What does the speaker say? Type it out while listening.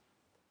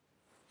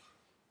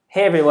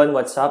Hey everyone,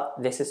 what's up?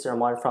 This is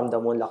Ramon from the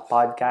Moonlock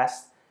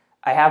Podcast.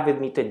 I have with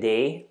me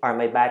today are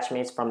my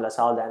batchmates from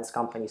LaSalle Dance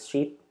Company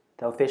Street,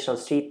 the official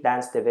street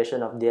dance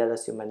division of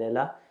DLSU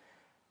Manila.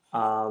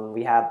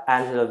 We have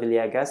Angelo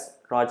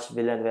Villegas, Rog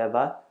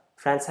Villanueva,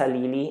 Franz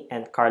Halili,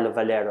 and Carlo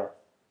Valero.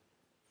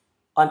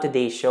 On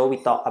today's show, we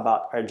talk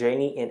about our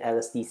journey in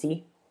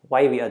LSDC,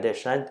 why we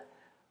auditioned,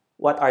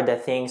 what are the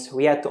things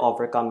we had to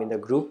overcome in the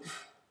group,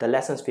 the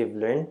lessons we've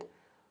learned,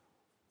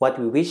 what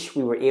we wish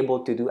we were able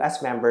to do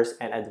as members,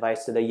 and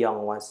advice to the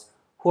young ones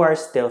who are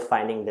still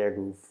finding their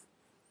groove.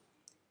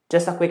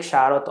 Just a quick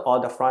shout out to all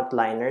the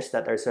frontliners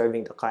that are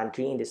serving the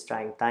country in these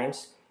trying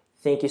times.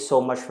 Thank you so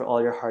much for all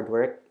your hard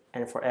work,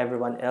 and for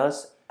everyone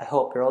else, I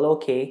hope you're all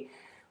okay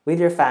with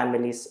your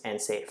families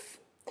and safe.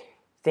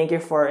 Thank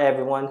you for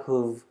everyone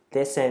who've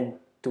listened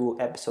to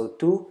episode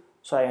 2.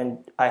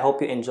 I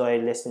hope you enjoy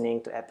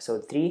listening to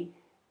episode 3.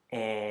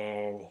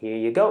 And here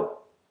you go.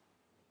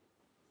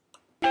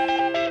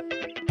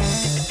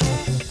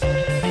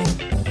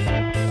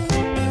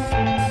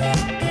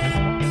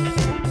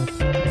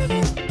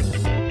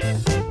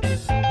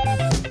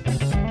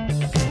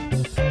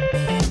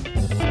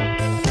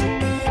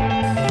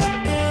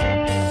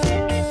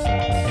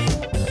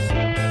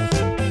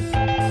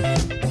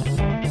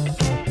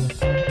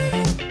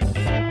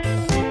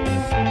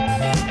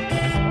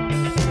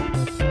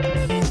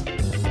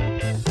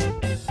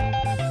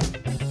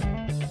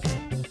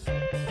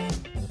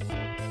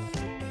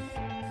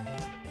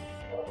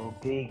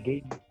 Okay,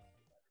 game.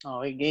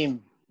 Okay,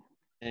 game.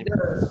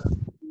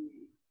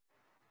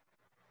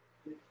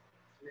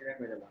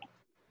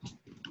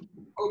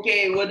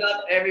 Okay, what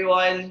up,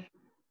 everyone?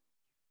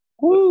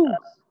 Woo!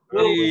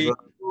 Hey.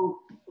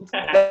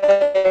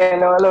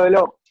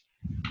 Hello.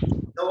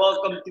 So,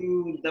 welcome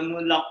to the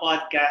Moonlock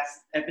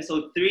Podcast,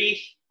 episode 3.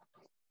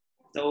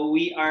 So,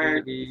 we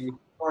are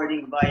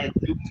recording via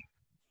Zoom.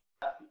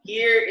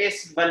 Here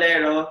is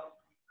Valero.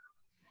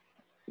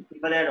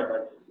 Valero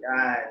ba?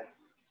 Yan.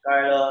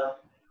 Carlo.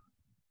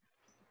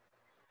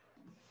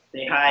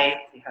 Say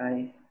hi. Say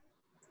hi.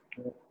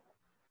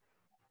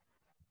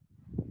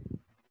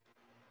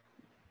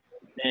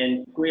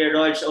 And Kuya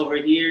Rog over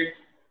here.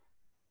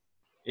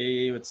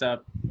 Hey, what's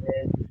up?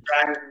 And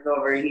Frank is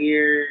over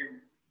here.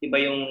 Iba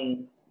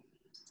yung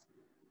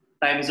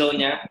time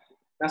zone niya.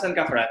 Nasaan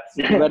ka, Franz?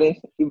 Iba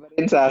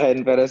rin sa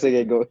akin, pero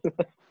sige, go.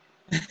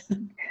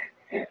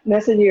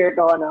 Nasa New York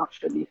ako na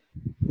actually.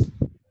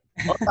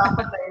 O,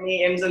 dapat 9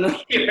 a.m. sa New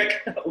York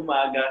na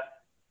umaga.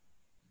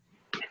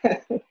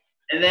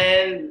 And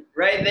then,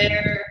 right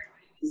there,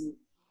 is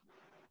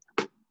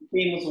the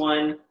famous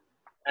one,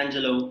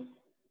 Angelo.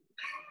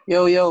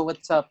 Yo,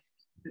 what's up?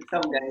 What's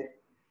up, guys?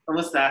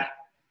 Kamusta?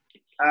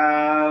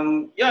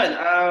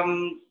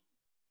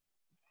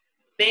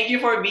 Thank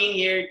you for being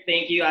here.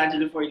 Thank you,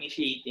 Angelo, for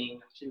initiating.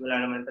 Actually,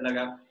 wala naman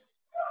talaga.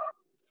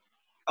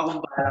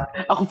 Ako ba?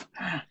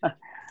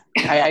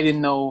 I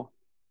didn't know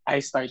I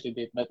started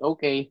it, but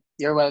okay.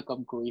 You're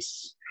welcome,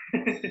 Chris.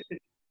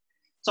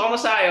 So,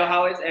 kamusta kayo?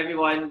 How is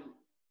everyone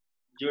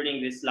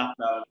during this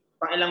lockdown?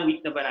 Pang ilang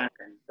week na ba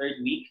natin?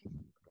 Third week?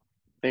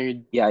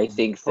 Third. Yeah, I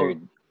think third.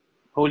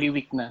 Holy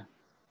Week na.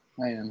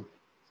 Ngayon.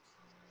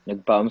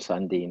 Nag-Palm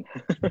Sunday.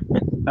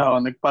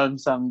 Oo, nag-Palm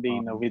Sunday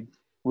na with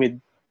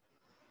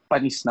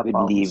panis na With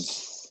palms. leaves.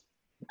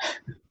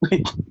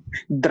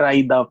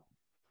 Dried up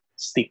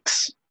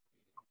sticks.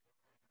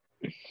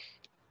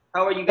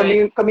 How are you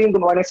guys? Kami yung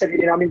gumawa ng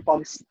sarili namin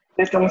palms.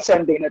 Itong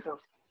Sunday na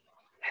to.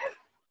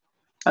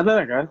 Ah,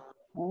 talaga?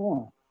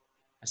 Oo.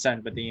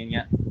 Asan? Patingin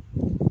nga.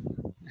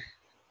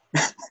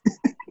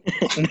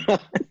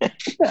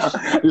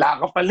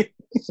 Laka pala.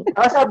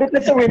 Sabit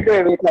na sa window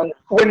eh. Wait lang.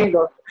 Kunin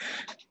ko.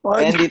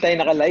 Kaya hindi tayo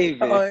naka-live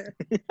eh.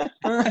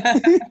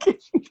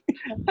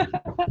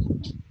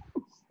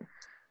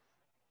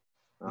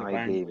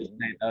 Okay, David.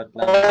 Night out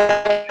lang.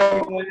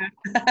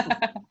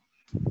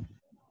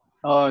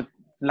 Oh,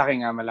 laki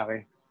nga,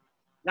 malaki.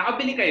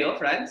 Nakabili kayo,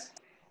 Franz?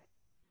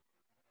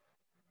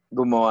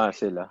 Gumawa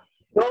sila.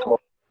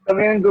 So,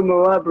 kami yung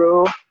gumawa,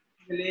 bro.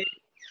 Bili.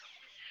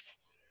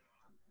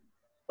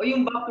 O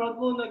yung background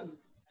mo,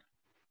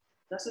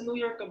 nasa New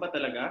York ka ba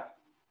talaga?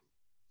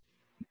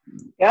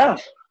 Yeah.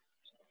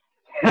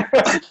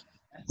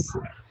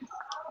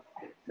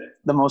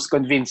 The most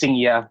convincing,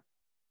 yeah.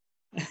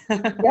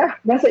 Yeah,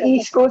 nasa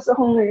East Coast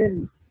ako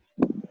ngayon.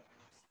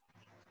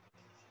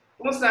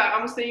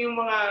 Kamusta yung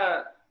mga,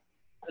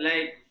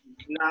 like,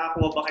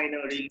 nakakuha ba kayo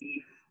ng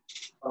relief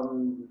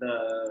from the...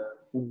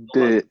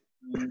 Hindi.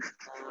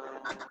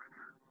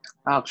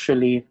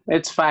 Actually,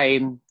 it's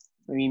fine.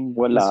 I mean,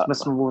 Wala.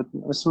 mas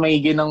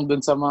maigi nang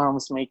dun sa mga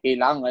mas may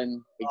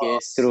kailangan, I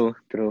guess. True.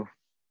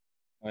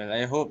 Well,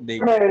 I hope they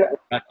Kami,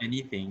 got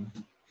anything.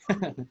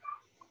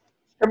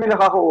 kami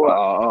nakakuha.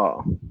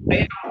 Oo.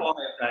 Kayo nakakuha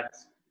kayo,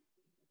 Franz?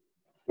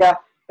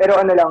 Yeah, pero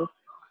ano lang.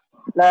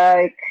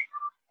 Like,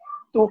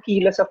 2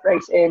 kilos of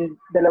rice and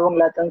 2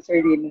 latang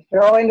sardine.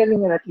 Pero okay na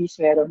rin yun, at least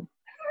meron.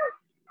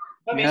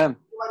 Kami, Yeah.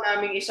 nakuha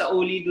namin isa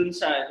uli dun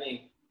sa,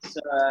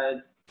 sa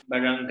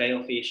barangay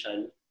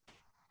official.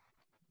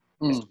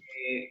 Mm.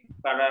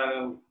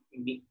 Para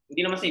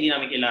hindi naman sa hindi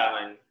namin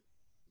kailangan.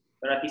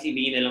 Pero at least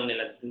ibigay na lang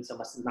nila dun sa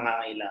mas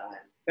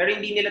nakakailangan. Pero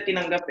hindi nila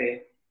tinanggap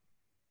eh.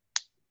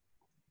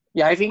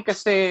 Yeah, I think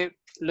kasi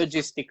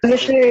logistics.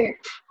 Kasi,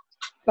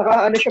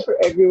 naka-ano siya for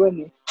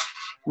everyone eh.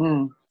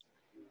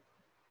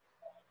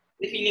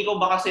 Feeling ko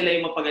baka sila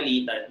yung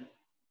mapagalitan.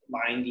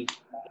 Baka hindi.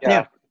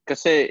 Yeah.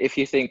 Kasi if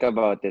you think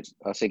about it,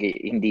 sige,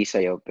 hindi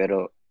sa'yo,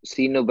 pero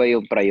sino ba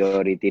yung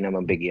priority na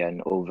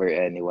mabigyan over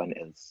anyone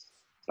else?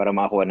 Para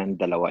makakuha ng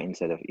dalawa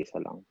instead of isa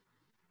lang.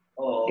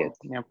 Oo.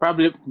 Yeah,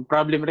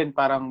 problem rin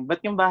parang, ba't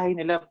yung bahay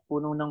nila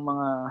puno ng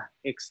mga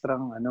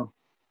extrang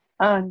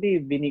hindi,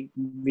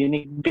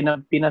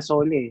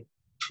 pinasole.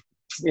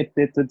 It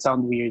would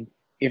sound weird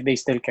if they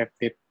still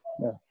kept it.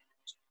 Yeah.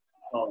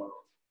 Oo.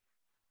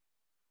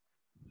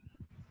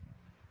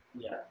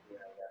 Yeah.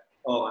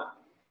 Oo nga.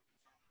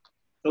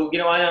 So,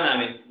 ginawa lang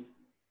namin.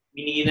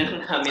 Binigyan na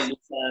lang namin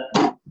sa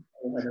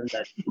anong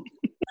dati.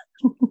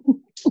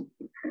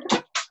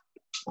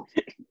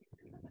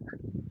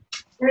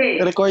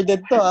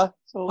 Recorded to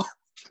So,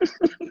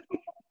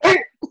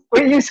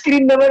 Uy, yung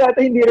screen naman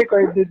natin hindi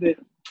recorded eh.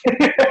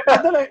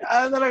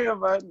 ano lang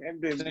ba?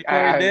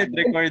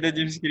 Recorded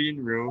yung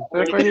screen, bro.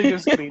 Recorded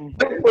yung screen.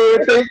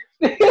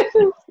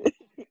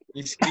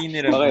 Yung screen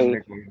nila.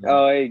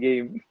 Okay,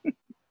 game.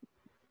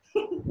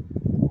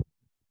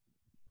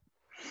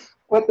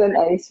 What an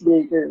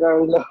icebreaker,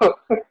 Carlo.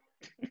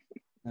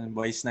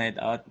 Boys night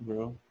out,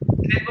 bro.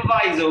 Send mo ba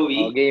kay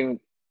Zoe?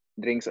 Game.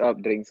 Drinks up.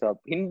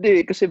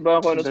 Hindi, kasi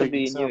baka ano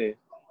sabihin nyo eh.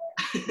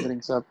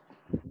 Drinks up.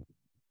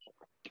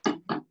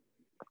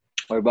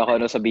 Or baka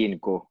ano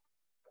sabihin ko.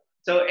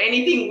 So,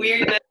 anything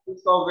weird na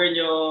discover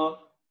nyo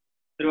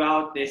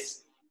throughout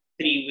this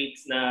 3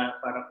 weeks na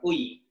parang,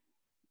 uy,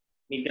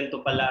 may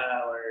ganito pala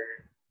or...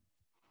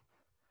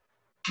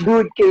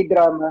 Dude,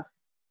 K-drama.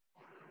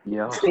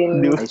 Yeah.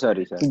 Ay,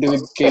 sorry.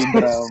 Dude,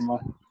 K-drama.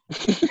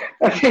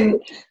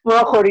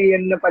 Mga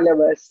Korean na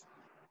palabas.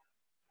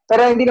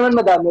 Pero hindi naman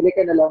madami, like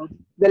na lang.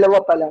 2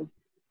 pa lang.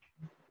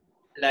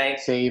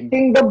 Like, Same.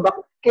 Kingdom ba?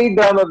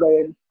 K-drama ba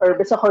yun? Or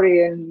basta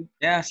Korean?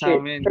 Yeah, sa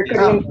amin. Or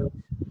Korean?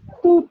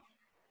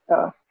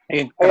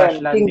 Ayun,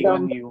 Crash Landing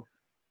Kingdom. on You.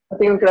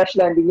 Ito yung Crash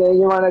Landing.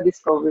 Yan yung mga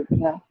na-discover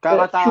na.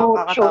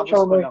 Kakatapos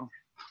ko lang.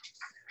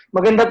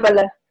 Maganda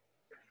pala.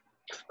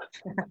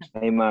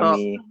 Ay,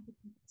 mami.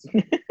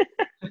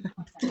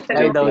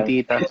 Ay daw,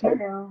 tita.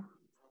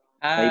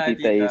 Ay,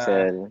 tita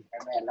Isel.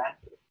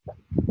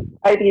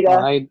 Ay, tita.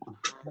 Ay,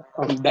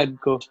 dad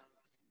ko.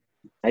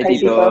 Ay,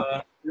 Ay, tito.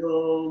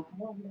 hello.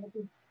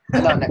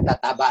 Ano,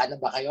 nagtatabaan na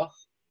ba kayo?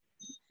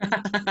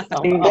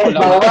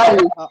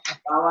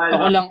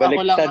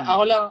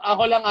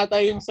 Ako lang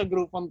ata yung sa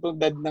grupong to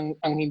dad ng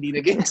ang hindi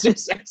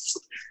nag-exercise.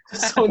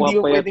 So, hindi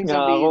ko pwedeng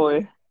sabihin. Ako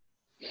eh.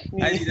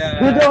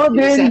 Good ako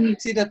din.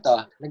 Sino to?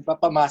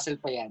 Nagpapamuscle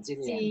pa yan.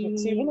 Sino yan?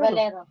 Si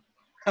Valero.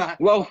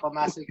 Wow.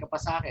 Pamuscle ka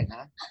pa sa akin,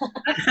 ha?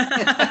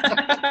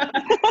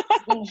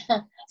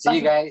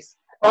 See you guys.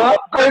 Oh,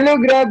 Carlo,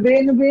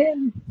 grabe. Ano ba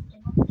yan?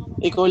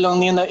 Ikaw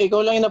lang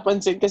yung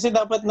napansin. Kasi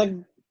dapat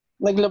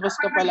naglabas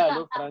ka pa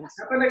lalo, Franz.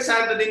 Dapat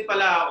nagsando din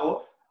pala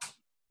ako.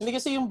 Hindi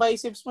kasi yung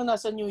biceps mo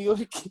nasa New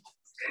York.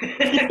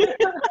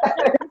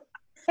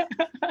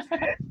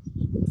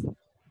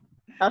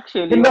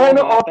 Actually, Ganda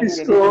ng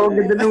office ko.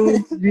 Ganda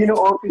ng view ng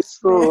office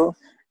ko.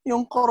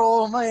 Yung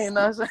koroma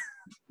nasa...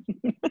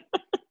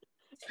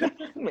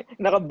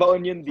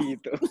 Nakabaon yun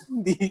dito.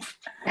 Hindi.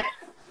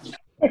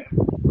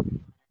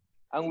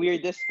 Ang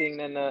weirdest thing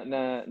na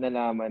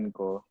nalaman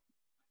ko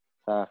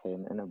sa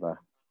akin, ano ba?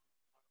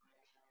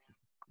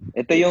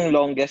 Ito yung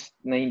longest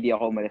na hindi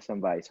ako umalis ng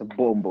bahay sa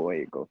buong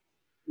buhay ko.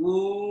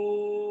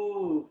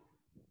 Ooh.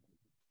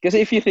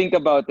 Kasi if you think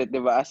about it,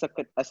 di ba, as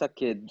a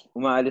kid,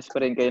 umaalis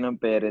pa rin kayo ng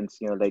parents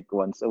nyo like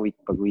once a week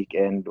pag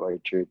weekend or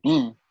church.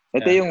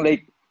 Ito yung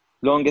like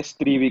longest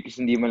 3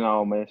 weeks hindi man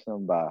ako umalis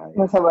ng bahay.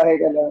 Nasa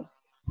bahay ka lang.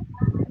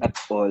 At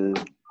all.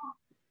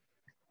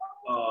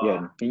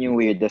 Yun yung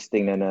weirdest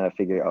thing na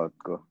na-figure out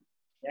ko.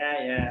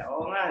 Yeah.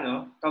 Oo nga,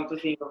 no? Come to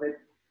think of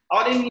it.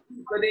 Ako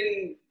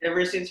din,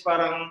 ever since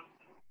parang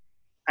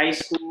high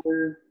school,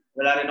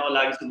 wala rin ako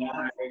lagi sa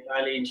bahay,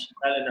 college,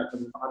 lalo na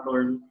pag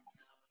naka-dorm.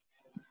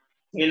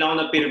 Ngayon ako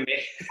napirme.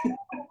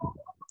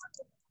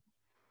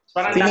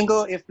 Feeling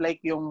ko if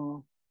like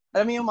yung,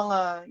 alam mo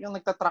yung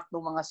nagtatrack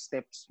ng mga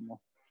steps mo.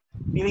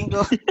 Feeling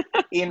ko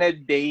in a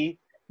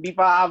day, di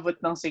pa aabot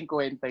ng 50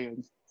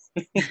 yun.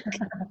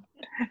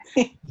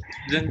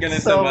 Diyan ka na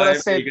sa bahay,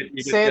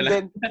 ikot-ikot ka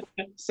lang.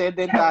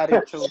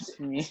 Sedentary chose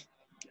me.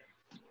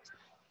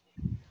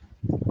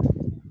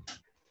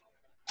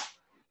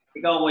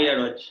 Ikaw, Kuya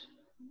Rog.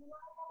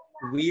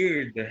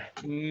 Weird.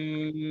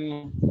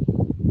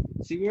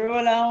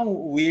 Siguro wala akong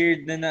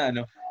weird na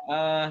ano.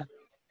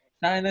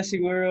 Sa akin na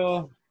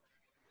siguro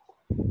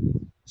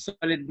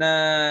solid na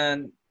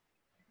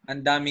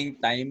ang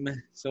daming time.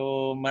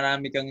 So,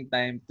 marami kang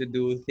time to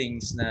do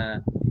things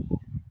na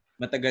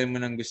matagal mo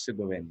nang gusto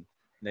gawin.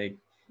 Like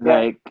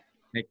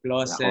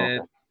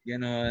closet,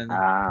 ganon.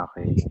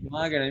 Okay.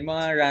 Mga ganon,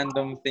 mga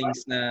random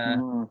things na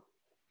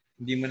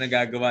hindi mo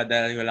nagagawa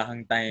dahil wala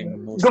kang time.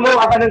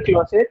 Gumawa ka ng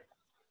closet?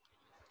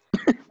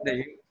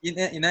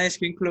 Inayos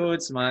ko yung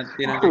clothes, mga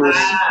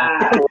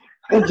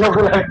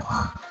Joke lang.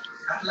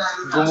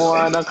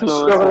 Gumawa ng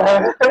clothes. Joke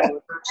lang.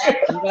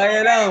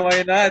 Kaya lang,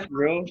 why not,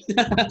 bro?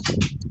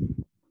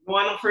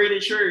 Gumawa ng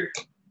furniture.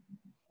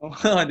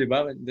 Oh, di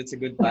ba? That's a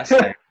good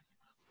pastime.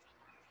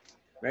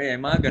 Pero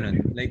yeah, mga ganun.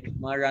 Like,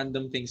 mga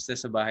random things na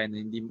sa bahay na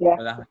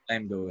wala kang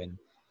time gawin.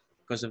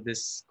 Because of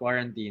this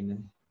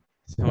quarantine.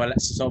 So,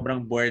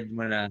 sobrang bored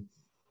mo na.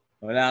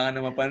 Wala ka na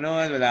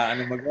mapanood, wala ka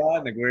na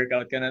magawa,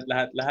 nag-workout ka na at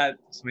lahat-lahat.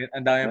 So,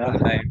 ang dami pang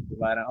time. So,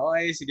 parang,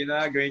 okay, sige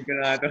na, gawin ko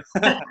na ito.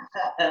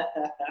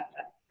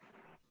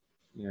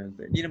 Yeah,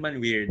 hindi naman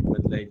weird,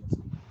 but like,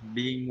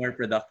 being more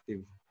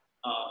productive.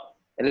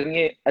 Alam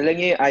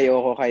niyo yung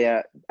ayoko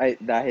kaya,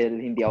 dahil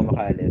hindi ako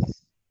makaalis.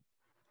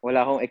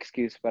 Wala akong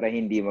excuse para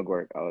hindi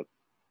mag-workout.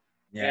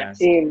 Yeah.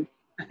 Same.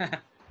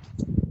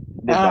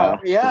 Diba?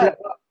 Yeah.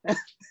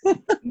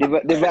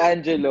 Diba,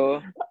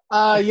 Angelo?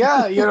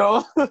 Yeah, you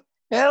know.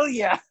 Hell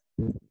yeah.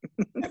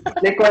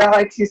 Like, wala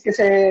kang excuse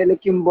kasi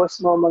like yung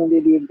boss mo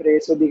manglilibre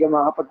so di ka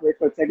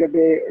makakapag-workout sa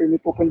gabi or may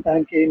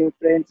pupuntahan kayo ng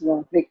friends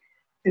mo. Like,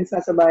 since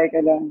nasa bahay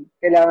ka lang,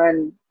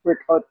 kailangan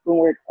workout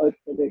kung workout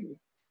ka din.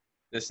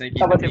 Tapos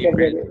nakikita mo yung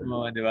friends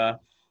mo, di ba?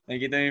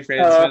 Nakikita mo yung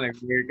friends mo,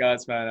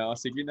 nag-workouts pa na,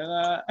 sige na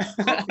nga.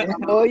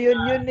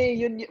 Yun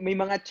eh. May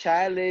mga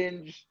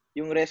challenge.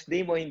 Yung rest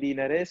day mo, hindi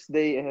na rest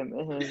day.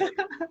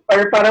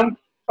 Or parang,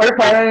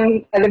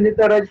 alam niyo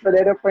to, Raj,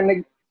 pero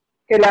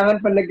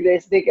kailangan pa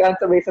nag-rest day, kailangan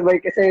sabay-sabay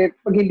kasi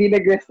pag hindi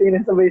nag-rest day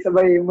ng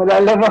sabay-sabay,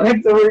 malalamangan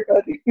sa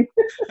workout.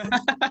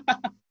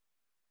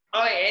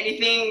 Okay,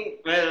 anything,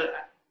 well,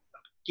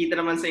 kita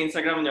naman sa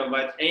Instagram nyo,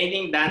 but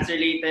anything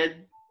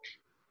dance-related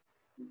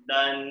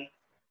done?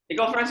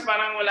 Ikaw, Franz,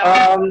 parang wala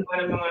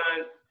parang mga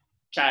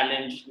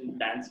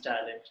dance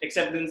challenge,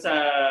 except dun sa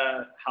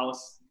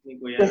house ni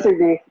Kuya.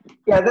 Yesterday.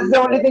 Yeah, that's the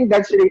only thing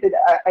dance-related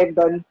I've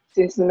done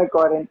since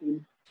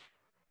nag-quarantine.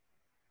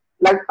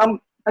 Like,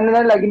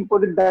 laging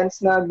puro dance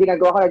na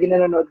ginagawa ko, lagi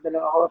nanonood na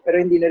lang ako, pero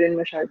hindi na rin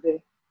masyado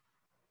eh.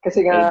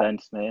 Kasi nga...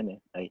 dance na yan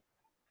eh.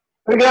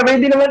 Pero grabe,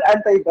 hindi naman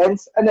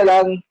anti-dance.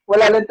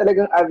 Wala lang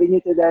talagang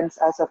avenue to dance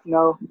as of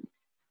now.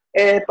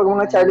 Pag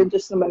mga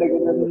challenges naman na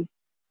gano'n,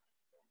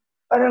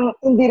 parang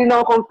hindi rin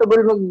ako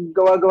comfortable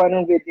maggawa-gawa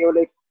ng video.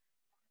 Like,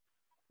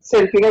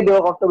 selfie nga, di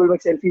ako comfortable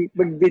mag-selfie,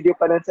 mag-video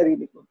pa ng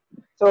sarili ko.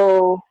 So,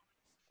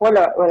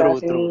 wala.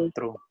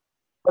 True.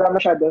 Wala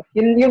masyado.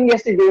 Yung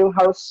yesterday, yung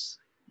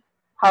house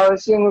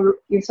yung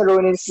sa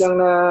Ronins lang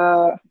na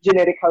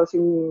generic house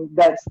yung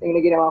dance thing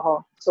na ginawa ko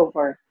so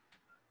far.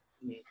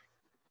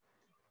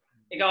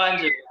 Ikaw,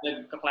 Angel,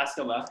 nagka-class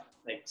ka ba?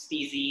 Like,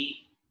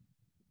 Steezy?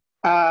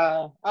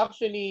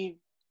 Actually,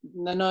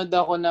 nanood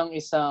ako ng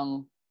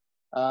isang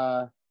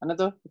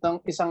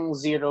isang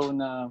zero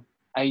na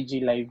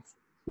IG live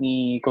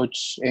ni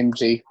Coach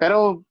MJ.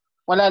 Pero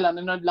wala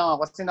lang, nanood lang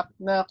ako kasi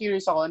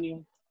na-curious ako ano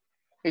yung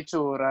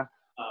itsura.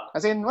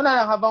 Kasi wala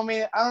lang, habang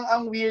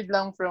ang weird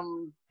lang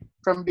from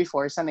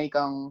before, sanay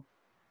kang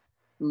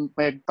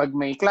pag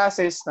may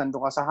classes,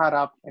 nandun ka sa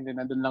harap, and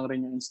then nandun lang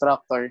rin yung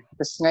instructor.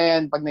 Tapos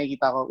ngayon, pag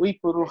nakikita ko,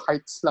 puro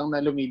hearts lang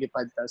na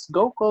lumilipad. Tapos,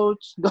 go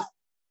coach, go.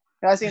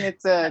 Kasi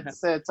it's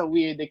a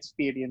weird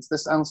experience.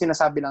 Tapos ang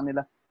sinasabi lang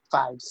nila,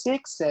 5,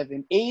 6,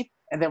 7, 8,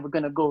 and then we're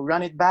gonna go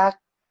run it back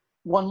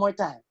one more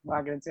time.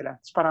 Mga ganun sila.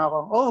 Tapos parang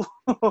ako,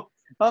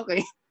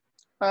 okay.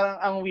 Parang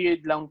ang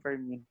weird lang for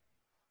me.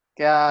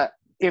 Kaya,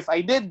 if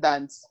I did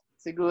dance,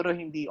 siguro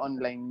hindi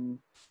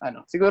online,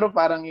 siguro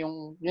parang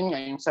yun nga,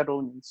 yung sa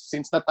Ronins.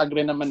 Since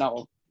natagre naman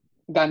ako,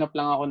 ganap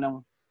lang ako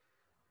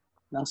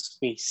ng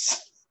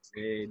space.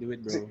 Okay, do it,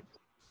 bro.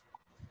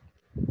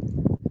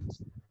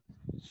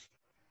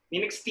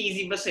 May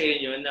nag-steezy ba sa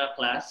inyo na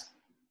class?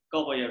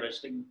 Ikaw, Kuya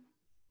Rush,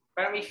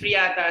 parang may free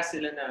ata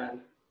sila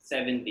na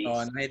 7 days.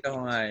 Nakita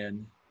ko nga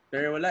yun.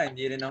 Pero wala,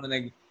 hindi rin ako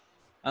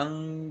ang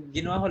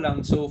ginawa ko lang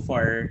so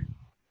far,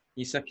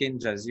 isa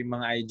Kinjaz, yung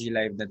mga IG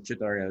live na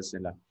tutorials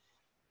nila.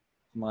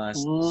 Mga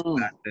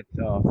classes,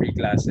 free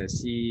classes.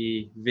 Si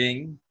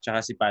Ving, tsaka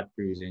si Pat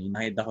Cruz. Yung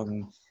nakita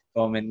kong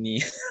comment ni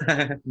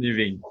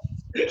Ving.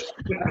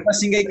 Tapos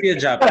yung kay Kuya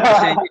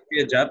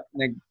Jap.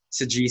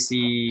 Sa GC,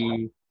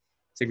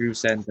 sa Groove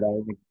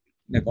Central,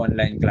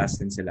 nag-online class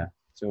din sila.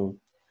 So,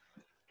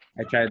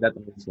 I tried that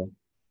also.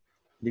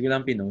 Hindi ko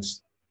lang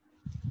pinost.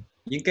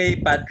 Yung kay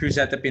Pat Cruz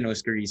yata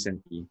pinost ko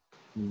recently.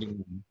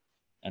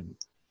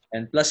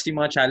 And plus yung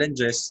mga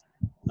challenges,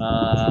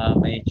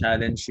 may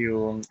challenge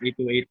yung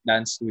 828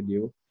 Dance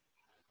Studio.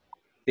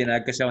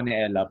 Tinag kasi ako ni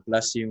Ella,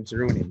 plus yung si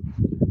Ronin.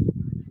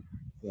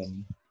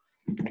 Yan.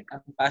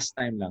 Ang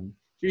pastime lang.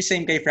 Yung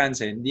same kay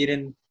France, hindi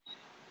rin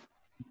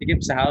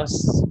tikip sa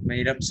house,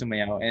 mahirap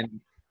sumayaw. And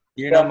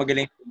hindi rin ako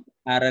magaling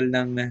aral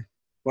ng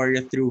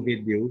choreo through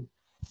video.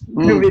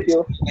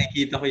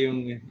 Nakikita ko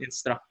yung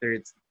instructor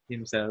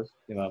himself,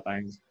 di ba?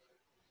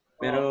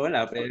 Pero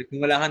wala. Kung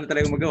wala ka na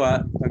talaga magawa,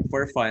 pag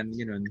for fun,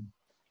 yun.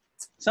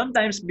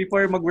 Sometimes,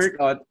 before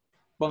mag-workout,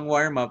 pang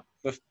warm-up,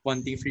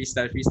 konting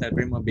freestyle,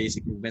 pero mga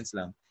basic movements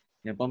lang.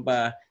 Yan,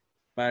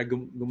 para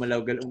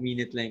gumalaw-gal,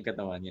 uminit lang yung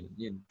katawan.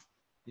 Yun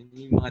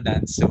yung mga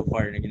dance so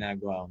far na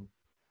ginagawa ko.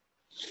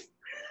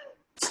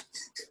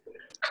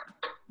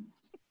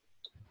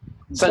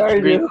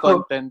 Such great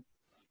content.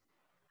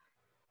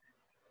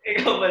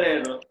 Ikaw,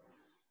 Valero.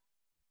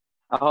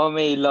 Ako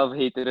may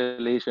love-hate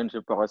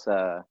relationship ako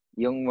sa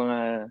yung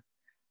mga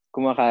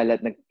kumakalat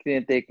na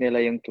tinitake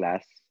nila yung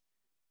class.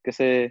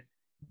 Kasi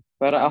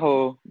para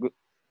ako,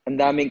 ang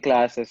daming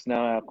classes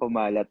na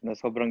kumalat na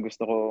sobrang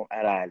gusto kong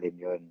aralin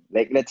yun.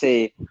 Like let's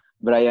say,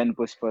 Brian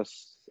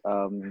Puspos,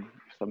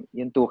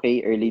 yung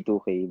 2K, early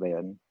 2K ba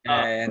yun?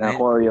 Na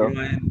choreo.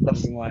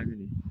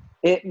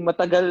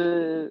 Matagal,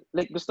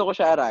 like gusto ko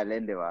siya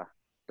aralin, di ba?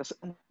 Tapos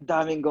ang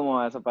daming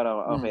gumawa sa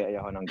parang, okay,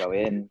 ayoko nang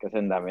gawin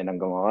kasi ang dami nang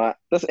gumawa.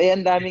 Tapos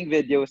ang daming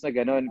videos na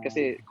ganun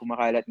kasi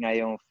kumakalat nga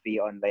yung free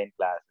online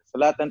classes. So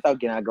lahat ng tao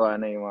ginagawa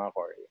na yung mga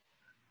choreo.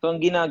 So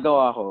ang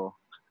ginagawa ko,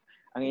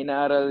 ang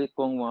inaaral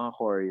kong mga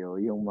choreo,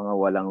 yung mga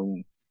walang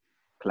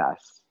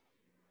class.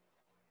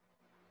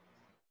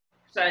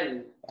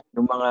 Saan?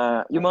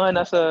 Yung mga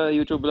nasa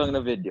YouTube lang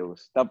na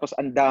videos. Tapos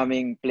ang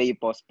daming play,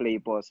 pause,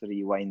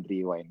 rewind,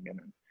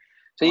 ganun.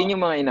 So yun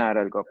yung mga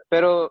inaaral ko.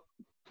 Pero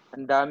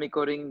ang dami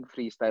ko ring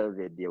freestyle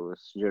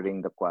videos during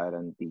the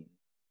quarantine.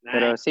 Nice.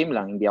 Pero same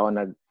lang, hindi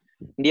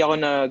ako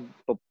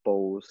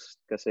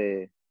nag-post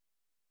kasi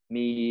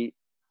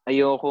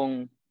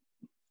ayokong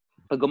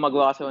pag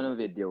gumagawa kasi ako ng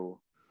video,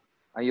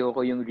 ayoko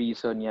yung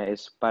reason niya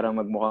is para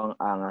magmukhang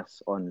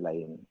angas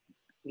online.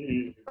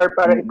 Or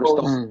para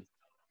i-post.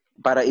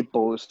 Para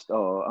i-post.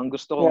 Ang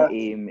gusto kong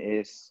aim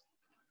is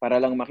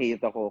para lang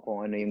makita ko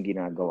kung ano yung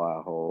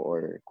ginagawa ko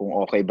or kung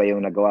okay ba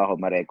yung nagawa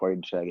ko, ma-record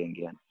siya,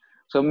 ganyan.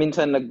 So,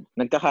 minsan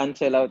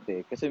nagka-cancel out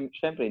eh. Kasi,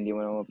 syempre, hindi mo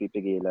na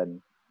mapipigilan.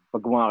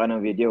 Pag gumawa ka ng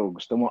video,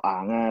 gusto mo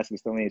angas,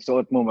 gusto mo yung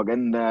suot mo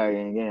maganda,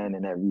 ganyan,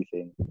 and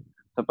everything.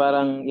 So,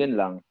 parang, yun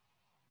lang.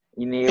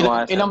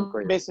 Ilang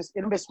beses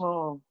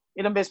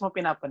mo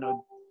pinapanood?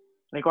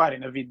 Like, kuwari,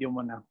 na video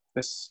mo na.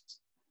 Tapos,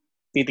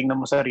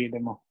 titingnan mo sarili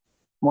mo.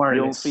 More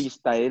or yung less.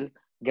 freestyle,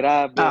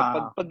 grabe.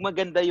 Pag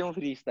maganda yung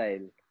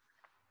freestyle,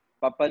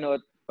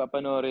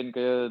 papanoorin ko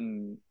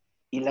yun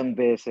ilang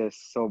beses,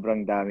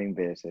 sobrang daming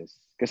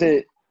beses. Kasi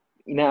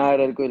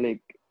inaaral ko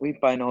like,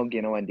 paano ko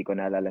ginawa? Hindi ko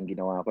naalala ang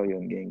ginawa ko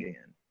yung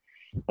ganyan.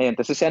 Ayun,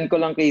 tapos send ko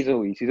lang kay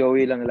Zoe. Si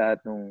Zoe lang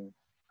lahat nung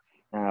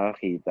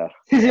nakakita.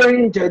 Si Zoe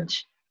yung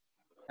judge.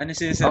 Ano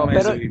siya mo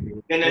Zoe?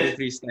 Pero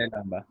freestyle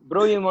lang ba?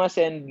 Bro, yung mga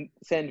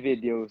send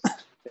videos.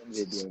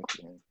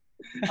 Yan.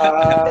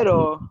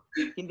 Pero,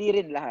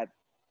 hindi rin lahat.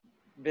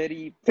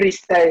 Very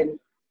freestyle.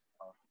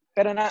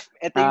 Pero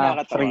ito yung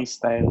nakakatawa.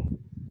 Freestyle.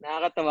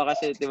 Nakakatawa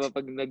kasi, di ba,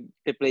 pag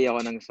nag-play ako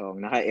ng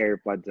song,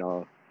 naka-airpods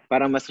ako.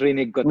 Para mas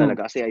rinig ko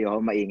talaga kasi ayoko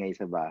maingay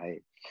sa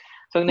bahay.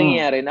 So, ang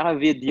nangyayari,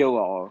 naka-video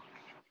ako.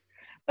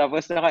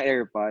 Tapos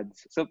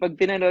naka-airpods. So, pag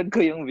pinanood ko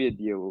yung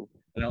video,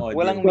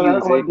 walang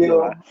music, di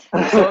ba?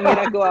 So, ang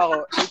ginagawa ko,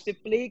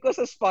 i-play ko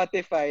sa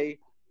Spotify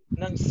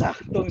ng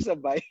saktong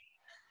sabay.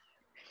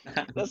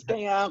 Tapos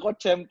kaya ako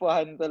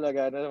tsempohan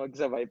talaga na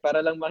magsabay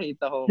para lang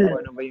makita ko kung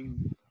ano ba yung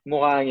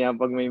mukha niya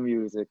pag may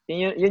music.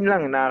 Yun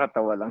lang,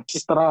 nakakatawa lang.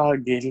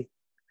 Struggle.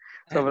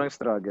 Sobrang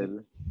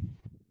struggle.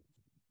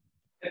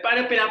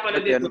 Paano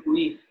pinapanood yung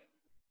Zoe?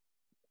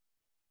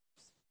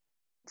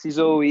 Si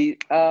Zoe,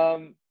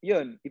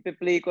 yun,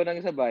 ipi-play ko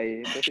ng sabay,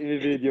 tapos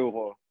i-video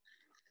ko.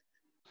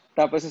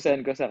 Tapos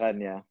isend ko sa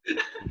kanya.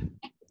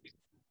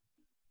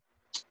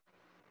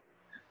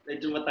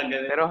 Medyo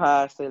matagal. Pero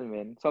hassle,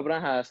 man.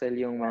 Sobrang hassle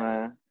yung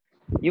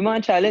mga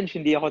challenge,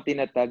 hindi ako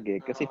tinatag eh.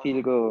 Kasi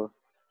feel ko,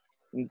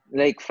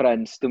 like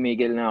France,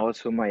 tumigil na ako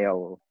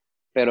sumayaw.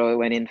 Pero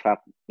when in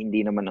fact,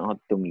 hindi naman ako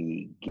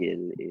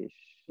tumigil-ish.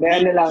 May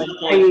ano lang,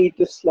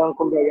 hiatus lang,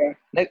 kumbaga.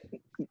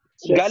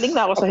 Galing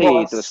na ako sa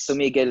hiatus,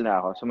 tumigil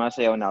na ako,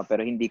 sumasayaw na ako,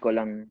 pero hindi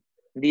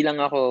lang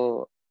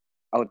ako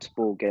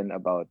outspoken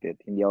about it.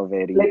 Hindi ako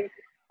very... Like,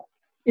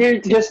 you're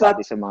just not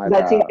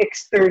dancing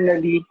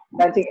externally.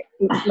 Not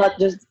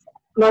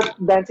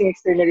dancing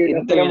externally.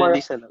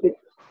 Internally sa lang.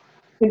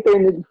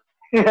 Internally.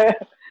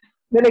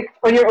 Like,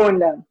 on your own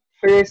lang.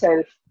 For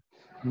yourself.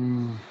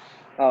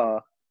 Oo.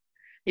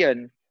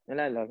 Yun.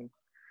 Wala lang.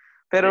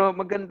 Pero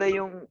maganda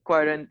yung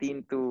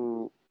quarantine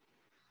to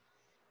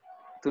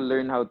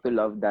learn how to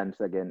love dance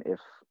again if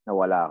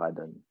nawala ka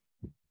dun.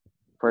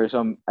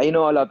 I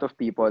know a lot of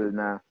people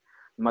na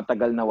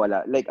matagal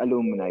nawala. Like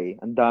alumni.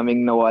 Ang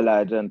daming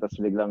nawala dyan. Tapos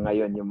biglang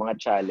ngayon yung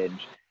mga challenge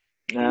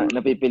na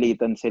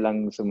napipilitan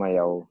silang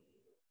sumayaw.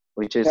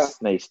 Which is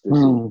nice to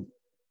see.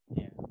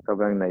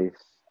 Sobrang nice.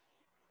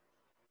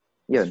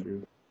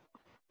 Yun.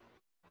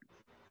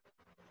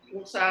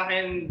 Kung sa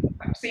akin,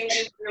 same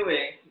din ko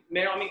eh.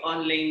 Meron kaming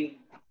online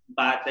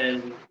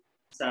battle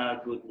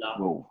sa Good Luck.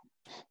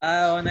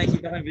 Wow.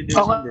 Nakikita ko yung video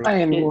bro.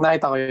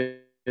 Nakita ko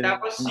yun.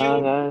 Tapos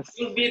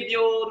yung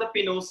video na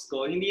pinost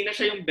ko, hindi na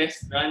siya yung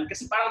best run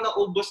kasi parang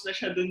naubos na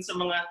siya dun sa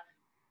mga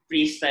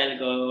freestyle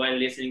ko while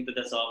listening to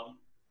the song.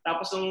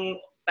 Tapos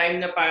yung time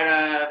na para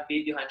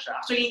videohan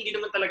siya, actually hindi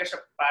naman talaga siya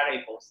para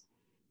i-post.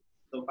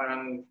 So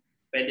parang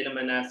pwede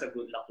naman na sa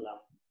Good Luck lang.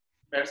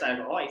 Pero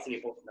sabi ko, okay, sige,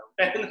 post lang.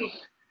 Pero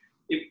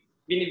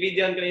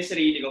binivideohan ko yung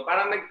sarili ko.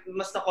 Parang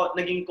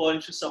naging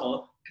conscious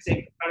ako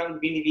kasi parang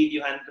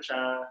binivideohan ko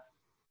siya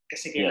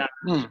kasi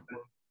kailangan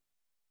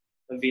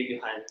ng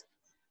videohan.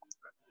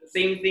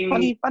 Same thing.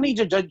 Paano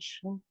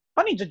i-judge?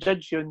 Paano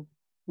i-judge yun?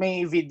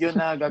 May video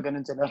na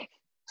gaganon sila.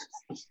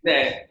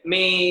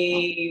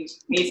 May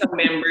isang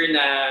member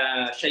na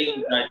siya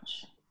yung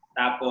judge.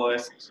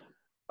 Tapos,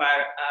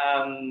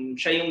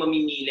 siya yung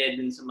mamimili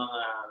dun sa mga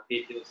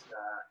videos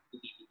na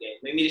ibibigay.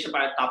 Mamimili siya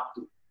para top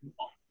 2.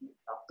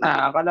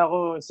 Akala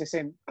ko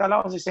sisend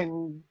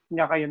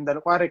niya kayong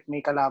dalawa. Correct, may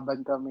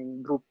kalaban ka, may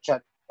group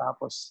chat.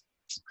 Tapos,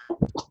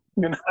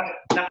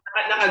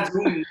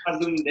 naka-zoom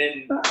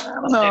din.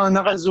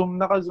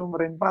 Naka-zoom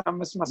rin para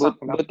mas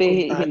masaklap.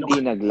 Buti hindi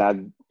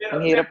nag-lag.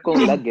 Ang hirap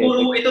kong lag eh.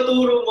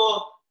 Ituturo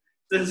mo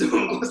sa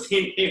Zoom kung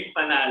sino yung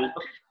panalo.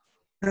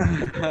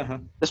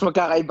 Tapos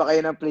magkakaiba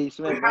kayo ng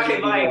placement.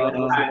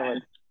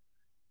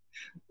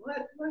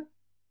 What?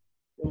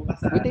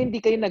 Buti hindi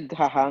kayo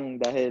naghahang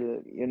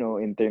dahil,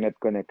 internet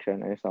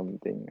connection or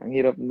something. Ang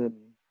hirap nun.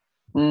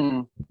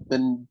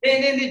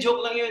 Hindi,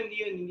 joke lang yun.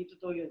 Hindi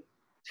totoo yun.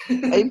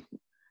 Ay,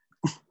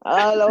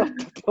 alam mo,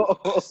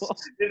 totoo.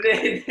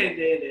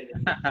 Hindi.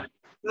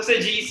 So sa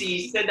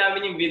GC, sa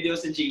dami yung video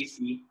sa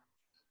GC.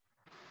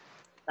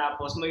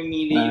 Tapos may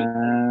mili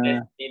yung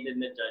designated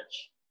na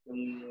judge.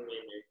 Yung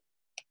winner.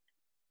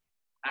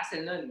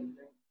 Asa nun?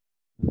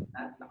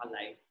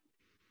 Naka-live.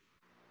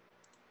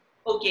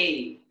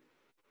 Okay.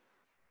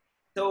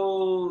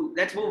 So,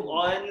 let's move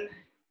on.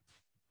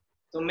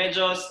 So,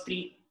 medyo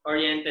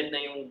street-oriented na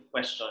yung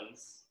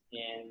questions.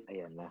 And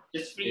ayan na.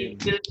 Just feel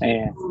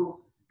free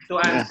to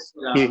answer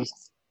lang.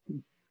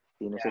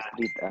 Sino sa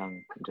street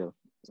ang joke?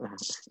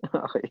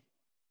 Okay.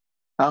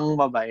 Ang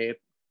mabait.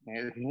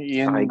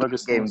 Yan okay, ba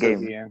gusto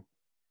game.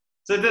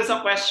 So, dun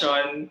sa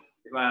question,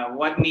 diba,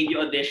 what made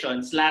you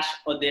audition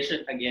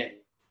again?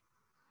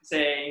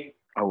 Say,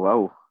 oh,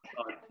 wow.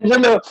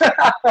 Hello.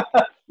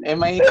 Am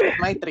I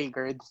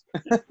triggered?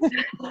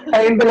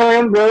 Ayun ba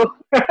lang bro?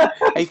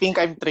 I think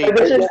I'm triggered.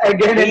 Audition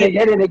again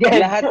and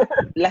again.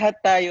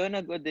 Lahat tayo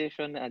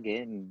nag-audition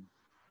again.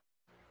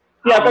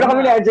 Yeah, pero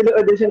kami na Angelo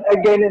audition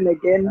again and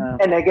again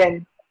and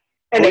again.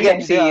 And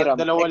again.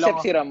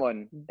 Except si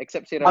Ramon.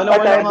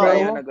 Dalawa lang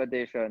tayo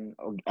nag-audition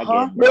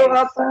again. Bro,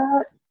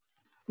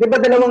 di ba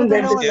dalawang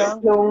dentist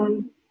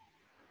nung...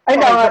 Ay,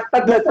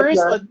 tatlo.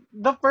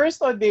 The first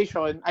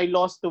audition, I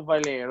lost to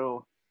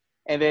Valero.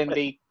 And then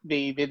they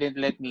didn't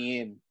let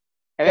me in.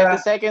 And then the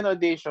second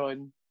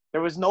audition,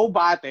 there was no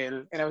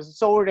battle and I was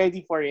so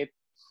ready for it.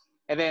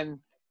 And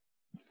then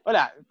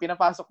wala,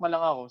 pinapasok mo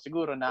lang ako.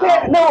 Siguro na.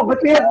 Yeah, no,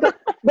 but we had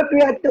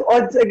to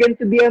odds again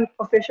to be an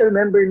official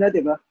member na,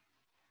 di ba?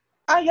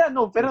 Yeah,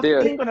 no, pero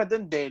tingin ko na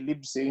dun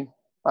libs eh.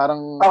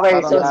 Parang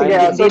okay, parang, sige.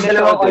 So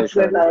dalawang odds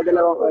na tayo,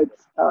 dalawang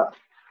odds.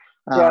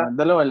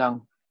 Dalawa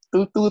lang.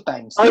 Two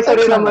times. Okay,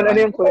 sorry naman,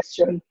 ano yung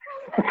question?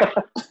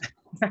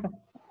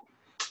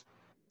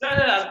 So,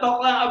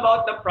 talk lang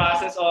about the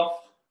process of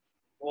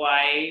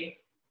why,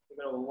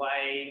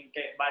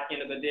 bakit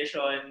yung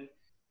nag-audition.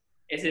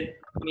 Is it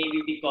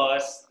maybe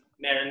because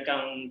meron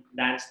kang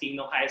dance team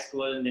no high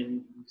school and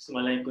then gusto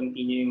mo lang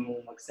continue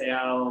yung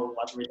magsayaw?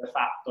 What were the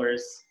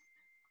factors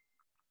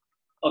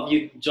of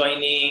you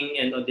joining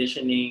and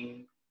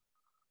auditioning,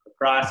 the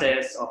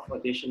process of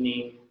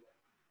auditioning,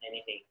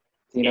 anything?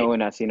 Sino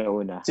una?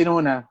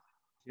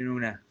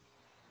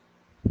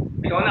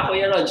 Ikaw na,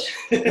 Kuya Rog.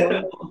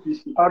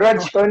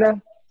 Rog, ikaw na.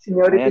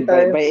 Seniority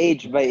tayo.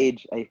 By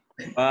age. Ay.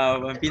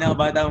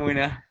 Pinakabata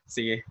muna.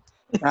 Sige.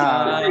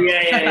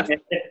 Yeah.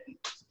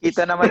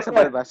 Kita naman sa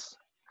balbas.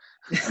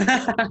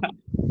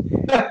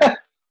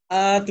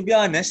 To be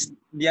honest,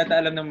 di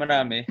yata alam ng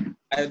marami.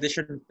 I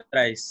auditioned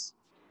thrice.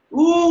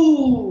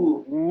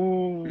 Ooh!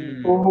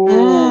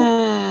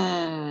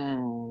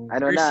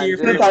 Ano first na? Year,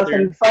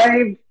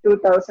 2005,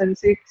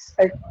 2006.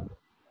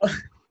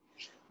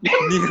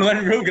 Hindi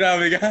naman bro,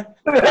 grabe ka.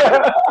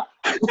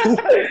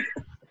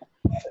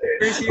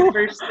 First year,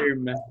 first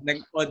term,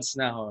 nag-odds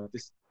na ako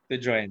to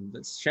join.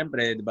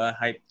 Siyempre, di ba,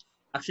 hype.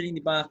 Actually,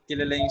 hindi pa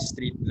kilala yung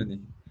street doon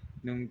eh.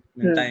 Nung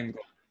time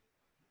ko.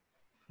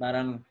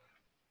 Parang,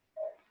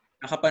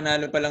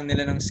 nakapanalo pa lang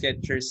nila ng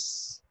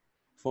Skechers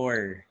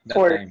for that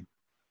time.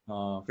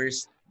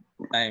 First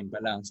time pa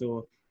lang.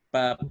 So,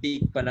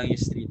 pa-peak pa lang yung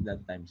street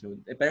that time. So,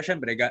 pero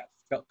siyempre,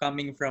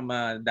 coming from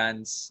a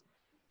dance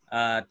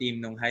team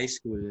nung high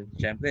school,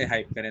 syempre,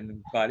 hype ka rin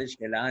ng college.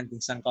 Kailangan,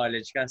 kung saan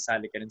college ka,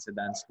 sali ka rin sa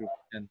dance group.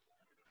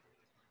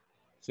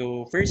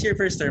 So, first year,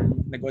 first term,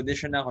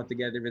 nag-audition ako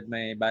together with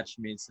my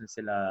batchmates na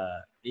sila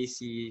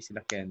AC, sila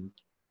Ken.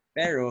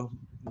 Pero,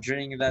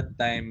 during that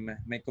time,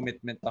 may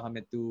commitment pa kami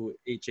to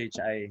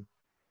HHI,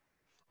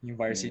 yung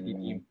varsity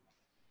team.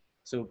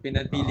 So,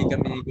 pinapili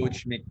kami ni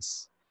Coach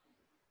Mix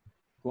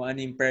kung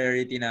ano yung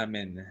priority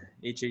namin,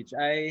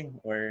 HHI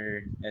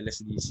or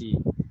LSDC.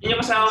 Yun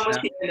yung kasama mo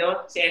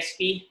si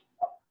SP?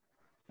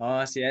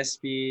 Si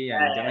SP.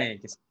 Yan kami.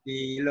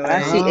 Si Loy.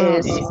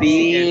 Si SP.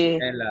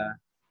 Ella.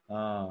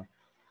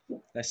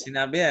 Tapos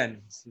sinabi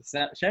yan.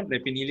 Siyempre,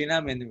 pinili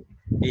namin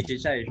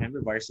HHI.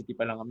 Siyempre, varsity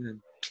pa lang kami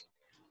nun.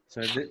 So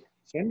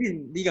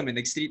hindi kami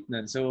nag-street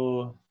nun.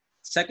 So,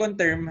 second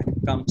term,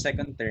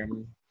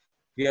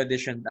 we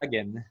auditioned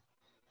again.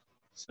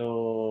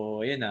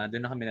 So, ayun na,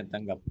 doon na kami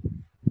natanggap.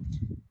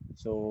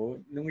 So,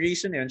 nung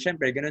reason na yun,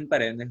 syempre, ganun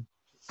pa rin.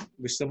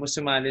 Gusto mo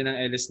sumali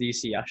ng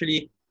LSDC.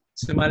 Actually,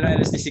 sumali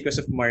ng LSDC because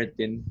of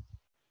Martin.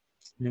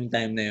 Nung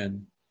time na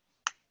yun.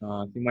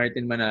 Si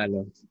Martin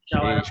Manalo.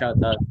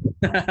 Shout out.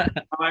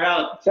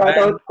 Shout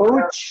out,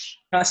 coach.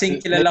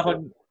 Kasi kilala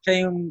ko,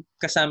 siya yung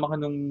kasama ko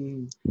nung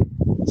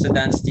sa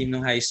dance team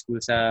nung high school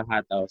sa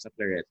Hataw, sa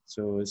Claret.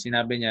 So,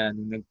 sinabi niya,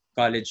 nung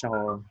nag-college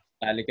ako,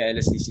 tali ka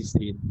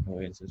LSDC-Street.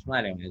 Okay, so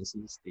sumali ako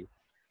LSDC-Street.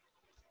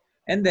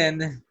 And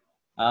then,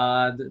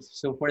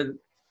 so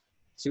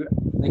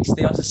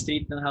nag-stay ako sa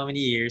street ng how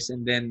many years,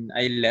 and then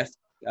I left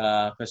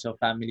because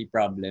of family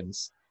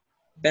problems.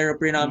 Pero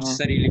pronounce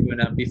sa sarili ko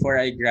na before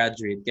I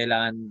graduate,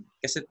 kailangan,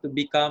 kasi to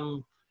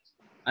become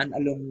an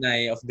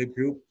alumni of the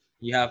group,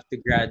 you have to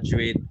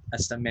graduate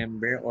as a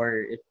member,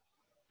 or if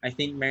I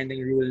think meron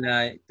ng rule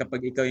na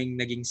kapag ikaw yung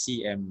naging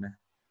CM,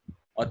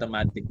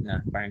 automatic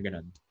na, parang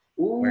ganun.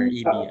 Or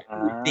EB. Wow.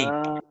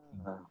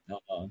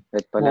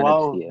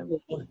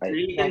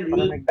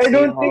 I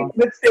don't think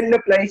that still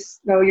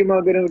applies now, yung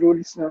mga ganung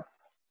rules na.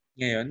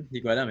 Ngayon, hindi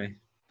ko alam eh.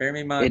 Pero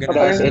may mga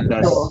ganun.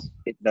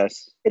 It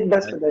does.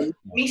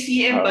 May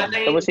CM ba na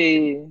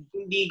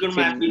hindi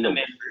graduate na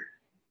member?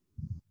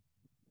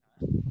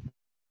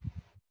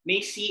 May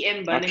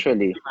CM ba na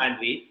hindi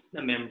graduate na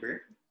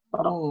member?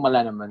 Parang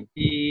wala naman.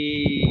 Si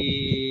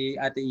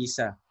Ate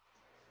Isa.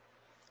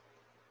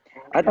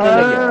 At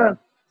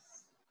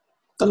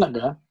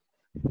talaga?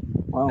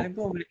 Wow. Alam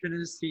ko, ulit ko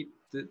na street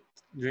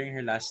during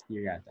her last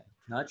year yata.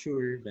 Not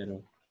sure,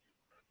 pero...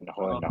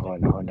 Nako,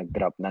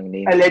 nag-drop ng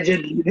name.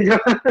 Allegedly.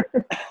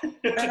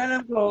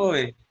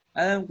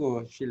 Alam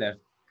ko, she left.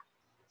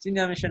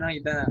 Hindi namin siya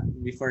nakita na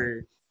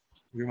before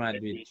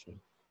graduate siya.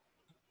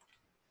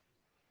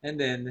 And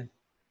then,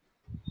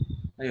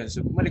 ayun,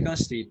 so bumalik ang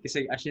street.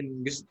 Kasi actually,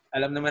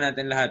 alam naman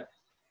natin lahat.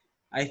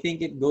 I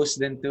think it goes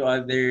then to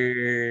other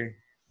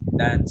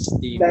dance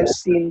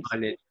teams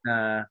college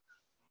na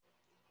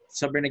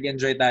sobrang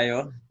nag-enjoy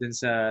tayo dun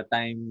sa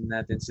time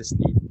natin sa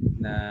street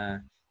na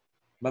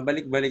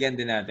babalik-balikan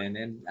din natin.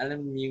 And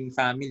alam yung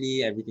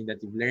family, everything that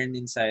you've learned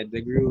inside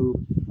the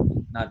group,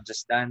 not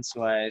just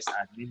dance-wise,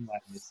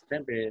 admin-wise.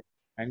 Siyempre,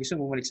 ang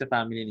gusto mo bumalik sa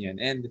family niyon.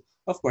 And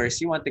of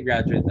course, you want to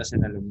graduate as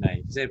an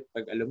alumni. Kasi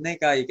pag alumni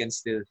ka, you can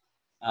still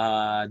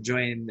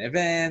join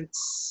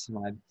events,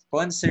 mga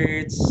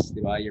concerts,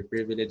 di ba? You're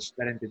privileged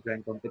ka rin to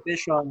join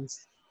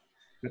competitions.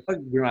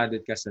 Kapag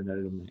graduate ka sa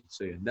alumni.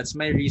 So yun, that's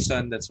my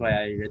reason. That's why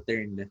I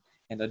returned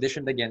and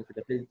auditioned again for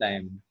the third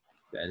time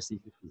to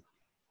LCCC.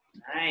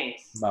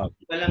 Nice.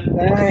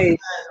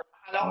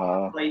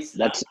 Nice.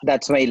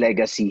 That's my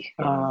legacy.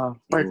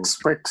 Perks.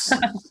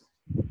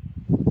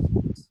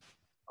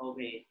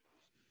 Okay.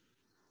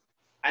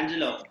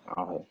 Angelo.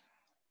 Okay.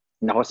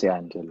 Nako si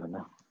Angelo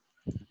na.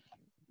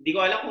 Hindi ko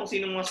alam kung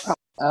sino mas...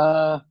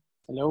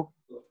 Hello?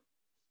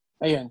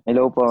 Ayun.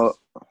 Hello po.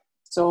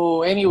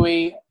 So,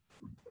 anyway,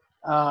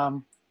 I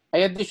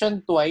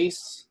auditioned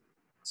twice.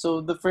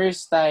 So, the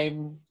first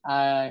time,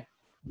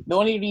 the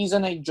only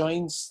reason I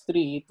joined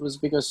Street was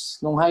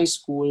because nung high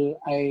school,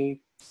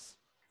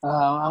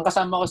 ang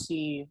kasama ko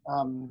si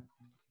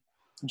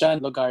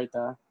John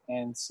Logarta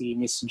and si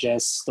Miss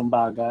Jess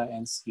Tumbaga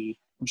and si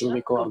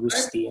Julico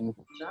Agustin.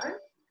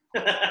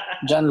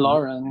 John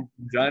Lauren.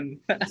 John.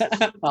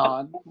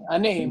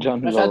 John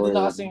masyado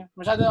Lauren.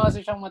 na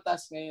kasi siyang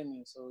mataas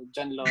ngayon eh. So,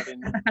 John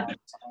Lauren.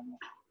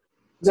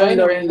 John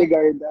Lauren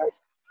Ligarda.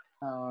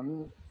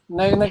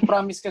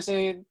 Nag-promise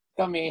kasi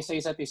kami sa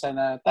isa't isa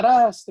na,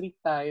 tara,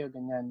 street tayo,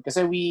 ganyan.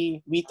 Kasi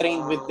we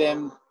trained with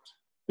them.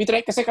 We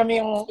trained kasi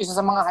kami yung isa sa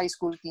mga high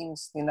school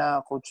teams ni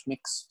na Coach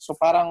Mix. So,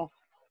 parang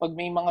pag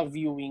may mga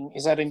viewing,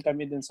 isa rin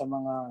kami dun sa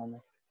mga,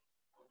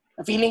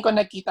 feeling ko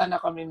nakita na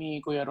kami ni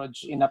Kuya Rog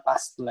in a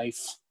past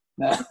life.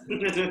 Na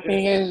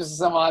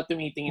sa mga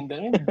tumitingin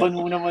doon.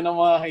 Banu naman ang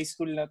mga high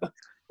school na to.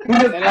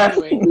 But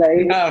anyway.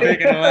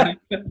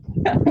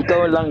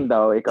 Ikaw lang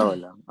daw.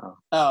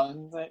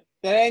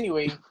 But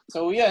anyway,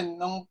 so yan.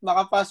 Nung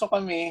nakapasok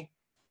kami,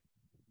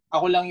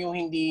 ako lang yung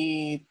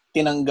hindi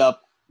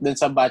tinanggap dun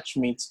sa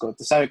batchmates ko.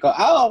 Tapos sabi ko,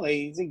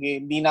 okay,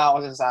 sige, hindi na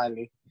ako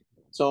sasali.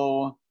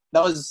 So,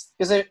 that was,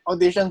 kasi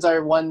auditions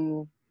are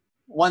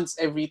once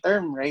every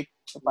term, right?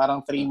 So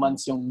parang 3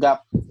 months yung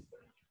gap.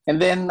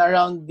 And then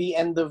around the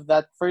end of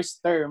that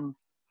first term,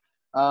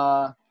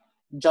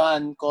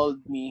 John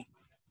called me.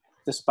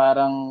 Tapos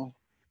parang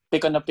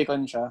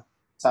pikon siya.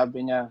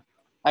 Sabi niya,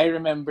 I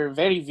remember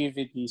very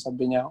vividly,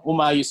 sabi niya,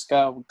 umayos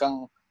ka, huwag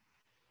kang,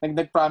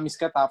 nag-promise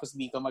ka tapos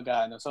di ka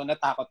mag-ano. So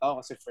natakot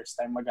ako kasi first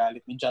time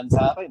magalit ni John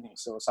sa akin eh.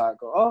 So sabi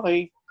ko,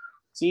 okay,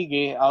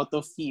 sige, out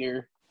of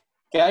fear.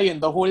 Kaya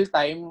yun, the whole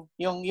time,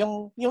 yung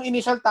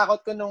initial takot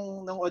ko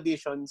nung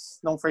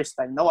auditions, nung first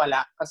time,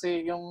 nawala.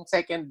 Kasi yung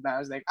second na,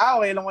 I was like,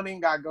 okay lang ko na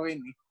yung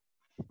gagawin eh.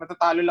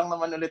 Matatalo lang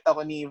naman ulit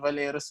ako ni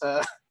Valero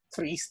sa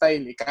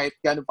freestyle eh. Kahit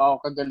gano'n pa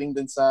ako kagaling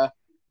dun sa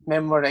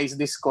memorize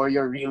this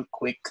choreo real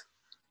quick.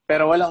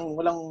 Pero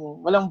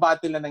walang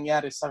battle na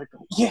nangyari. Sabi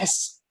ko,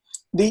 yes!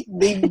 They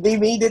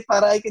made it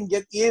para I can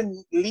get in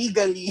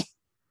legally.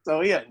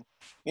 So, yan.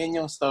 Yan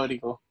yung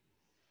story ko.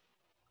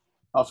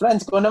 Oh,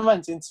 Franz, ko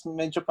naman, since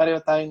medyo pareho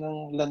tayo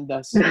ng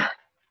landas.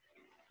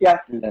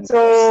 Yeah.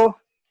 So,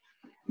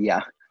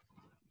 Yeah.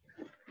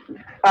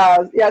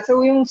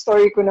 So yung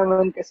story ko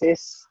naman kasi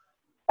is,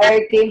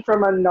 I came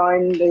from a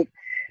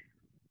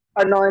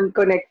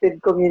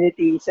non-connected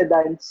community sa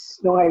dance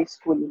nung high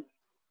school.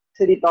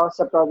 So dito ako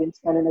sa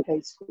province na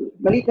nag-high school.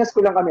 Maliit na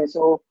school lang kami.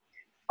 So,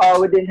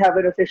 we didn't have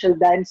an official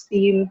dance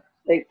team.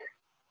 Like,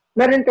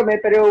 meron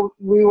kami, pero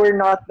we were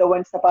not the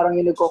ones na parang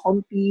yung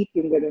nagko-compete,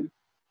 yung ganun.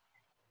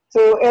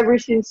 So, ever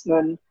since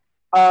nun,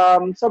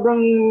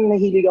 sobrang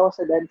nahilig ako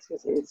sa dance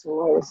kasi. So,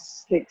 I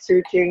was like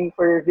searching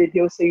for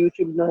videos sa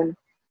YouTube nun.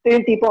 So,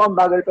 yung tipo ang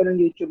bagal pa ng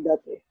YouTube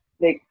dati.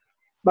 Like,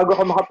 bago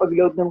ka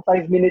makapag-load ng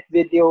 5-minute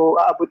video,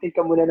 aabutin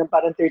ka muna ng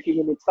parang 30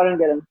 minutes. Parang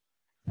gano'n.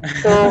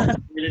 So,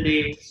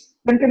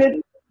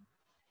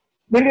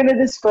 doon ko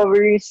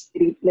na-discover yung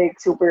street, like,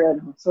 super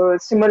So,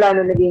 simula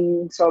na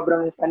naging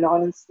sobrang fan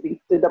ako ng street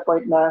to the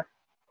point na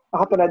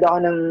nakapanood ako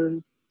ng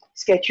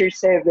Skechers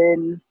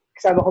 7.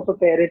 Kasama ko pa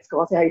parents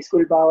ko kasi high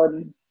school pa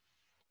ako.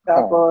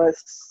 Tapos,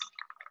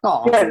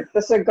 yan.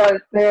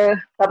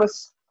 Tapos,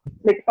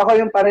 like, ako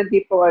yung parang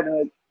tipo,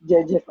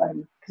 Jeje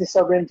fan. Kasi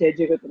sobrang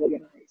Jeje ko talaga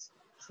ng high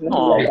school. So,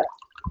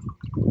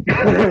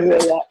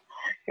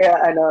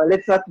 Kaya,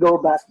 let's not go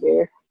back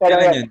there. Pero,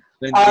 yan.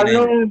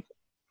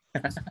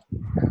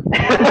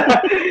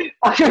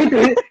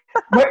 Actually,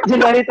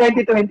 January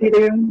 2020 na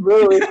yun,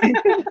 bro.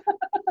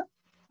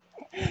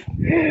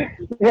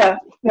 yeah.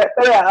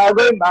 Pero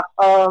going back.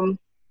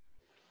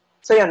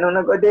 So yan, nung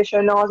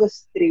nag-audition ako sa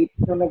street,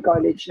 nung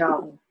nag-college na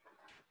ako.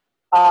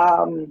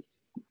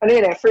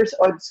 First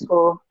odds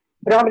ko,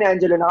 pero kami ni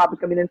Angelo,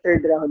 nakapit kami ng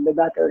third round, the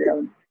battle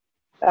round.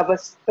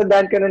 Tapos,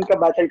 tandaan ko nun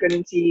ka-battle ko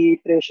nun si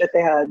Trisha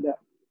Tejada.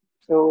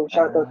 So,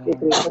 shoutout kay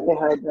Trisha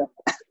Tejada.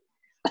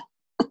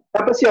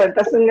 Tapos yun,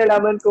 tapos nung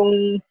nalaman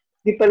kong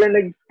di pala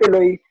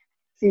nagtuloy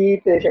si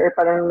Trisha, or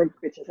parang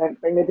nag-quit siya.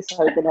 Parang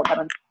na-decide na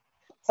parang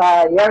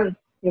sayang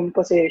yung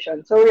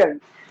position. So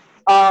yun,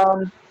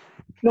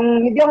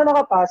 nung hindi ako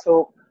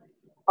nakapasok,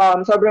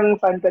 sobrang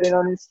fan pa rin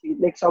ako ng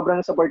street. Like,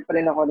 sobrang support pa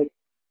rin ako. Like,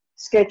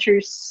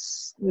 Skechers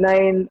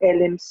 9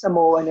 elims sa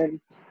MOA nun.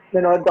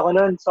 Nanood ako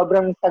nun.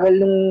 Sobrang tagal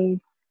ng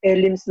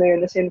elims na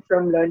yun. As in,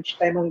 from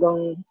lunchtime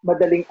hanggang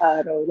madaling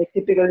araw. Like,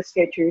 typical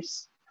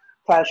Skechers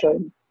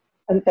fashion.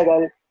 Ang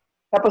tagal.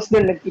 Tapos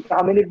doon, nagkita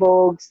kami ni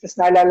Bogs, tapos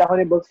naalala ko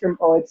ni Bogs from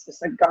Odds, tapos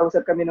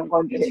nagkausap kami ng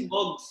konti. Si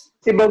Bogs.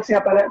 Si Bogs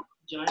nga pala.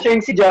 Siya yung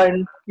si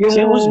John. Yung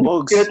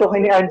pinutukoy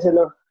ni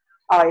Angelo.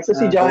 Okay, so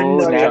si John.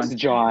 That's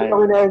John.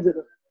 Pinutukoy ni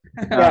Angelo.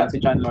 Yeah. Si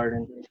John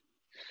Lauren.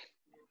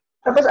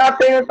 Tapos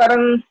after yun,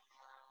 parang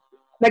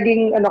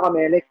naging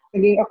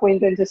naging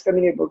acquaintances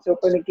kami ni Bogs. So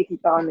pag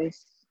nagkikita kami,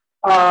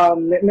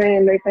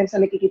 may times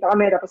na nagkikita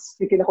kami, tapos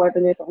kinakwento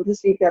niya ito.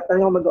 Tapos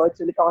tanong ako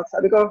mag-odds ulit ako.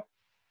 Sabi ko,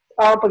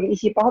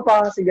 pag-iisipan ko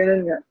pa kasi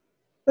ganun nga.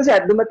 Kasi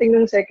dumating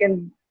ng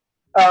second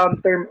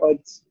term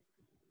odds.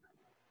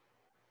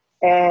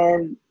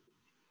 And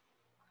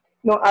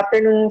after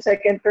nung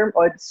second term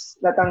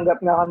odds, natanggap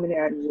na kami ni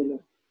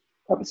Angelo.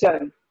 Tapos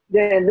yan.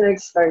 Then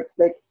nag-start.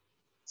 Like,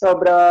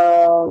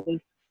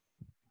 sobrang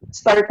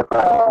start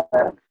pa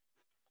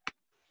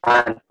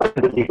and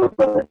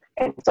unbelievable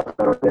and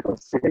sobrang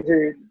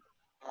considered.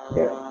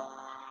 Yeah.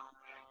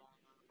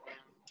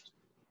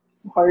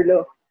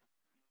 Carlo.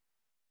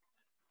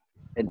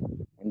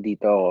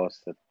 Nandito ako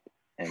sa...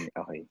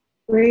 Okay.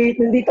 Wait,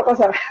 nandito ka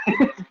sa...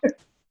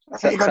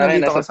 Sa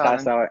akin, nasa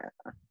taas ako.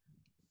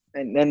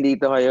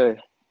 Nandito kayo eh.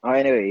 Okay,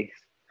 anyway.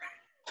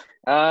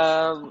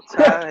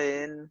 Sa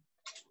akin,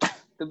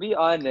 to be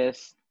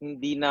honest,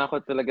 hindi na ako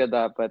talaga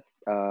dapat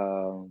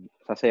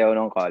sasayaw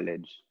ng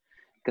college.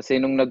 Kasi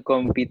nung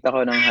nag-compete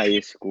ako ng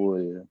high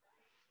school,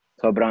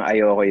 sobrang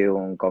ayoko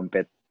yung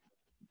compet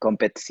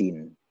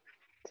scene.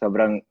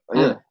 Sobrang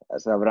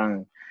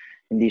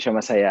hindi siya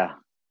masaya.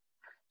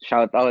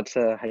 Shout out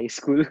sa high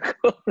school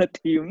ko na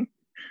team.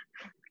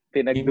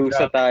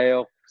 Pinagdusa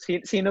tayo.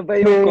 Sino ba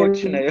yung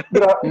coach na yun?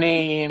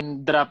 Name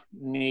drop.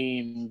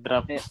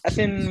 As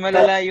in,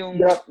 malala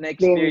yung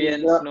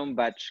na-experience nung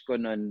batch ko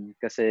nun.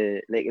 Kasi,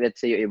 like, let's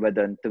say yung iba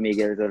doon,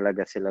 tumigil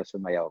talaga sila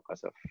sumayaw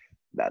because of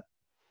that.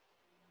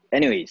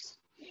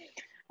 Anyways.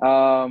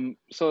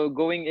 So,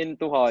 going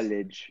into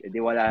college,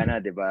 edi wala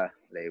na, di ba?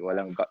 Like,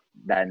 walang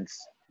dance.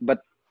 But,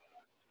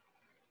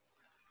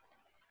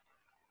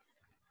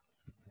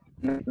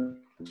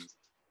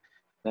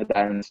 na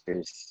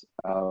dancers.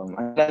 Ang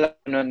alala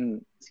ko nun,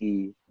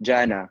 si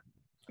Jana,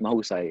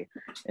 mahusay,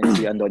 and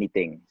si Andoni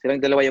Ting. Silang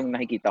dalawa yung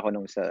nakikita ko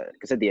nung sa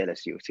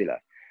DLSU, sila.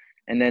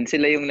 And then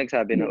sila yung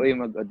nagsabi na, uy,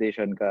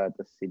 mag-audition ka,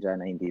 tapos si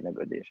Jana hindi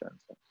nag-audition.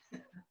 So,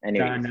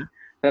 anyway.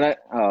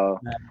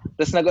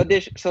 Tapos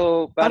nag-audition.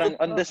 So, parang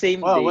on the same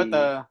day,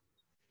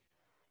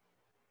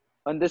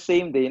 on the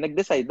same day,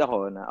 nag-decide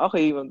ako na,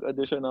 okay,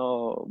 mag-audition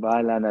ako,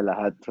 bahala na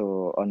lahat.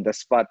 So, on the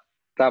spot.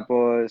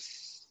 Tapos,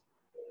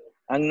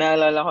 ang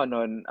naalala ko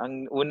nun,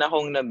 ang una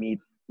kong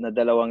na-meet na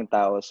dalawang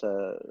tao sa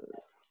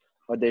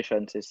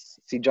auditions is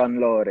si John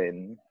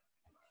Loren,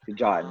 si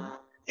John,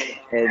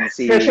 and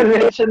Special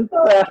mention to.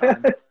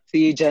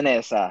 si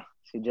Janessa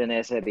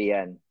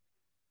Rian.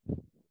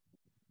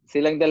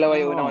 Silang dalawa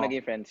yung una ko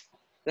naging friends.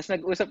 Tapos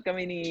nag-usap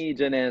kami ni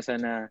Janessa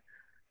na,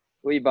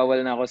 uy,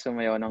 bawal na ako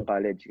sumayaw ng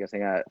college kasi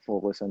nga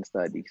focus on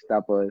studies.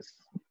 Tapos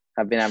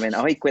sabi namin,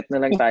 okay, quit na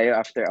lang tayo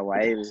after a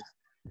while.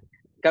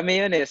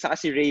 Kami yun saka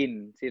si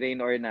Rain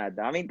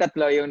Ornada. Kaming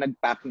tatlo yung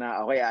nag-pack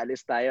na, okay,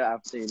 alis tayo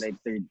after like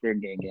third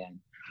ganyan.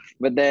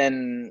 But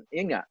then,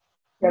 yun nga,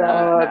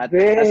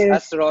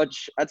 as Rog,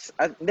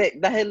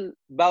 dahil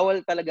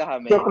bawal talaga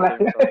kami in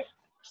terms of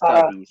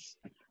studies.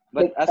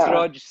 But as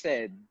Rog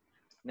said,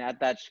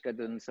 na-attach ka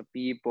dun sa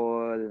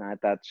people,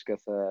 na-attach ka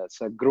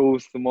sa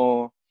growth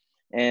mo.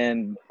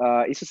 And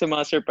isa sa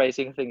mga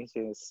surprising things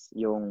is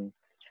yung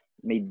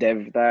may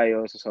dev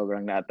tayo, so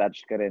sobrang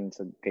na-attach ka rin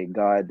kay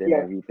God and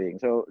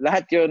everything. So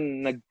lahat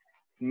yun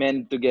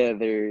nag-mend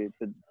together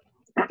to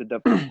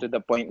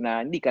the point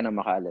na hindi ka na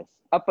makalis.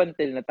 Up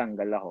until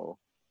natanggal ako,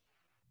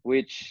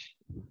 which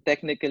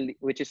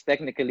is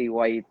technically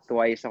why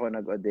twice ako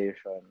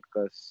nag-audition,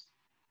 because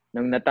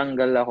nung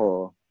natanggal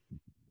ako,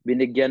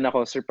 binigyan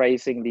ako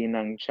surprisingly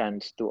ng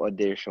chance to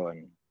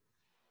audition.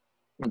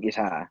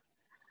 Mag-isa.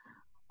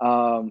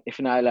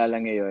 If naalala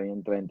ngayon,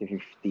 yung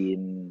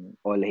 2015,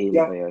 All Hail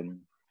pa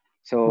yun.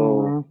 So,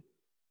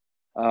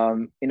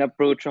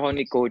 in-approach ako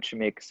ni Coach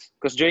Mix.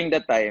 Because during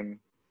that time,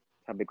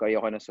 sabi ko,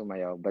 ayoko na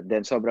sumayaw. But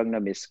then, sobrang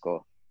na-miss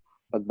ko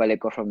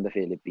pagbalik ko from sa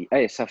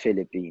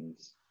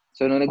Philippines.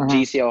 So, nung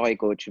nag-GC ako kay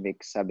Coach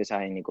Mix, sabi sa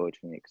akin ni Coach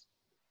Mix,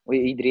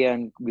 uy,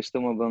 Adrian, gusto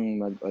mo bang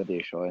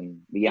mag-audition?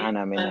 Bigyan ka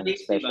namin ng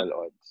special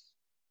odds.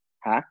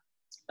 Ha?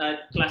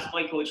 Class ko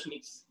kay Coach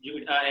Mix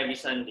every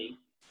Sunday.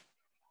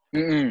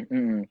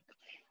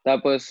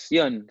 Tapos,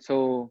 yun.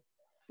 So,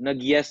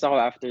 nag-yes ako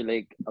after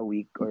like a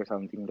week or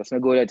something. Tapos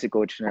nagulat si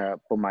coach na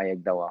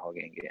pumayag daw ako.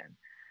 Ganyan.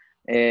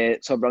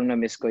 Sobrang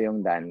na-miss ko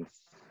yung dance.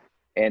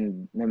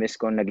 And na-miss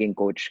ko naging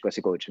coach ko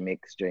si Coach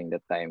Mix during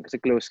that time. Kasi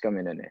close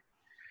kami nun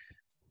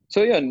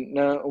So, yun.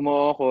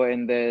 Umuha ako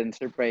and then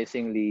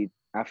surprisingly,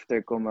 after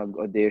ko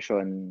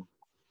mag-audition,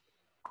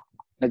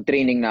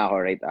 nag-training na ako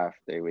right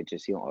after, which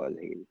is yung All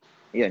Hail.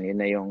 Yun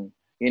na yung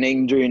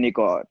journey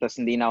ko. Tapos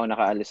hindi na ako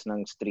nakaalis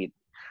ng street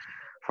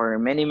for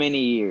many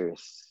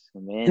years.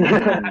 Many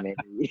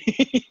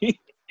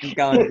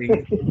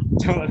Counting.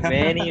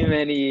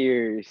 many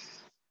years.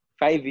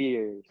 5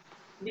 years.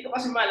 Hindi ko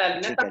kasi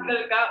maalala,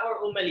 natanggal ka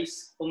or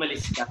umalis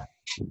ka?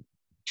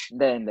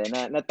 Hindi.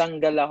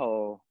 Natanggal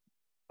ako.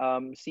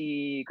 Si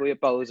Kuya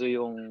Pauzo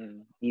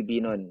yung EB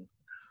nun.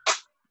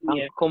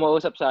 Ang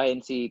kumausap sa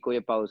akin si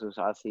Kuya Pauzo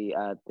saka si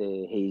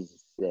Ate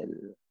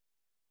Hazel.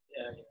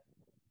 Yeah.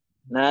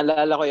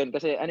 Naalala ko yun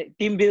kasi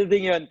team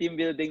building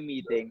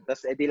meeting.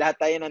 Tapos di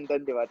lahat tayo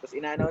nandun, di ba? Tapos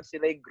ina-announce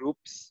sila yung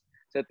groups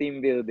sa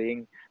team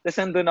building.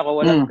 Tapos nandun ako,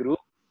 walang group.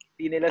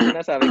 Hindi nila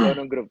sinasabi ko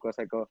anong group ko.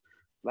 Sabi ko,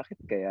 bakit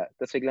kaya?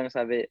 Tapos biglang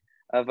sabi,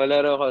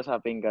 Valero,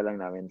 kausapin ka lang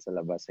namin sa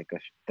labas. Sabi ko,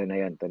 ito na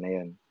yun.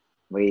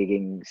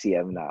 Magiging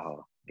CM na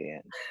ako.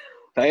 Ganyan.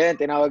 So ayun,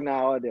 tinawag na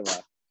ako, di ba?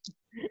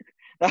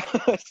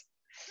 Tapos,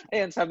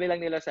 ayun, sabi lang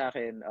nila sa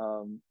akin,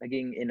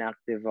 naging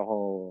inactive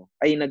ako.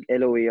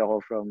 Nag-LOA ako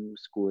from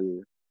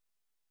school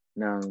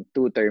ng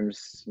 2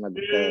 terms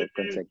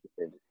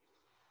consecutive,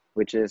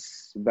 which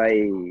is by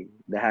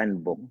the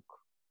handbook.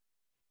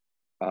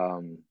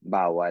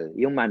 Bawal.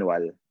 Yung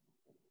manual.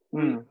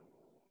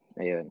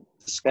 Ayun.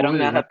 School, pero ang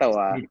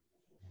nakatawa,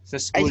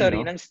 sa school,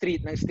 ng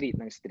street.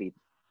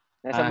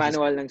 Nasa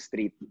manual ng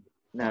street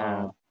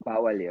na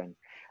bawal yon.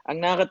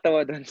 Ang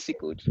nakakatawa doon si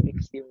Coach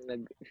Mix yung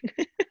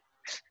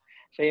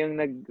siya yung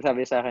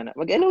nagsabi sa akin na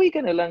mag-LOE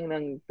ka na lang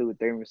ng 2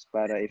 terms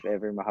para if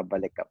ever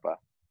makabalik ka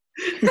pa.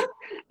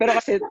 Pero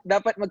kasi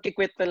dapat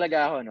magki-quit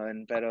talaga ako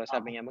noon, pero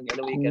sabi niya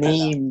mag-LOE ka na lang.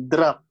 Name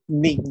drop.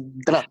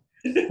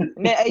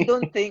 Ne, I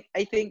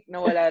think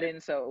nawala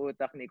rin sa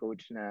utak ni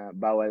coach na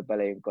bawal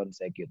pala yung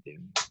consecutive.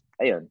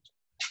 Ayun.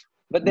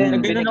 But then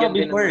binigyan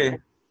din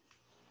naman.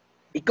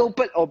 Ikaw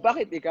pa,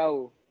 bakit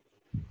ikaw?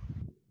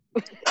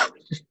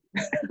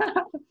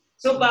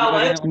 So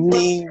bawal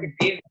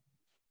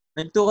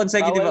Nag-2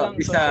 consecutive ako.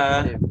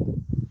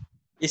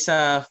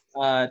 Isa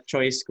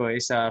choice ko,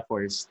 isa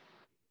forced.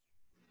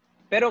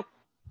 Pero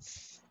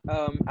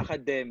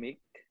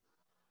academic?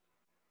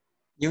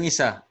 Yung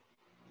isa.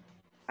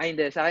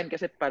 Hindi. Sa akin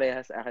kasi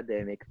parehas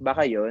academic.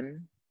 Baka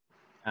yun?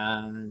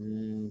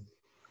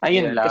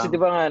 Ayun lang. Kasi di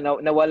ba nga,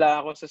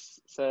 nawala ako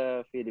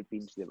sa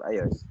Philippines, di ba?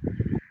 Ayun.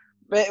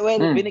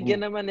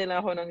 Binigyan naman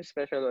nila ako ng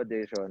special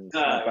auditions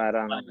na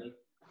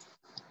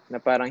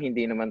parang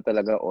hindi naman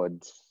talaga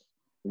odds.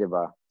 Di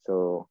ba?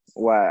 So,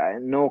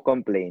 no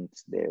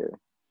complaints there.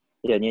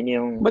 Yun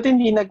yung But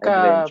hindi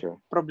adventure.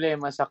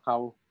 nagka-problema sa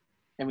cow?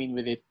 I mean,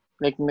 with it.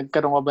 Like,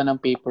 nagkaroon ka ba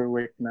ng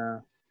paperwork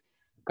na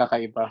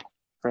kakaiba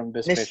from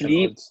the special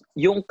odds?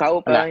 Yung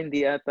cow pa,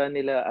 hindi ata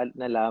nila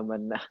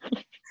nalaman na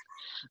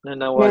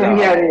nawala.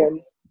 Nangyari yun.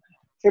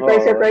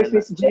 Surprise,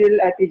 Miss Jill,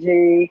 Ate J.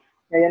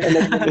 Ngayon,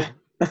 alam mo na.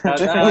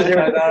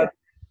 Shout out.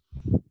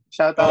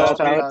 Shoutout.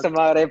 Sa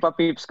mga repa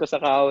peeps ko sa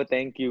Kao.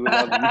 Thank you.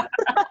 Love you.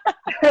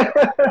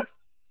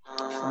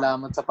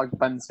 Salamat sa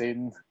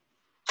pagpansin.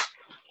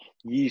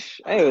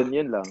 Yeesh. Ayun,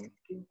 yun lang.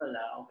 Yun pala,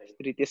 okay.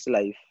 Street is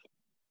life.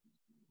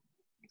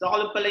 So ako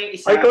lang pala yung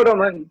isa. Ay, ikaw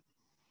naman.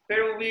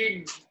 Pero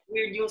weird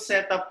yung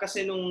setup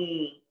kasi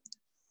nung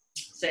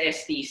sa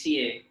STC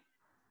eh.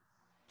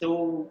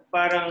 So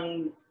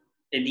parang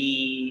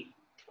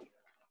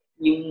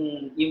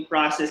yung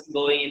process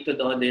going into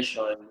the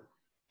audition.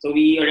 So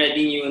we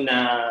already knew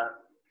na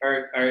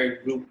our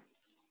group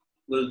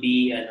will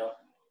be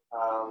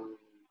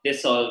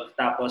dissolved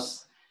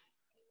tapos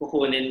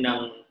kukunin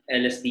ng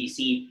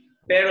LSDC.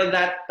 Pero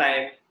that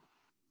time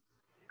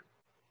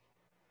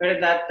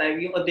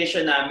yung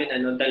audition namin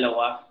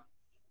dalawa.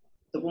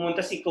 So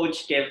pumunta si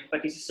Coach Kev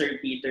pati si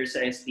Sir Peter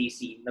sa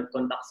STC.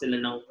 Nag-contact sila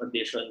ng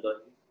audition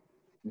doon.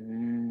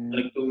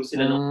 Nagturo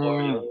sila ng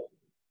choreo.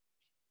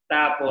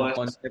 Tapos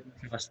Concept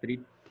sa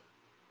street.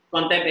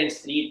 Contempt and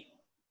Street.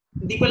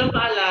 Hindi ko lang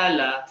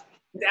maalala.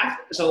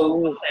 So,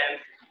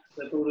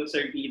 nagturo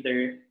Sir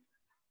Peter.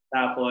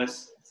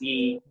 Tapos,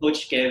 si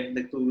Coach Kev,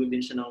 nagturo din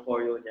siya ng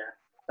choreo niya.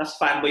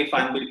 Tapos, fanboy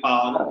pa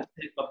ako.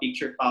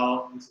 Pa-picture pa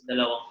ako sa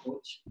dalawang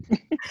coach.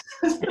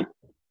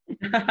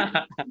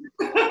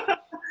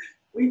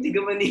 Uy,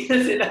 tiga Manila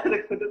sila.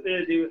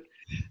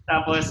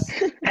 Tapos,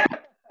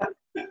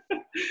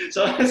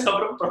 so,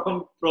 sobrang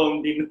prom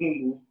din ng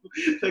move.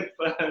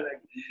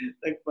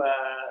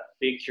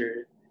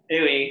 Nagpa-picture.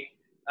 Anyway,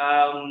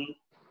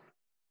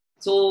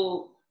 so,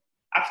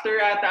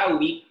 after ata a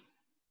week,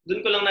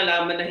 dun ko lang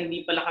nalaman na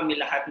hindi pala kami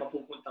lahat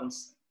mapupuntang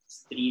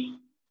street.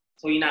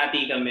 So,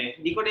 hinati kami.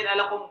 Hindi ko rin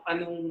alam kung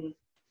anong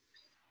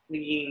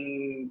naging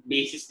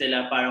basis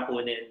nila para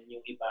kunin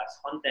yung iba sa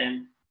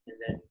content and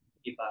then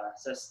iba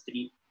sa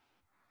street.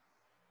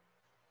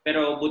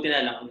 Pero buti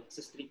na lang,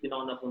 sa street din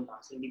ako napunta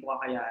kasi hindi ko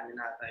kakayanin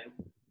natin.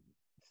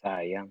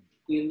 Sayang.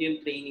 Yun yung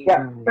training.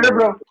 Yeah. Pero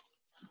bro,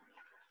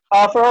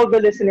 for all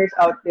the listeners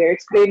out there,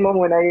 explain mo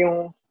muna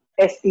yung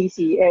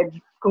STC and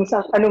kung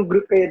anong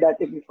group kayo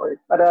dati before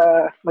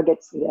para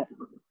mag-gets nila.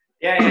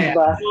 Yeah.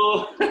 Diba?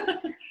 So,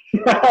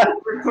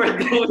 for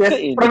those,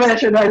 yes,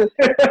 professional.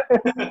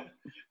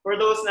 for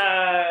those na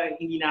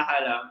hindi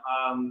nakalam,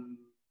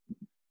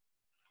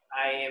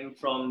 I am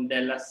from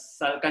De La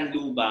Salle,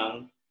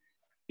 Canlubang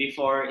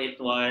before it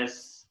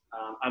was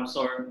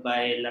absorbed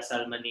by La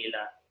Salle,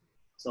 Manila.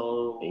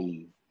 So,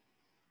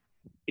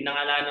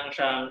 pinangalanan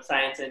siyang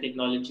Science and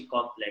Technology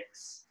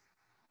Complex.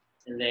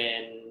 And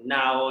then,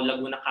 now,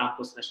 Laguna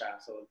Campus na siya.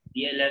 So,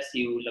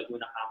 DLSU,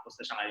 Laguna Campus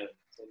na siya ngayon.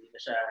 So, hindi na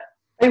siya...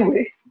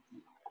 Anyway.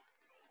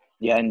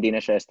 Yeah, hindi na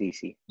siya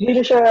STC. Hindi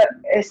na siya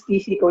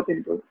STC quote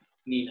and quote.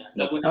 Hindi na.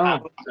 Laguna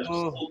Campus na siya.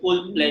 So,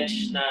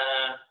 full-fledged na...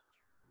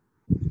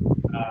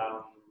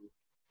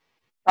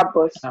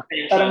 Tapos,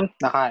 parang...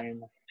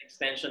 Nakain.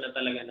 Extension na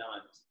talaga ng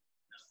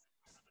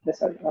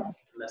Lasal.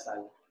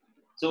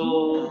 So,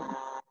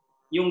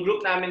 yung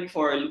group namin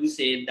before,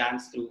 Lucid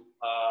Dance Troupe,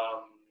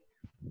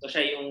 so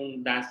siya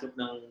yung dance troupe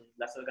ng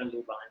Lasal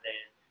Canlubang. And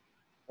then,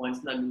 once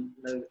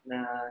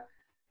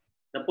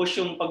na-push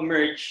yung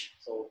pag-merge,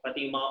 so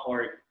pati yung mga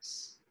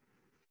orgs,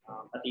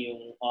 pati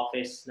yung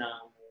office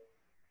ng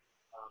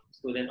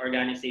student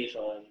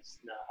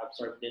organizations na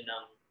absorb din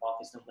ng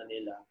office ng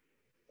Manila.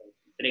 So,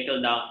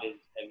 trickle down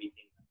with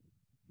everything.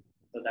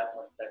 So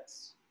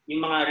that's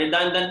yung mga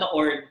redundant na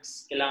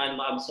orgs kailangan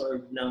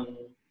ma-absorb ng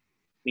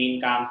main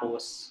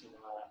campus, yung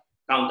mga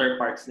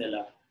counterparts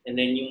nila. And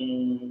then yung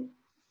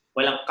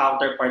walang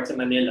counterpart sa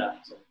Manila,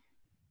 so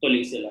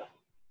tuloy sila.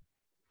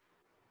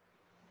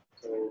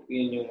 So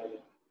yun yung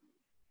ano.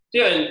 So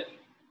yun.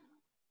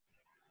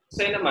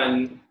 Kasi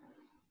naman,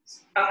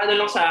 ang ano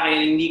lang sa akin,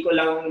 hindi ko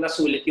lang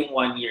nasulit yung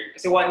 1 year.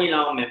 Kasi 1 year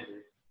lang ako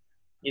member.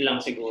 Yun lang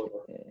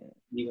siguro.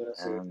 Hindi ko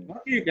nasulit.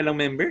 1 year ka lang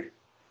member?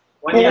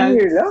 1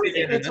 year lang?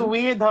 It's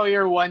weird how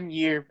you're 1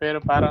 year, pero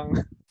parang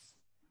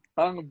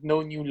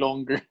known you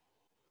longer.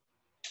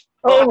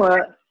 Oo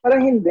nga.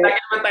 Parang hindi.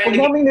 Huwag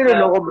namin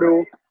niloloko,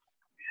 bro.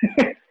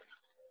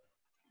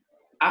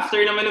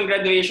 After naman ng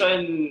graduation,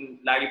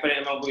 lagi pa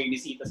rin naman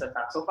bumibisita sa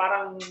TAC. So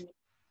parang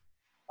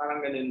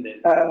ganun din.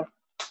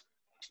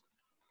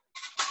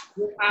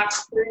 Yung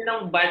after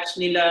ng batch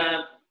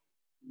nila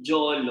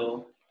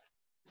Jolo,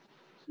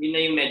 yun na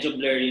yung medyo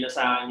blurry na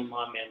sa akin yung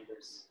mga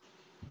members.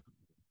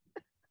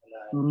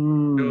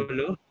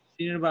 Jolo?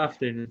 Sino ba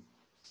after nun?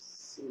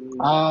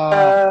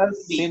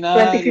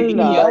 Sina 2015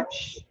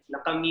 batch. Na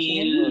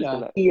Camille.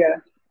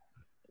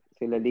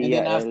 Sila Lia,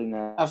 El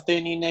na... After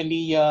ni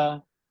Lia,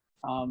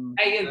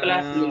 ay, yun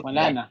pala.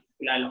 wala na.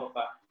 Kilala ko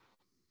pa.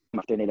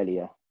 After nila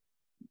Lia.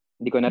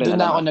 Hindi ko na rin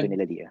alam after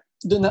nila Lia.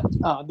 Doon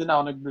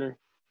ako nag-blur.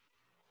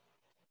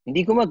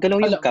 Hindi gumagalaw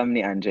yung cam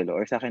ni Angelo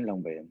or sa akin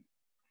lang ba yun?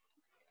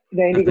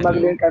 Hindi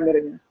gumagalaw yung camera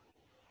niya.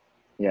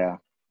 Yeah.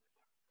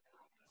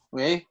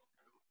 Wait.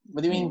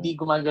 What do you mean hindi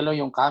gumagalaw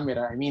yung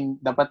camera? I mean,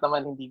 dapat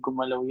naman hindi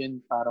gumalaw yun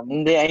para...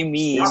 Hindi, I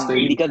mean,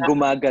 hindi ka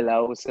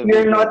gumagalaw.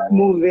 You're not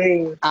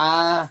moving.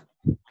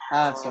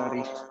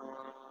 Sorry.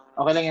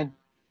 Okay lang yan.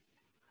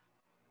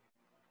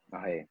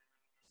 Okay.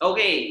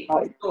 Okay.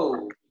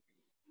 So,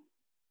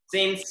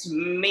 since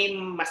may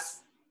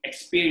mas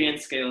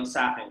experience kayo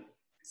sa akin,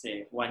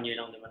 kasi 1 year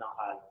lang naman ako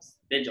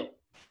halos. De joke.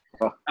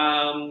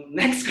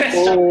 Next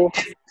question is,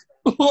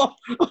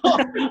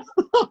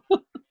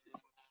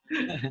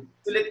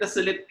 sulit na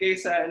sulit kayo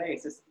sa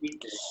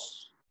street.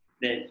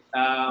 Then,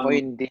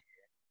 hindi.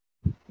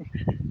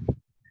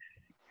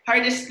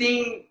 hardest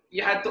thing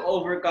you had to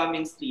overcome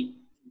in street.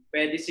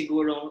 Pwede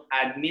sigurong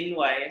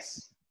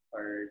admin-wise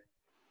or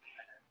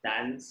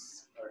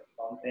dance or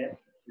content.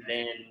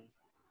 Then,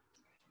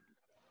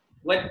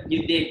 what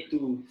you did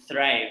to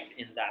thrive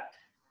in that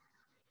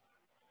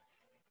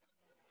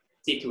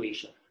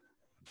situation?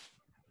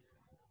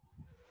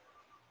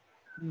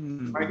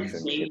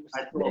 Hardest thing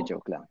at home.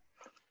 Joke lang.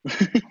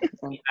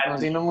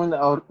 Sino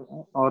muna?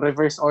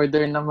 Reverse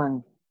order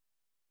naman.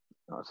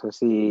 So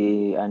si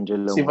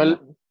Angelo muna.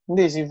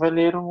 Hindi, si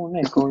Valero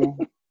muna.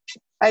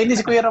 Hindi,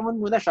 si Kuya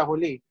Ramon muna. Siya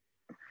huli.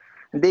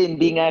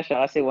 Hindi nga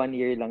siya kasi 1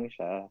 year lang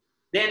siya.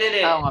 Hindi.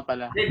 Oo nga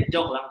pala.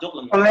 Joke lang.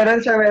 Meron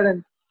siya.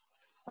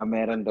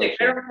 Meron daw siya.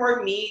 Pero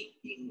for me,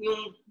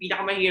 yung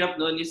pinakamahirap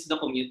doon is the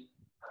commute.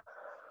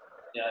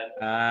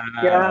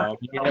 Yeah.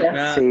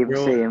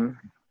 Same.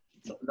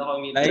 So, the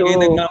commute. Lagi kayo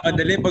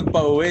nagmamadali pag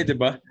pauwi, di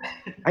ba?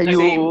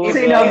 Ayun.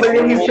 Kasi inabal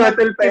yung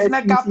shuttle pa. If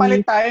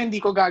nagkapalit tayo, hindi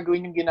ko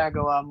gagawin yung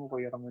ginagawa mo,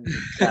 Kuya Ramon.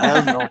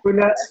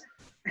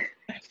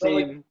 So,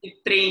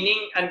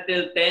 training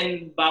until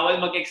 10, bawal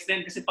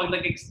mag-extend kasi pag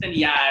nag-extend,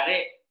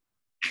 yari.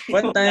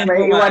 What time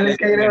May iwanan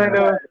kayo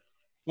na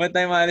What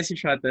time maalis si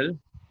shuttle?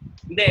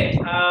 Hindi,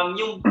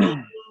 yung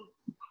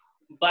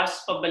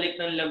bus pabalik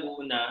ng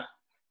Laguna,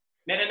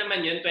 meron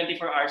naman yun,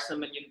 24 hours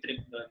naman yung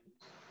trip doon.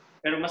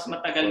 Pero mas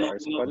matagal mo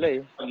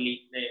pag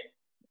late na eh.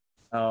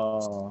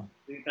 Oo.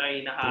 Yung tayo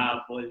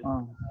nakahabol.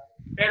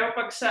 Pero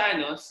pag sa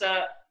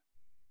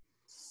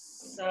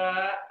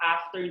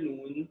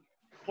afternoon,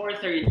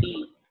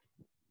 4:30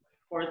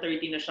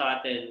 na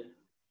shuttle.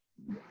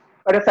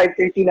 Para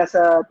 5:30 na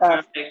sa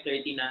task.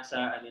 5:30 na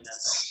sa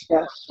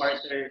Yeah.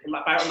 quarter.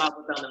 Para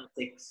umabot lang ng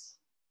 6.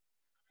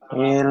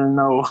 Hell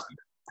no.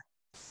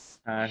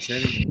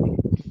 Sorry.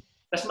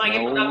 Tapos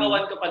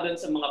makikipagkakawan ko pa doon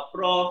sa mga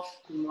prof,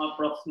 yung mga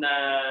prof na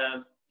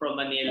from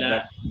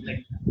Manila,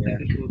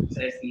 nag-recruit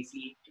sa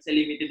SDC. Kasi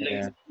limited lang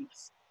yung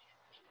seats.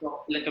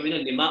 So, ilan kami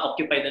nun, 5,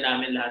 occupied na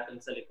namin lahat dun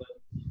sa likod.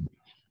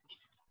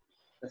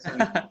 Tapos,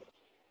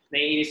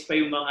 naiinis pa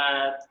yung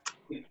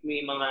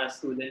may mga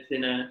students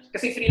din na,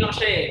 kasi free lang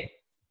siya eh.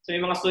 So,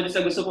 yung mga students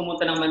na gusto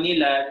pumunta ng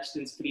Manila,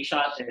 since free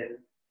shuttle,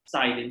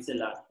 sakay din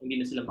sila.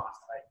 Hindi na sila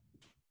makasakay.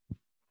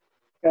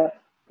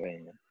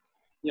 Okay.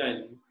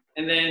 Yun.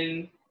 And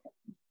then,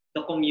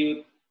 the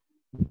commute.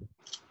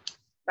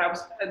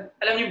 Tapos,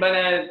 alam niyo ba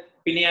na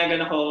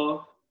pinayagan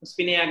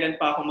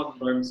pa ako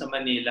mag-dorm sa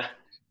Manila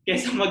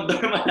kaysa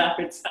mag-dorm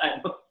malapit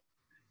sa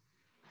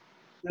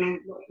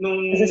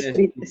Kasi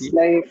street is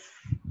life.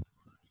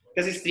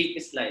 Kasi street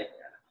is life.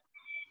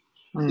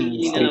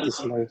 Street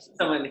is life.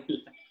 Sa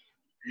Manila.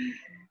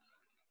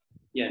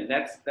 Yeah,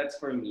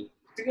 that's for me.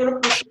 Siguro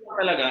push lang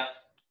talaga.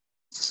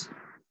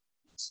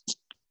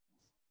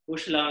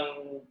 Push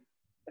lang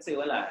kasi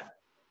wala.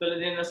 Tulad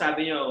din na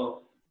sabi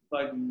nyo,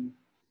 pag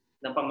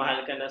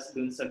napamahal ka na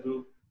dun sa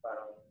group,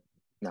 parang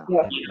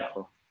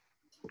hirap.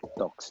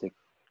 Toxic.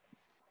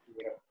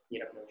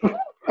 Hirap na.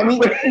 I mean,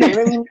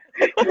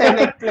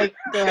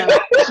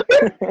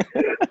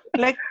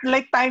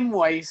 like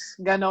time-wise,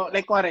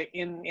 like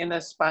in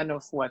a span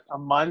of what, a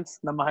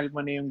month, na mahal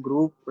mo na yung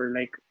group, or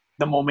like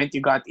the moment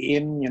you got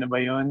in, yun na ba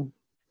yun?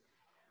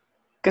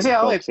 Kasi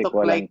it took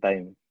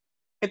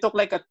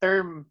like a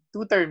term,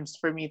 2 terms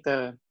for me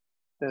to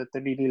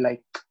really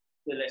like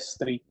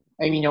street.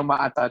 I mean, yung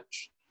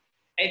ma-attach.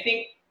 I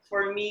think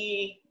for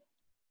me,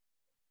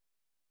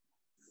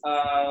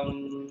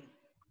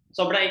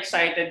 sobrang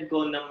excited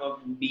ko na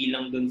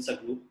magbilang dun sa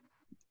group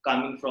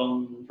coming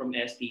from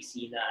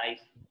STC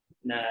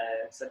na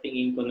sa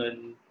tingin ko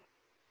nun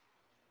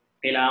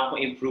kailangan ko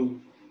improve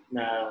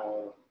na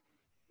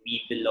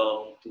we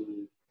belong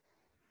to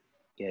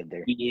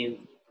together.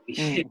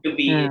 To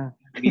be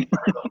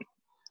part of.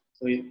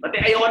 So, pati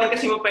ayoko na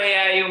kasi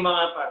mapahiya yung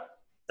mga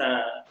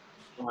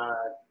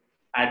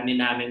admin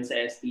namin sa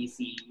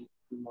STC,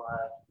 yung mga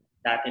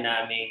dati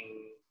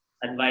naming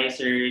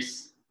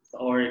advisors sa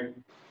org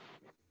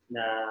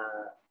na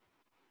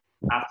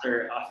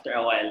after a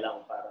while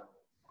lang parang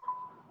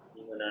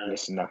hindi mo na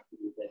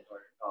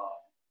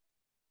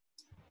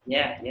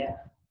yeah.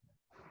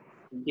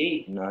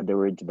 Okay. In other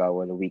words,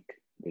 bawal a week.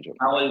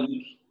 Bawal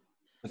week.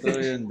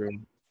 Totoo yun, bro.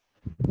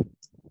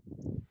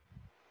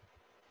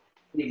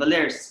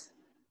 Valers.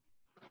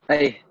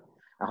 Ay,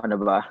 ako na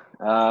ba?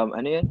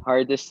 Ano yun?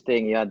 Hardest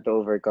thing you had to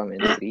overcome in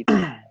street?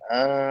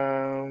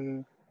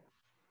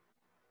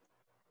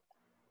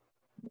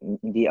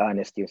 Hindi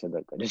honest yung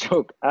sagot ko.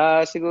 Joke.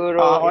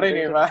 Siguro... Ako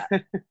rin, ba?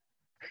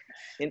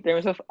 In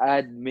terms of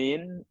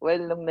admin,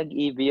 well, nung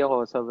nag-EB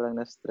ako, sobrang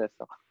na-stress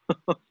ako.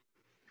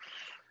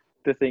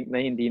 To think na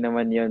hindi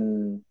naman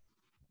yun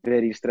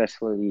very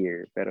stressful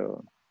year.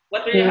 Pero...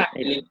 What were you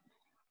handling?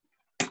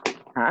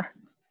 Ha?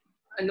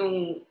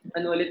 Ano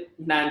ulit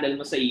na-handle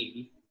mo sa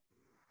EB?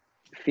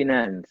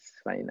 Finance.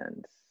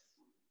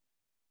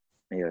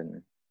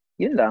 Ayun.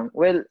 Yun lang.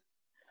 Well,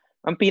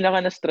 ang pinaka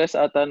na-stress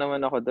ata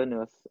naman ako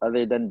doon was,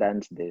 other than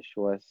dance dish,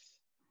 was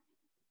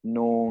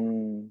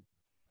nung,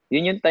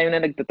 yun yung time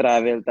na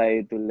nagta-travel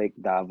tayo to like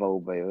Davao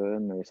ba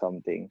yun or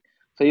something.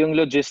 So yung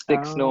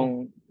logistics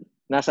nung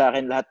nasa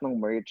akin lahat ng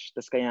merch,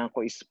 tas kaya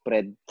ko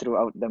i-spread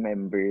throughout the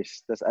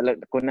members. Tas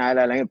kung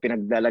naalala yung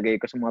pinaglalagay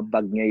ko sa mga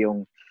bag niya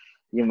yung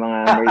mga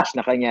merch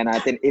na kanya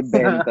natin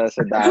ibenta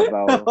sa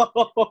Davao.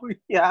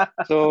 Yeah.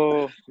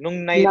 So,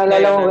 nung night na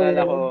yun,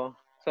 naalala ko,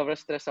 sobrang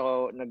stress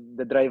ako.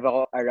 Nagda-drive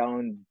ako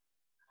around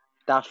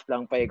Taft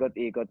lang,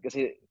 paikot-ikot.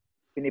 Kasi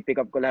pinipick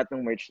up ko lahat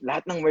ng merch.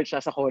 Lahat ng merch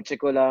nasa kotse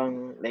ko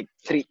lang, like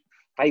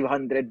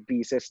 500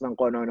 pieces ng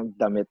kono ng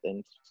damit and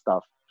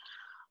stuff.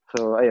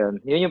 So, ayun.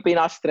 Yun yung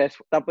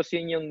pinaka-stress. Tapos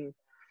yun yung,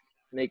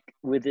 like,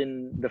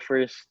 within the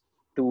first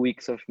 2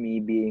 weeks of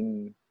me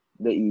being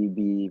the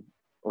EB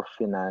of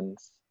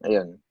finance.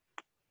 Ayun.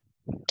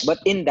 But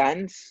in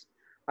dance,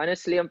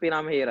 honestly, ang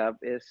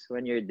pinamahirap is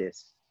when you're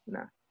this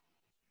na.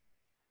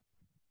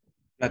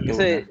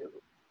 Kasi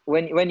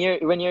when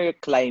you're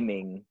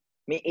climbing,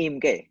 may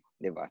aim ka eh,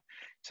 di ba?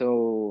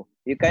 So,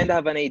 you kind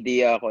of have an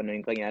idea kung ano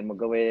yung kailangan mo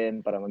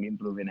gawin para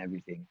mag-improve in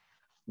everything.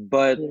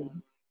 But,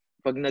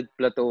 pag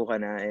nag-plateau ka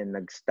na and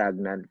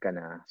nag-stagnant ka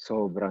na,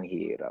 sobrang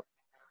hirap.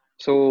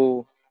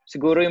 So,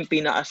 siguro yung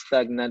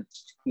pinaka-stagnant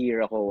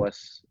era ko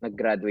was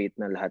nag-graduate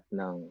na lahat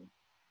ng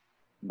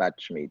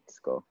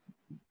batchmates ko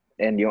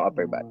and yung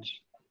upper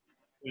batch.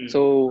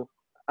 So,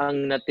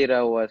 ang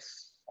natira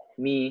was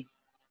me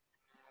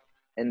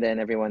and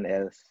then everyone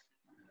else.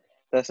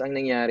 Tapos ang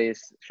nangyari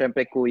is,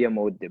 syempre kuya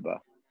mode, di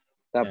ba?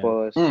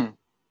 Tapos,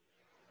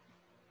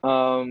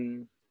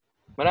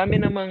 marami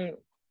namang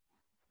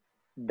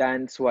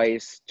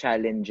dance-wise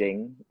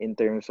challenging in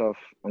terms of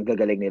ang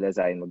gagaling nila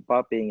sa akin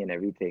mag-popping and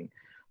everything.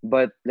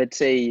 But let's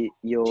say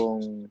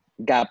yung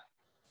gap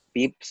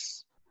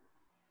peeps,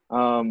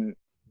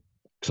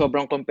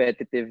 sobrang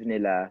competitive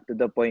nila to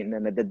the point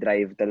na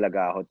nadadrive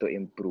talaga ako to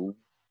improve.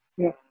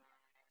 Yeah.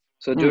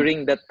 So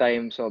during that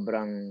time,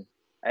 sobrang,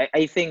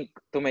 I think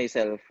to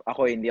myself,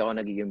 ako hindi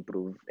ako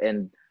nag-improve.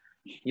 And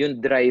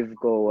yung drive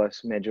ko was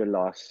medyo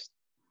lost.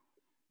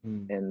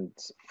 And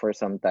for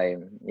some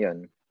time,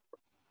 yun.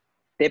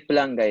 Tip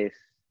lang guys.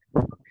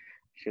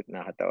 Shoot,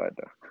 nakatawa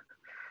to.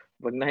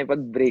 Pag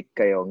nakipag-break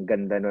kayo, ang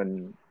ganda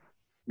nun.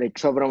 Like,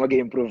 sobrang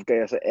mag-improve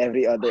kayo sa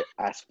every other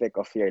aspect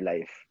of your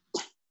life.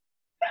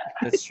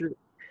 That's true.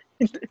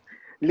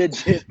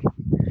 Legit.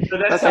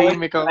 So that's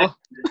Tatahimik ako.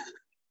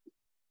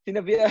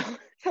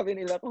 Sabi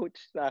nila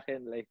coach sa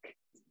akin, like,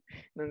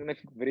 nung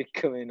nag-break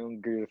kami nung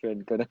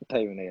girlfriend ko ng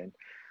time na yan.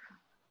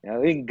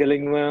 Sabi,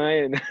 galing mo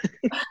ngayon.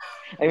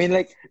 I mean,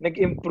 like,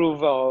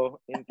 nag-improve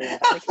ako in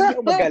terms. Like, hindi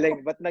ako magaling,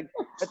 but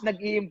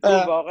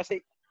nag-i-improve ako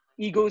kasi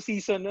ego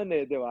season nun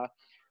eh, di ba?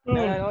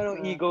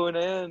 Nung ego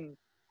na yun.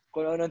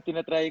 Kung ano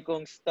tinatry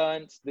kong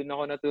stunts, dun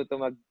ako natuto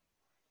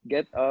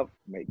mag-get up.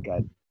 My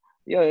God.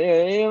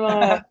 Yung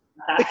mga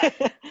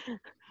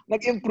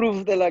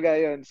nag-improve talaga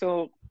yun.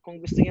 So,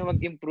 kung gusto niya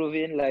mag-improve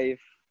in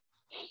life,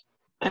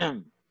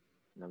 alam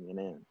niyo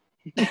na yun.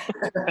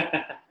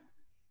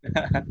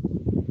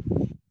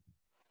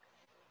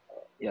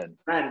 Yan.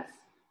 Man.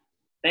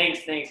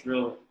 Thanks,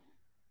 bro.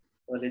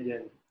 Solid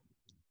yun.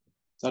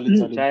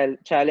 Solid.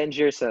 Challenge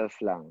yourself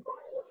lang.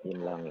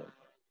 Yun lang yun.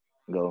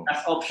 Go.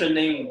 As option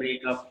na yung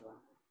breakup.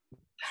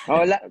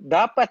 Oh,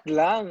 dapat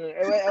lang.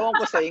 Ewan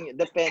ko sa inyo.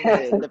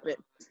 Depende.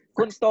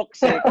 Kung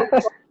toxic.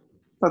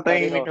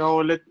 Tatahimik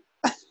ako ulit.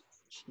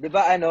 Di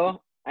ba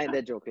ano? Ay,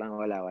 hindi, joke lang.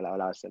 Wala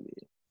ako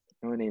sabihin.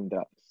 No name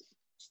drops.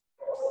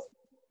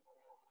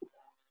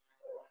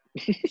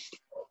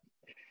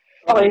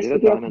 Okay,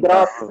 sige.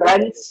 Drop.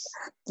 Franz.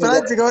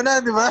 Franz, ikaw na,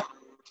 di ba?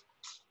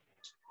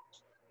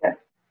 Yeah.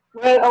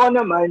 Well, ako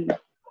naman,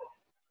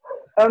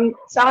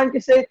 sa akin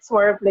kasi it's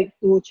more of like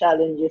 2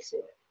 challenges.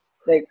 Eh.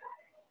 Like,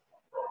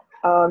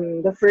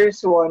 the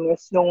first one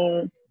was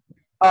nung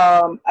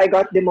I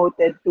got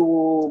demoted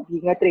to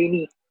being a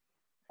trainee.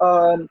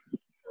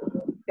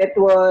 It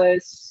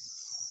was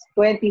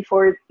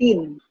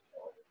 2014.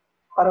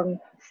 Parang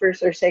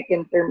first or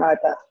second term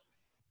ata.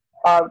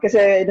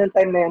 Kasi noong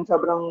time na yun,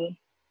 sobrang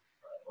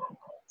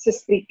sa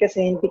street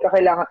kasi hindi ka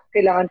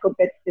kailangan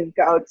competitive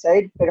ka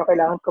outside, pero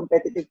kailangan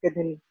competitive ka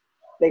din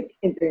like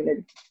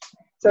internally.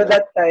 So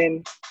that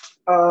time,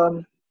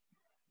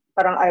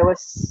 parang I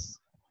was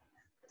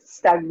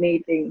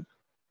stagnating.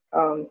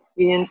 Yun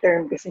yung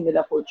term kasi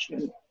nila coach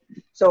nun.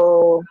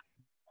 So,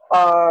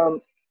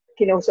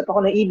 kinausap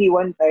ako ng EB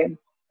one time,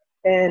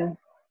 and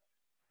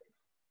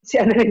si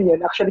ano rin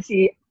yun, actually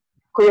si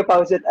Kuya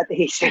Pauzet at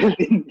Hazel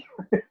din.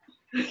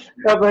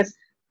 Tapos,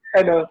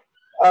 ano,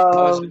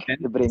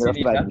 The bringer of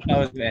bad.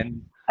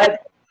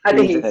 At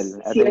Hazel.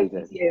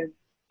 Yun.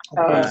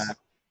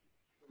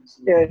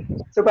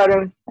 So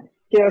parang,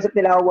 kinausap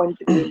nila ako one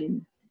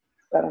training.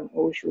 Parang,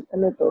 oh shoot,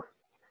 ano to?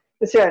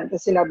 Tapos yan,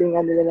 tapos sinabi nga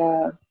nila na,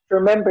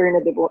 remember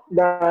na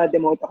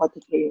demote ako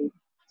to training.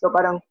 So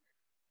parang,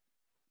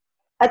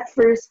 at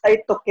first,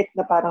 I took it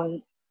na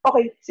parang,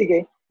 okay,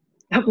 sige.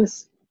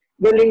 Tapos,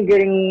 the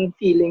lingering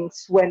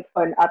feelings went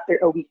on after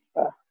a week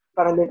pa.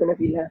 Parang doon ko na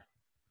feel na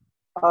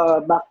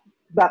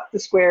back to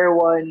square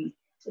one.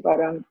 So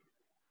parang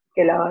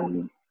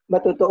kailangan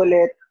matuto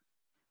ulit,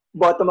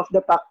 bottom of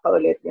the pack pa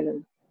ulit,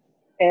 ganun.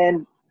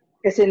 And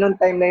kasi nung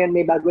time na yun,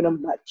 may bago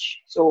ng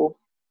batch. So,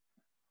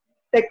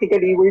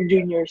 technically, we're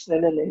juniors na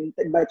nun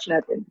batch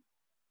natin.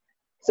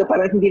 So,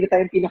 parang hindi na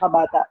tayong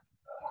pinakabata.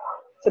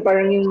 So,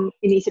 parang yung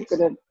iniisip ko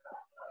nun,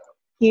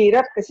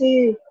 hirap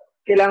kasi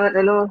kailangan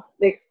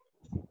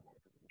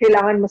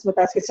kailangan mas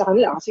mataas kasi sa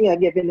kanila kasi nga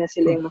given na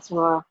sila yung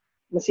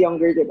mas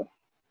younger, diba?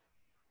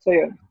 So,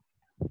 yun.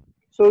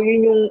 So,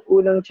 yun yung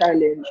unang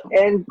challenge.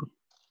 And,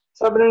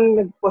 sobrang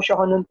nag-push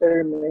ako nung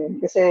term na yun.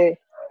 Kasi,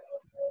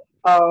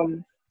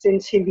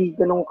 since hindi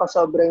ganun ka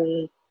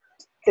sobrang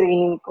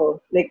training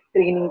ko, like,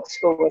 trainings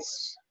ko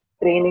was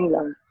training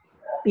lang.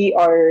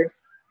 PR,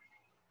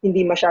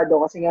 hindi masyado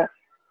kasi nga,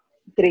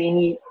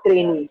 trainee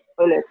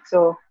ulit.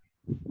 So,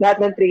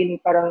 lahat ng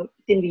training, parang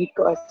tinlead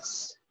ko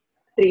as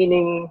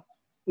training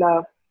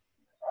na,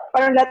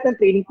 parang lahat ng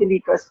training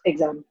tinlead ko as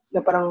exam. Na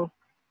parang,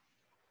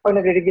 pag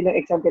nagre-review ng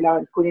exam,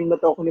 kailangan kunin mo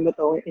to,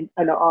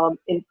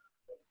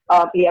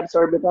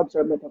 i-absorb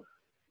ito.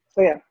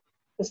 So, yeah.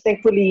 Tapos,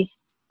 thankfully,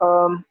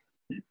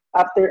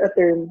 after a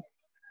term,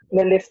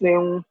 na-lift na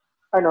yung,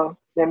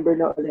 member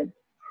na ulit.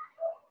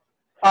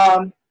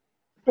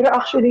 Pero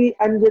actually,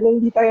 Angelo,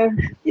 hindi tayo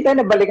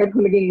nabalikan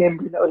kung naging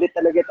member na ulit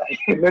talaga tayo.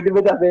 Di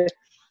ba sabi,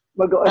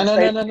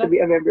 mag-on-site to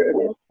be a member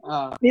ulit.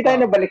 Hindi tayo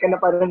nabalikan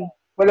na parang,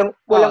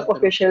 walang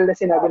official na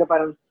sinabi na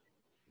parang,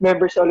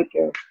 members ulit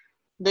kayo.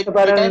 They So,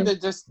 parang, kind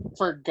of just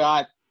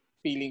forgot,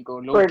 feeling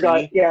ko, low-key.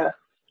 Forgot, yeah.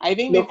 I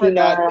think they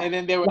forgot, and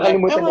then they were like,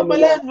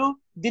 pala, no?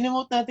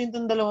 Dinemote natin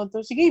itong dalawang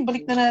to. Sige,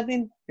 balik na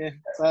natin. Yeah.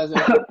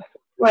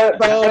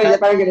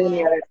 Parang ganun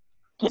nangyari.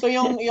 So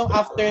yung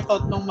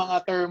afterthought ng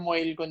mga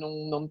turmoil ko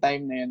nung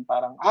time na yun,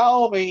 parang,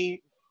 okay,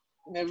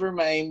 never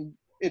mind.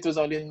 It was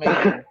all in my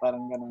head.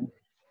 Parang ganun.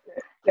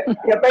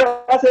 Yeah,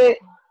 pero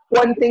kasi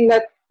one thing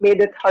that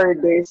made it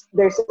harder is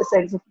there's a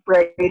sense of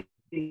pride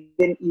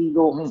and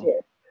ego.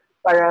 Kasi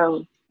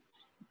parang,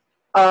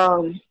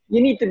 you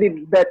need to be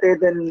better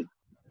than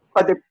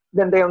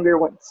the younger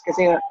ones.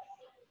 Kasi nga,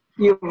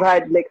 you've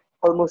had like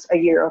almost a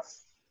year of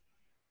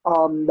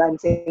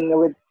dancing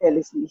with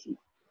LSDC.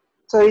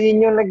 So,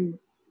 yun yung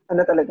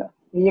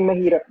yun yung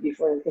mahirap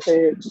before.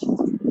 Kasi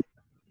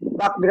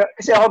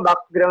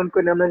background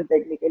ko naman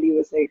technically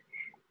was like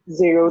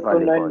 0 to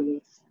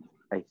none.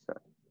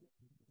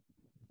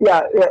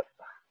 Yeah.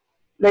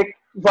 Like,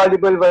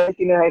 volleyball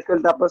in high school.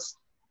 Tapos,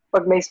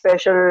 pag may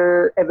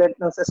special event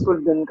ng sa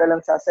school, dun ka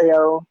lang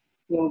sasayaw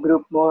yung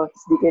group mo.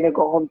 Tapos, di kayo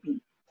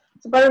nagko-compete.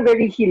 So, parang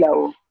very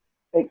hilaw.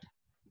 Like,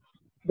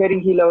 very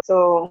hilaw.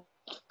 So,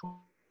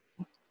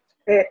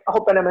 ako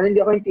pa naman, hindi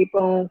ako yung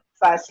tipong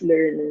fast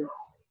learner.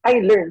 I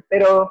learn,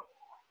 pero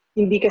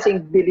hindi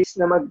kasing bilis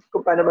na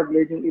kung paano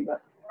mag-learn yung iba.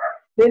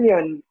 Then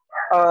yun,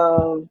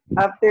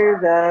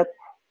 after that,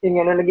 yun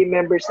nga, nung naging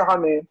members na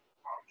kami,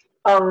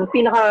 ang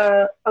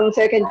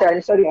second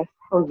challenge,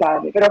 ang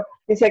dami. Pero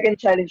yung second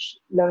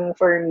challenge lang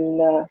for me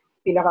na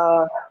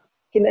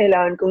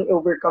kinailangan kong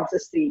overcome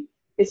sa street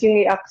is yung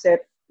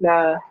i-accept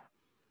na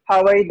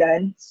how I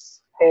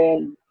dance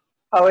and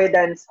how I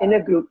dance in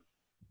a group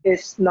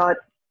is not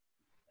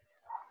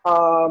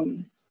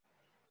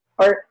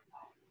or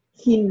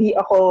hindi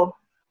ako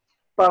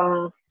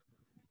pang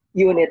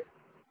unit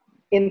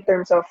in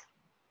terms of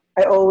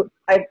I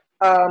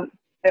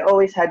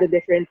always had a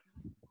different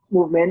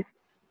movement.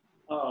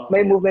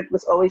 My movement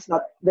was always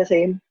not the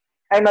same.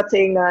 I'm not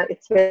saying na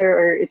it's better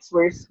or it's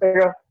worse,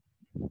 pero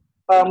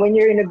when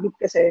you're in a group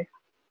kasi,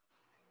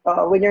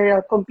 when you're in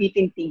a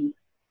competing team,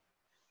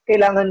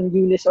 kailangan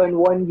unison,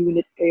 one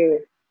unit kayo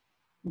eh.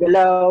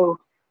 Galaw,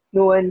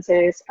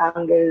 nuances,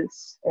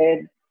 angles,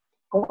 and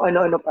kung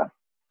ano-ano pa.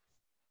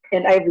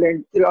 And I've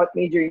learned throughout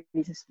my journey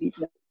sa street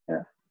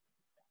na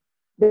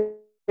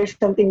there's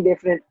something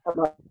different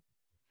about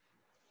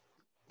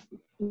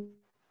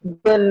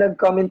doon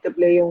nag-come into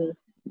play yung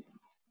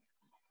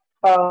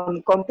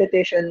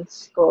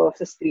competitions ko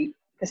sa street.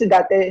 Kasi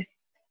dati,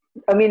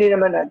 aminin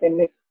naman natin,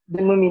 like,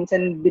 doon mo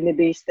minsan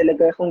binibase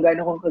talaga kung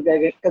gaano kong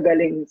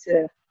kagaling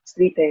sa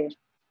street eh.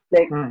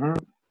 Like,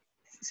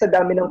 sa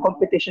dami ng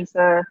competitions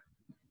na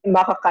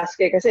makakas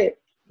kayo kasi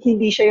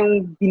hindi siya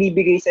yung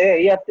binibigay sa'yo.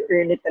 You have to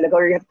earn it talaga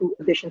or you have to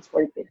audition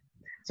for it.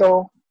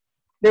 So,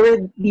 there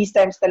were these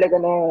times talaga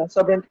na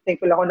sobrang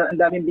thankful ako na ang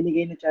daming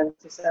binigay na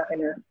chances sa akin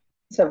na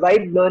sa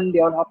vibe nun,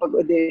 di ako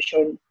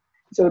nakapag-audition.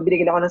 So,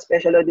 binigyan ako ng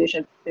special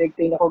audition.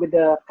 Nag-train ako with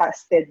the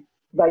casted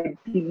vibe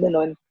team na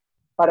nun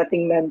para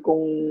tingnan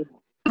kung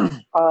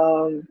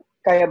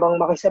kaya bang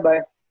makisabay.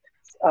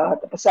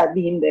 Tapos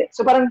sadly, hindi.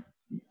 So, parang,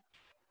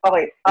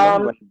 okay.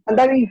 Ang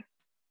daming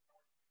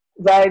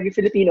vibe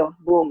Filipino.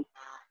 Boom.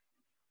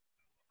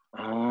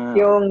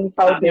 Yung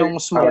powder.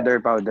 Yung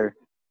Powder.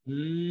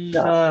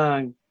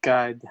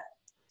 God.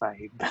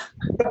 Vibe.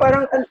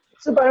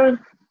 So, parang,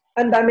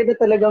 ang dami na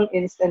talagang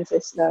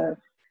instances na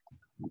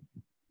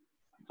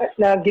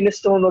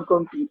ginusto mo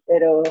mag-compete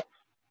pero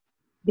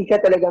di ka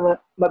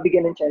talaga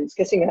mabigyan ng chance.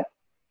 Kasi nga,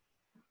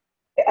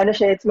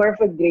 it's more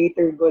of a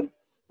greater good.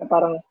 Na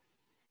parang,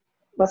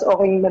 mas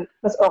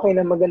okay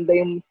na maganda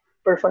yung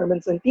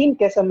performance ng team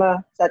kesa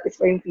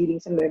ma-satisfy yung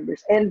feelings ng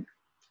members. And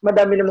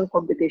madami namang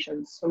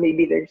competitions. So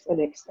maybe there's a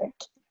next time.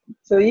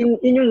 So yun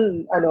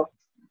yung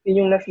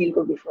na-feel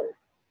ko before.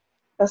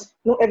 Tapos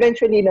nung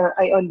eventually na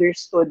I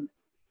understood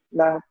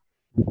na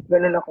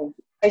ganun ako,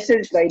 I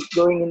still tried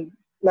going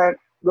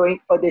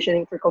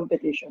auditioning for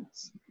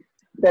competitions.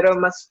 Pero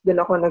mas dun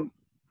ako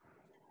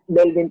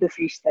nag-delve into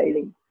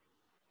freestyling.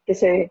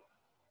 Kasi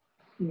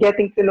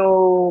getting to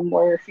know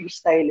more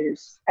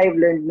freestylers, I've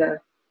learned na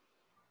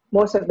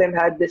most of them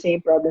had the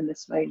same problem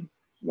as mine.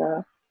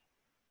 Na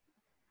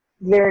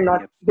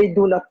they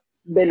do not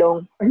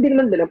belong, or hindi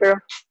naman belong, pero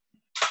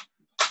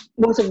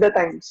most of the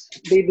times,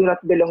 they do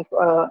not belong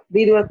to,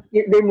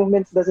 their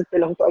movements doesn't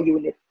belong to a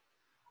unit.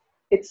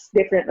 It's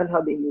different on how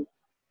they move.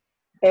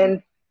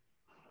 And,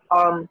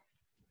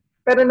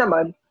 pero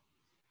naman,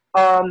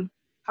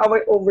 how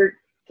I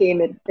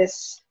overcame it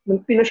is,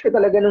 nung pinush ko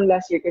talaga nung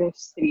last year yung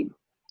street,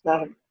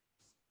 na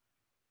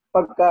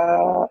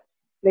pagka,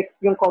 like,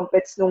 yung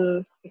compets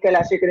nung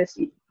last year ko ng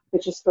street,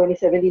 which is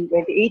 2017,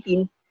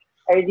 2018,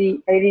 I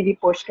really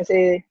pushed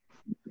kasi,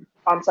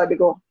 sabi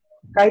ko,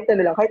 kahit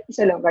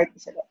isa lang.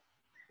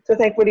 So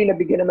thankfully,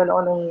 nabigyan naman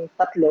ako ng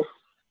 3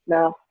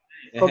 na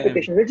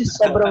competition, which is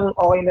sobrang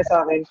okay na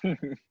sa akin.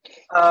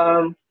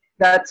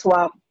 That's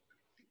what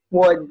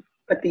would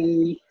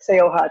pati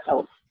sayaw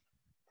hataw.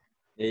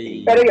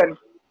 Hey. Pero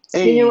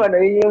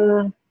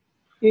yun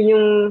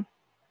yung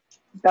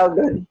tawag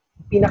doon,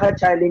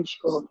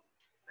 pinaka-challenge ko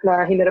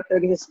na hinarap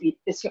talaga sa street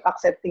is yung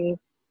accepting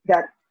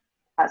that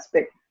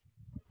aspect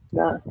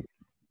na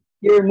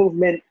your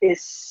movement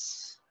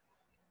is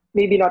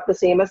maybe not the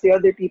same as the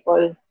other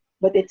people,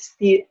 but it's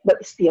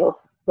still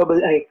double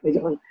I.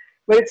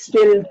 But it's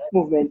still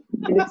movement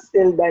and it's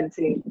still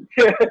dancing.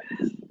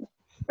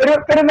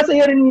 pero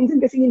masaya rin minsan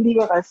kasi hindi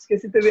makas.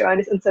 Kasi to be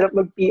honest, ang sarap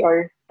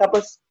mag-PR.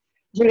 Tapos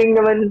during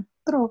naman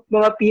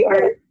mga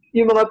PR,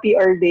 yung mga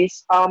PR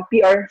days,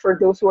 PR for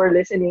those who are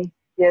listening,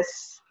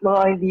 yes,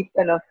 mga hindi,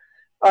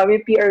 may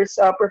PR's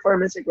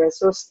performance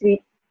request. So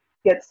street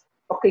gets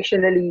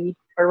occasionally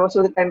or most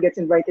of the time gets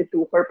invited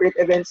to corporate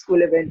events,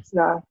 school events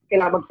na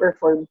kailangan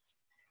mag-perform.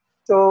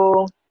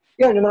 So,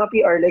 yun, yung mga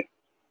PR, like,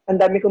 ang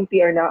dami kong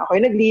PR na ako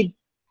yung nag-lead,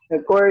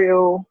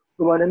 nag-choreo,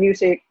 gumawa ng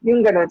music,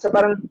 yung gano'n. So,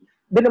 parang,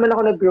 doon naman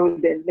ako nag-grow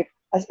din. Like,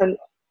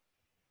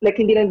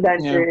 hindi lang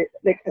dancer,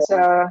 like, like,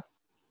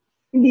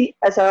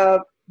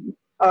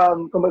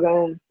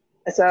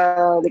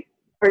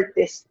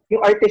 artist,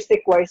 yung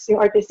artistic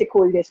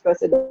coolness ko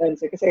sa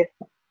dancer. Kasi,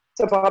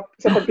 sa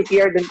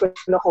pag-PR din ko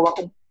nakuha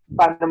kung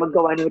paano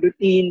maggawa ng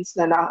routines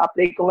na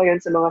na-apply ko ngayon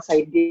sa mga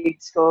side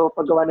gigs ko,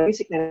 paggawa ng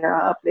music na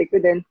na-apply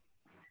ko din.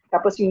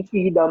 Tapos yung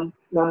freedom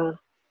ng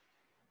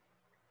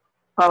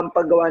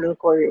paggawa ng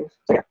choreo.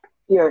 So,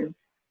 yun.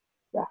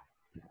 Yeah.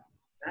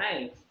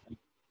 Nice.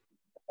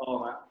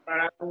 Oo nga.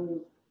 Parang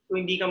kung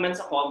hindi ka man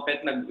sa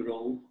compet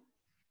nag-grow,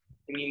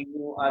 I mean,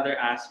 yung other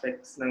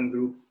aspects ng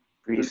group.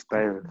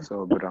 Freestyle,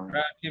 sobrang.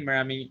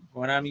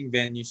 Maraming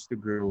venues to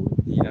grow.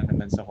 Hindi lang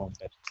naman sa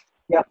compet.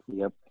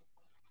 Yep.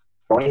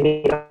 So,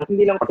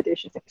 hindi lang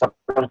competition.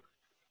 Sobrang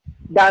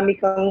dami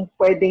kang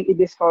pwedeng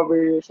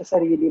i-discover sa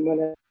sarili mo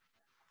na.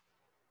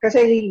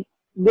 Kasi,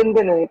 din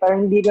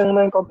parang hindi lang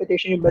naman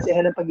competition yung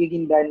basehan ng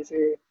pagiging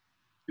dancer.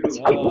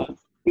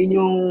 Yun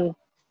yung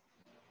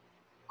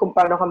kung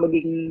paano ka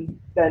magiging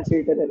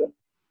dancer talaga.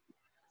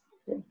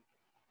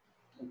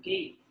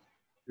 Okay.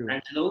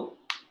 Angelo?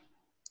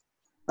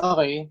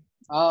 Okay.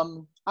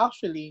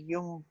 Actually,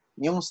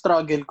 yung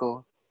struggle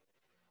ko,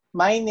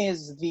 mine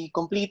is the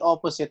complete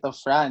opposite of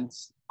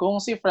Franz.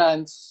 Kung si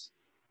Franz,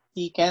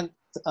 he can't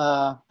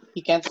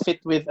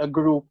fit with a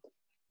group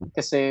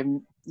kasi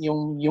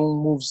yung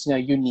moves niya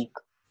unique.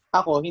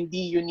 Ako,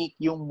 hindi unique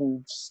yung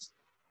moves.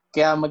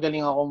 Kaya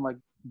magaling ako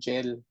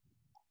mag-gel.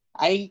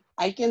 I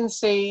can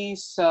say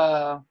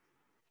sa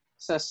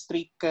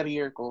street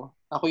career ko,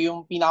 ako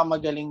yung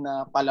pinakamagaling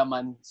na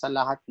palaman sa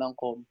lahat ng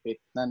compet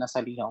na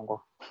nasalihan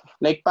ko.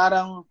 Like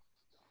parang,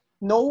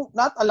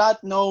 not a lot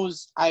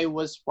knows I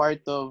was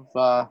part of,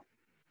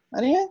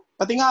 ano yan?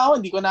 Pati nga ako,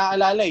 hindi ko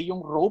naaalala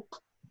yung rope.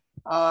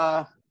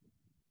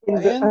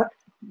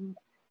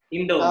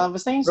 Indo.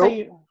 Basta yung rope?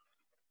 sa'yo.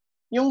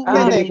 Yung,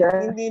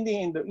 hindi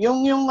Indo.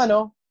 Yung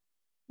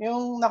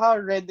yung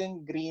naka-red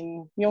and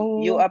green,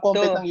 yung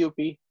compet ng UP.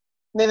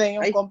 Hindi,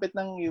 yung compet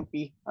ng UP.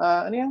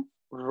 Ano yan?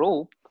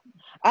 Rope?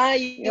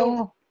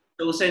 Yung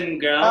Chosen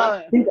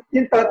Ground?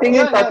 Yung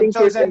toting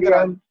Chosen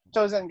Ground.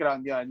 Chosen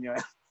Ground, yun.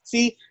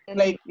 See,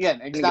 like,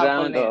 yan,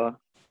 example na yan.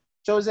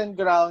 Chosen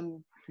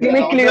Ground. Yung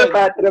may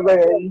Cleopatra ba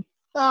yun?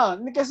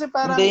 Kasi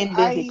parang,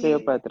 hindi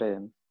Cleopatra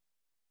yan.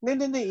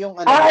 Hindi, yung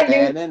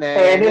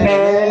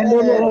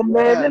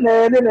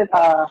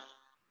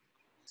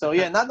So,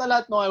 yeah, not a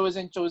lot know I was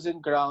in Chosen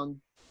Ground.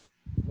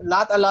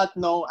 Not a lot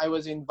know I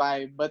was in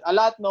Vibe, but a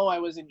lot know I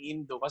was in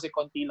Indo kasi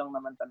konti lang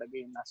naman talaga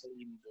yung nasa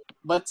Indo.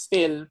 But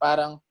still,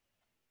 parang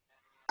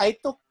I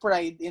took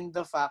pride in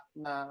the fact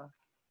na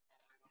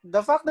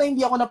the fact na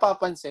hindi ako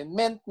napapansin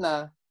meant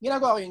na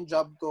ginagawa ko yung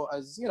job ko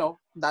as,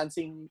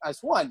 dancing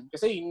as one.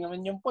 Kasi yun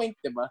naman yung point,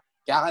 di ba?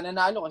 Kaya ka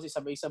nanalo kasi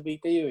sabay-sabay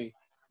kayo eh.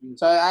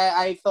 So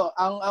I thought,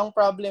 ang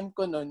problem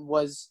ko nun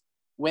was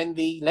when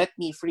they let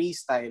me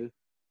freestyle,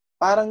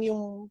 parang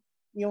yung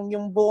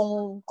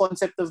buong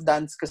concept of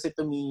dance kasi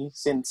to me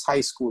since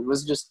high school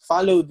was just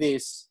follow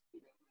this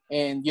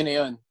and yun na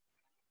yun.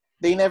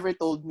 They never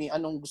told me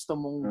anong gusto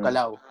mong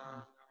galaw.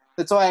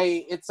 That's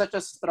why it's such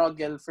a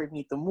struggle for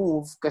me to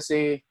move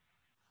kasi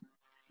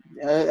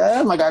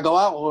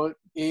magagawa ko.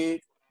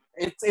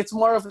 It's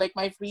more of like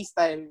my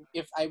freestyle,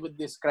 if I would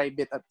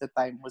describe it at the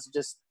time, was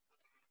just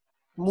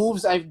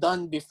moves I've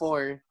done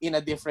before in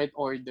a different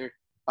order.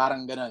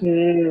 Parang ganun.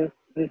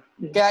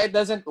 Kaya it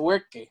doesn't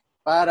work eh.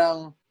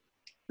 Parang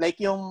like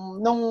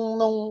yung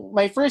nung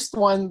my first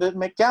one,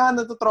 kaya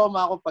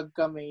natutrauma ako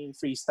pagka may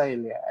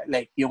freestyle. Yeah.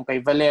 Like yung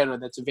kay Valero,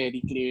 that's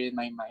very clear in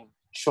my mind.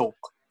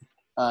 Choke.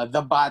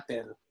 The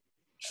battle.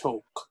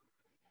 Choke.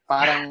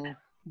 Parang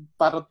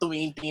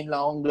tumitingin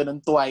lang akong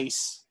ganun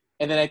twice.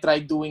 And then I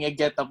tried doing a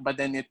get-up, but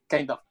then it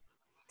kind of,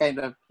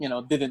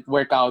 didn't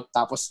work out.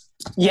 Tapos,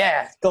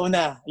 yeah, go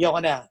na. Ayoko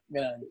na.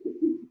 Ganun.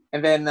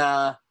 And then,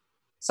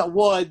 sa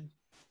wood,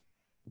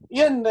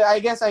 yun,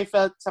 I guess I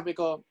felt, sabi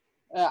ko,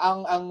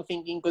 ang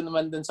thinking ko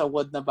naman dun sa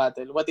wood na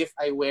battle, what if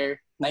I wear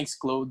nice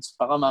clothes?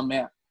 Baka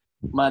mamaya,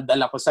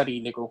 madala ko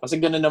sarili ko.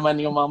 Kasi gano'n naman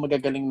yung mga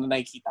magagaling na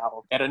nakikita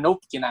ko. Pero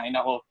nope, kinain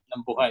ako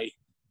ng buhay.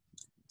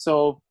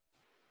 So,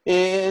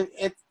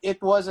 it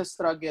was a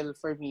struggle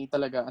for me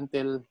talaga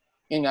until,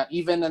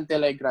 even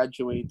until I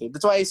graduated.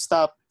 That's why I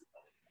stopped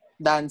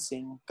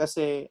dancing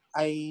kasi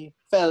I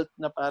felt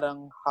na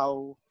parang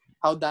how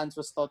dance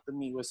was taught to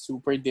me was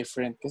super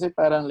different. Kasi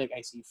parang like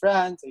I see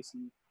Franz, I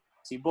see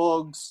si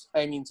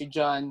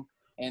John,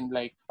 and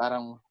like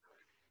parang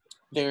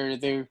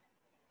they're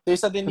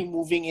suddenly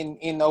moving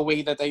in a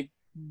way that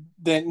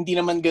hindi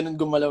naman ganun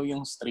gumalaw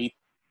yung straight.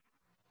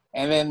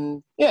 And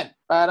then,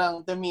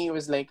 parang to me it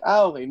was like,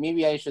 okay,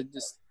 maybe I should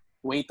just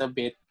wait a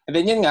bit. And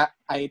then yun nga,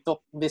 I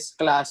took this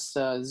class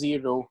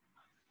 0,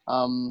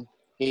 a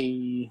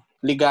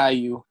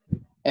Ligayu.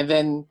 And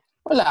then,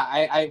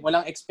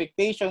 walang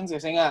expectations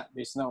kasi nga,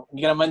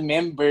 hindi ka naman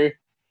member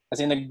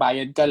kasi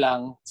nagbayad ka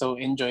lang. So,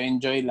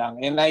 enjoy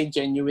lang. And I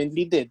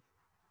genuinely did.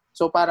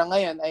 So, parang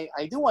ngayon,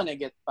 I do wanna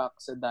get back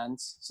sa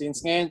dance.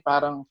 Since ngayon,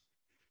 parang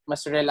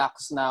mas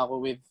relax na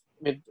ako with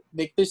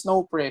like, there's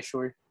no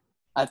pressure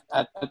at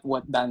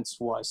what dance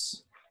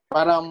was.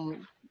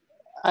 Parang,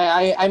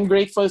 I'm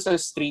grateful sa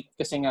street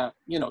kasi nga,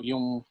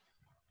 yung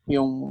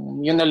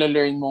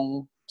nalalearn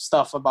mong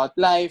stuff about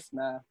life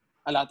na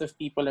a lot of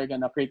people are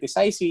gonna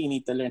criticize you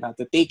need to learn how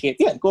to take it.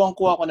 Yan, kuha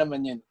ko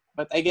naman yun.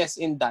 But I guess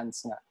in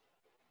dance nga,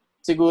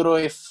 siguro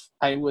if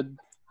I would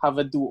have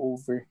a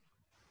do-over,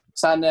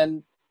 sana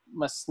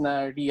mas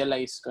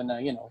na-realize ko na,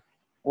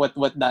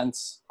 what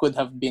dance could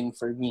have been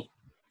for me.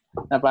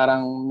 Na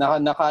parang,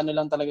 nakaano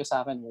lang talaga sa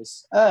akin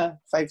was, 5,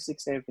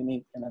 6, 7,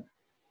 8, ganun.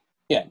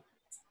 Yeah.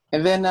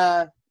 And then,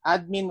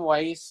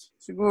 admin-wise,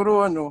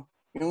 siguro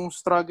yung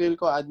struggle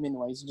ko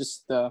admin-wise,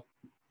 just,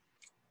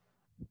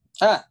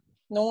 I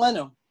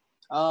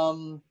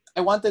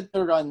wanted to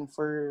run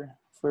for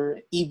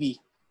EB.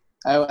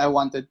 I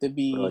wanted to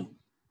be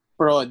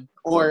prod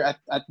or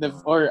at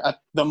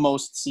the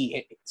most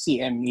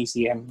CM,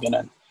 ECM,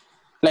 ganun.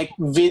 Like,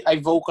 I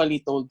vocally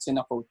told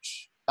sina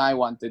coach I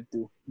wanted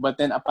to. But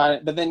then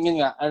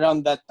yun nga,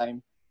 around that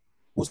time,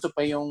 gusto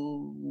pa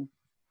yung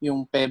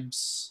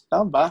PEBS.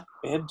 Tama ba?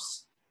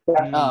 PEBS?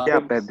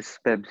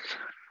 PEBS.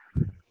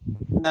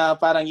 Na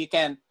parang you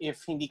can't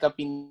if hindi ka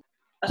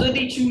So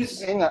they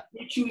choose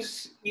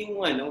yung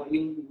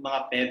mga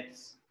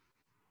PEBS.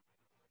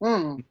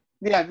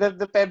 Yeah,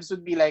 the PEBS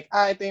would be like,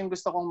 ito yung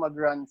gusto kong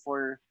mag-run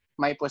for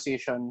my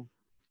position.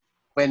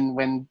 When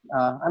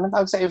anong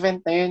tawag sa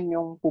event na yun,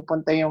 yung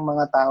pupunta yung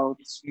mga tao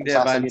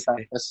magsasalita.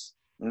 Tapos,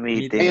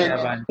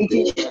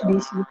 LSDC.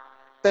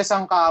 Tapos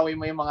ang kaaway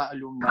mo yung mga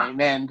alumni.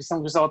 Man,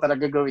 gusto ko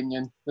talaga gawin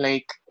yun.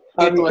 Like,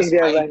 it was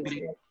my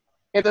dream.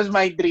 It was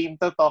my dream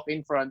to talk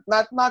in front.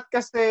 Not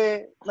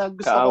kasi na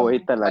gusto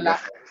kaaway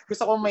talaga.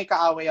 Gusto ko may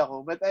kaaway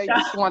ako. But I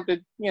just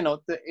wanted,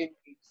 to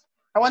engage.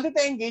 I wanted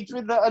to engage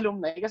with the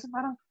alumni kasi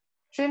parang,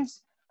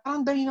 James,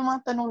 parang dali ng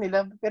mga tanong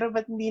nila, pero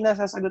ba't hindi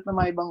nasasagot ng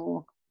mga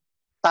ibang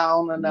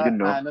tao na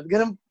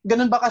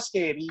ganun ba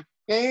ka-scary?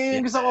 Kaya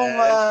yung gusto kong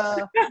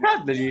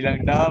dali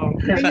lang daw.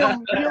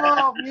 Yun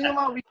yung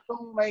mga week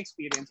kong my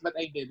experience, but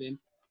I didn't.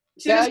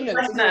 Kaya yun.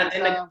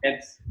 Natin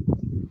nag-PEBS.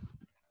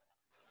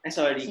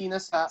 Sorry. Sino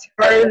sa... Si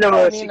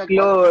Carlo, si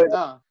Claude,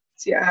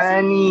 si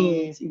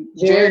Annie, si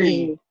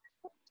Jerry,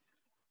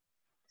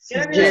 si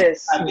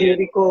Jess, si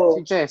Jericho.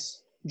 Si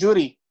Jess.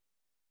 Jury.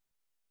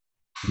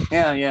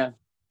 Yeah.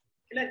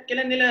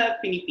 Kailan nila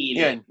pinipili?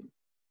 Yan.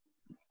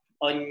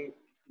 On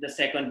the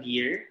second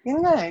year? Yan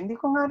nga, hindi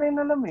ko nga rin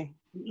alam eh.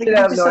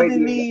 Like,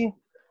 suddenly,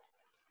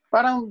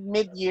 parang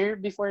mid-year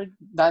before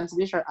dance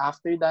dish or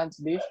after dance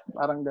dish,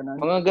 parang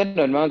ganun.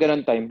 Mga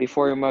ganun time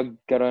before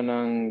magkaroon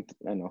ng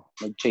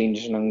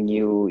mag-change ng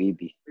new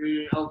EB.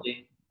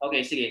 Okay.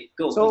 Okay, sige.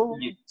 Go.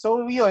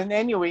 So yun,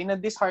 anyway,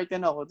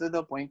 na-dishearten ako to the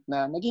point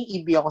na naging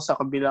EB ako sa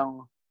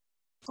kabilang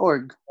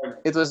org.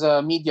 It was a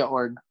media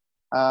org.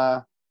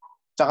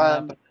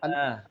 Tsaka,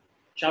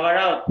 shower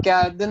out.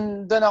 Kaya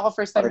dun ako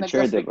first time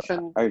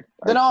nagka-friction.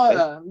 Dun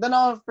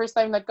ako first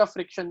time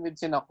nagka-friction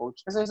with sina coach.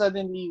 Kasi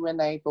suddenly,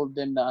 when I told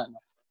them na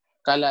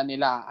kala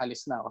nila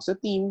aalis na ako sa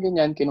team,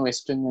 ganyan,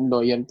 kinwestiyon yung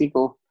loyalty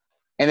ko.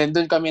 And then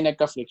dun kami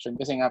nagka-friction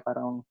kasi nga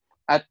parang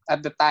at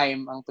the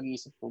time, ang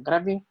pag-iisip ko,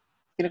 grabe,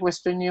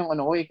 kine-question niyo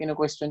yung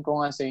kine-question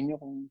ko nga sa inyo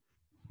kung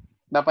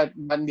dapat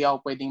ba hindi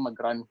ako pwedeng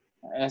mag-run.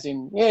 As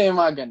in, yung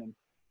mga ganun.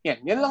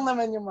 Yan lang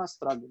naman yung mga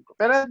struggle ko.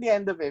 Pero at the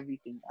end of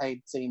everything,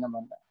 I'd say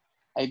naman na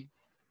I'd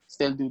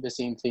still do the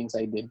same things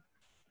I did.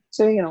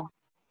 So, yan.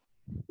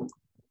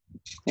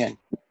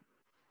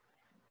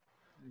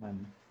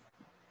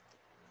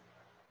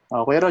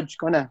 Okay, Rog,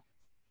 ko na.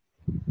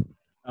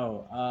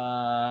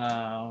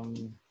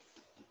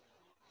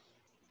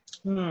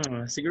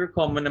 Siguro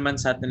common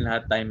naman sa atin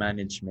lahat time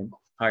management.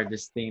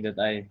 Hardest thing that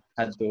I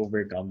had to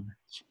overcome.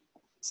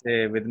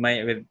 Kasi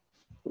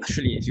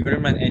actually, siguro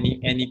man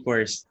any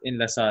course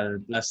in LaSalle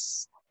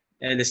plus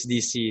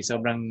LSDC,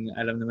 sobrang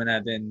alam naman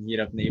natin,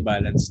 hirap na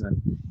i-balance nun.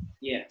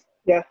 Yeah.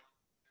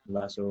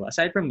 Diba? So,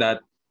 aside from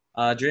that,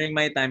 during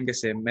my time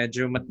kasi,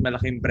 medyo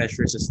malaking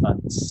pressure sa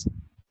stunts.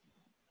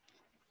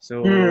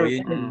 So,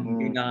 yun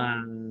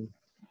yung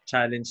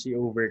challenge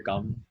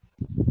i-overcome.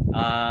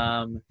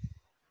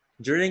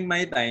 During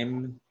my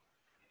time,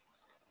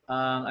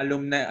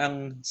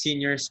 ang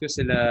seniors ko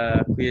sila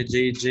Kuya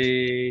JJ,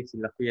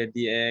 sila Kuya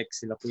DX,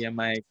 sila Kuya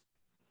Mike.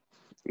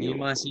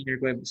 Yung mga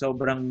senior ko,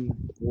 sobrang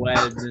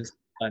wild na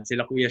stunt.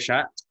 Sila Kuya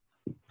Sha,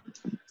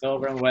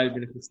 sobrang wild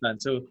na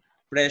stunt. So,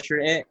 pressure.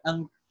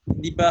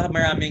 Di ba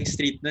maraming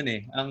street nun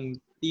eh. Ang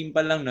team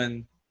pa lang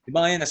nun, di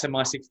ba ngayon, nasa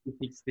mga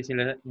 60-60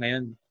 sila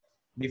ngayon.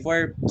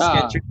 Before,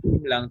 sketcher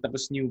team lang,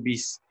 tapos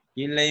newbies.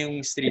 Yun lang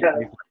yung street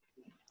before.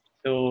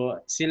 So,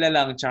 sila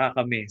lang, tsaka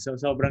kami. So,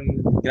 sobrang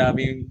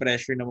grabe yung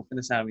pressure na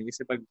mapunta sa amin.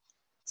 Kasi pag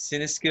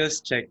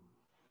sine-skills check,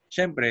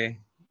 syempre,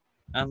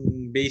 ang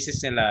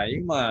basis nila,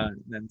 yung mga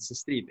nasa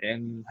street,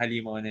 ang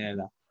halimaw na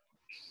nila.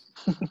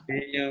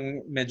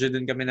 Yung medyo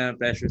dun kami na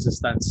pressure sa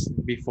stunts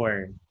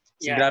before.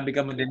 So, grabe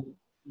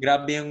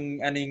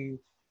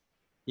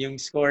yung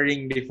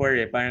scoring before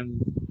eh. Parang,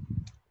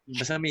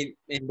 basta may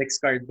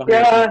index card pa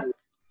kayo.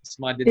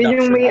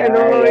 Yun yung may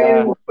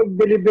yung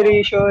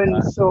pag-deliberation.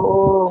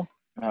 So,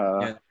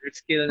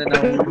 first skill na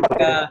nahulog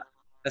ka,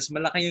 tapos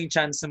malaki yung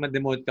chance na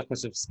ma-demote ka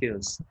because of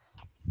skills.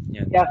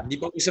 Hindi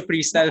pa uso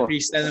freestyle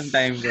ng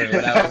time ko.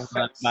 Wala akong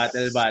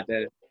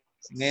battle.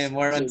 Ngayon,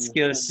 more on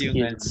skills yung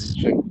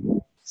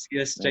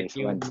skills check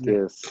yung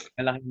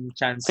malaking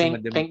chance na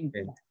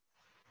ma-demote.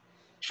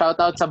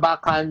 Shoutout sa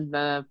backhand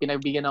na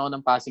pinagbigyan ako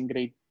ng passing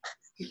grade.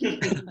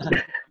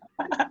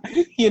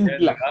 Yun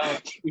lang.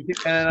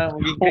 Isip ka na lang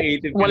maging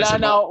creative. Wala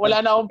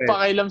na akong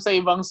pakailam sa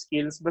ibang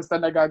skills.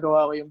 Basta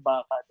nagagawa ko yung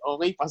backhand.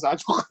 Okay,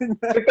 pasado ko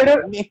na.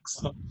 Pero,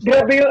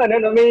 grabe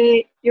yung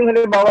may, yung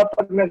halimbawa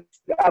pag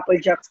nag-apple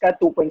jacks ka,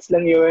 2 points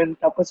lang yun.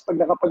 Tapos pag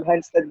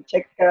nakapag-handstand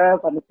check ka,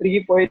 3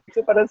 points.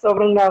 So parang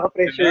sobrang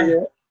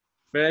nakaka-pressure yun.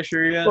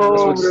 Pressure yan.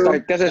 So,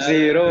 start ka sa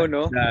 0,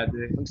 no?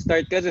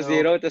 Start ka sa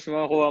 0, tapos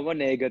makakuha mo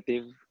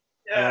negative.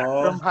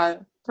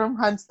 From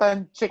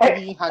handstand check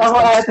ni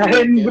handstand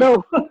check.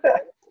 Bro.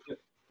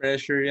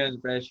 Pressure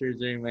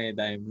during my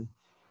time.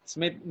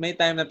 So may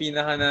time na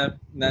pinaka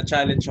na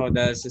challenge ko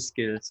dahil sa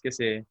skills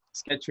kasi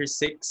Sketcher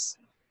 6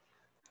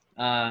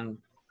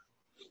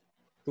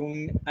 kung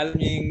alam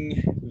niyo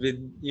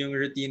yung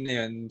routine na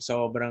yun,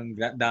 sobrang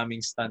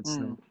daming stunts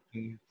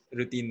yung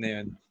routine na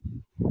yun.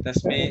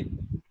 Tapos may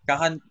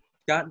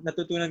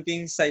natutunan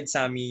ko yung side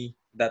Sammy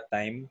that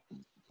time.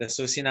 Tapos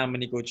so sinama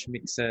ni Coach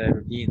Mick sa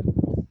routine.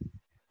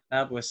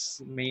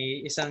 Tapos,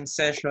 may isang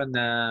session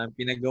na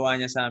pinagawa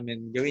niya sa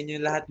amin. Gawin niyo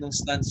lahat ng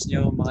stunts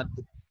niyo mga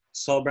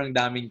sobrang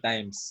daming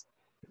times.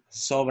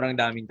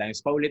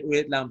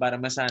 Paulit-ulit lang para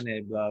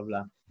masanay, blah,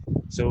 blah.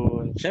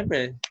 So,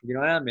 syempre,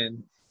 ginawa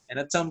namin. And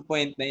at some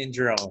point,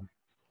 na-injure ako.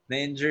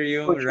 Na-injure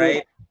yung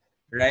right.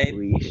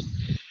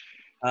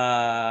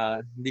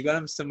 Hindi ko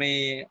alam sa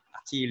may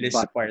Achilles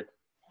part.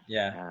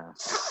 Yeah.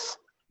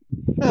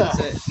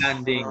 Sa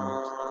landing.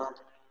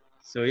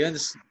 So, yun.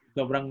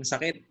 Sobrang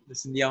sakit.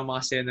 Tapos hindi ako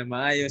makasaya na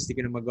maayos. Hindi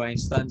ko na magawa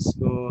yung stunts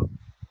ko.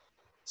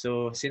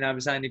 So,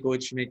 sinabi sa ni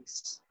Coach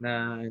Mix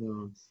na,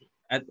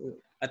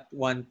 at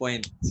one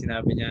point,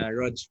 sinabi niya,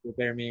 Rog,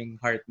 prepare mo yung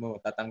heart mo.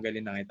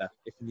 Tatanggalin na kita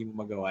if hindi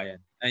mo magawa yan.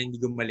 Ay, hindi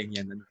gumaling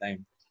yan at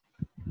time.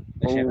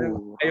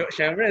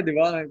 Siyempre, di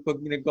ba? Pag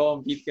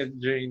nagko-compete ka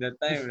during that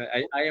time,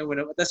 ayaw mo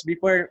na. Tapos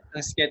before, ang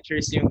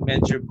Skechers yung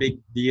medyo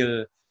big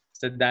deal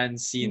sa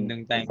dance scene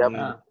ng time.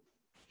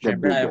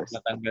 Siyempre, ayaw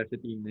matanggal sa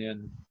team na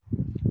yun.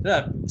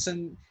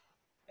 So,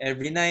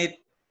 every night,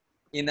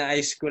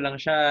 ina-ice ko lang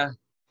siya.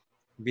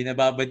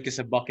 Binababad ko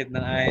sa bucket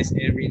ng ice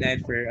every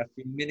night for a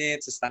few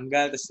minutes. Tapos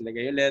tanggal, tapos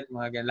lagay ulit.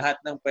 Lahat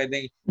ng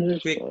pwedeng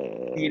quick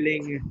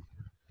healing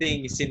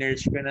thing.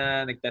 Sinerge ko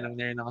na. Nagtanong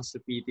na rin ako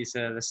sa PT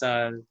sa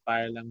LaSalle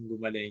para lang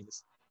gumaling.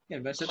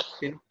 Yan, basta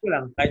pinag ko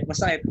lang, kahit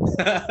masakit.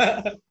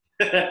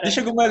 Hindi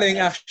siya gumaling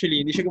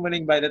actually. Hindi siya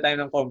gumaling by the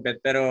time ng compet.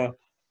 Pero,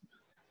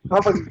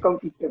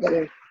 Kapag-compete ka pa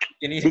rin.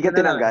 kinisip Di ka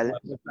ko na lang. tinanggal?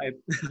 Masakit.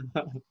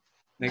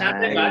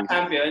 Champion ba?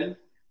 Champion?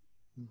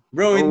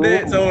 Bro, hindi.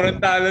 Sobrang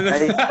talo na.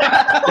 Ay.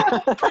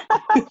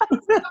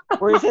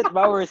 Worth it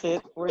ba? Worth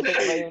it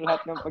ba yung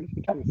lahat ng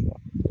pag-skills mo?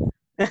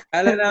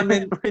 Alam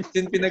namin,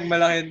 yung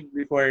pinagmalakin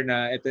before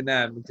na, ito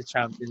na,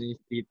 magsa-champion yung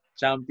street,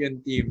 champion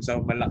team. So,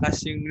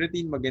 malakas yung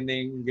routine, maganda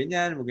yung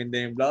ganyan,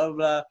 maganda yung blah,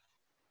 blah.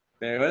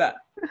 Pero wala.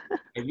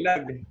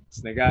 Naglag.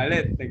 Tapos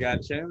nagalit.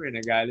 Siyempre,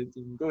 nagalit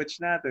yung coach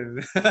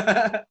natin.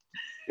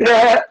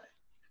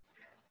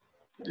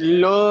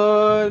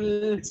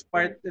 LOL! It's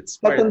part.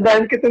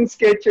 Natandaan ko itong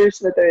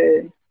Skechers na to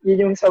eh.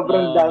 Yun yung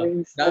sobrang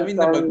daming Dami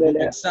na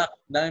bumagsak.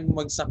 Dami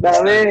bumagsak.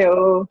 Dami,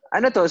 oo.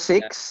 Ano to?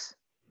 6?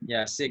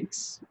 Yeah,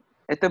 6.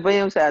 Ito ba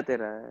yung sa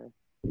Atira?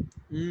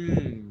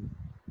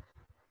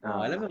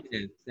 Alam mo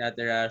yun. Si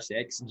Atera, si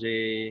XJ,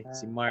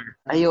 si Mark.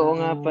 Ay, oo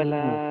nga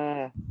pala.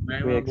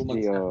 Maraming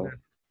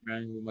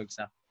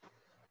bumagsak.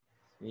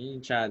 Yun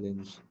yung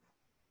challenge.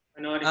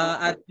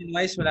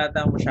 Admin-wise, wala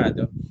tayong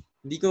masyado.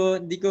 Hindi ko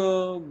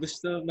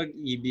gusto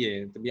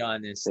mag-EB to be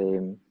honest.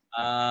 Same.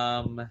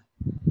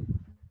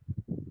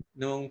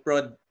 Nung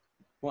prod,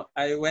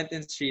 I went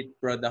in street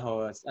prod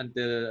ako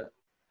until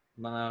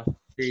mga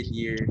 3rd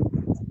year.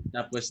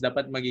 Tapos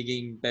dapat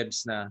magiging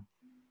PEBs na.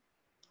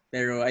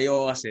 Pero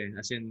ayoko kasi.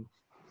 As in,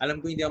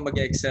 alam ko hindi ako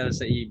mag-excel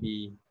sa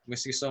EB.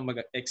 Mas gusto ko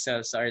mag-excel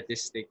sa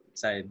artistic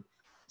side.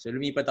 So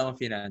lumipat ako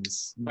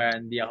finance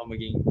para hindi ako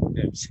maging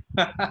PEBs.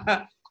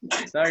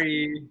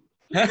 Sorry.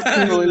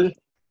 LOL.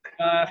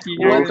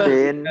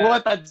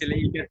 Sila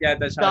ikat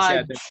yata siya kasi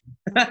ate.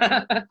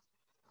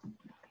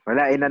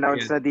 Wala,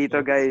 in-announce na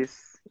dito,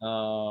 guys.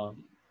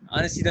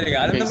 Honestly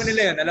talaga. Alam naman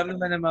nila yun. Alam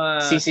naman ng mga...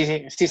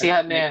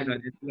 Sisihan na yan.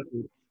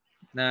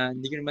 Na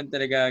hindi ko naman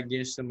talaga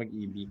ginusto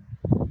mag-EB.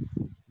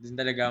 Doon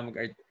talaga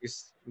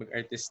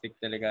mag-artistic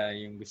talaga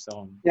yung gusto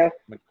kong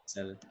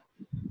mag-excel.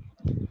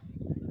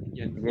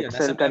 Yun.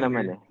 Excel ka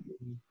naman eh.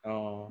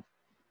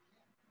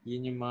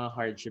 Yun yung mga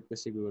hardship ko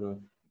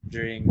siguro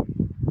during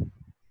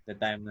the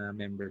time na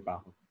member pa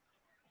ako.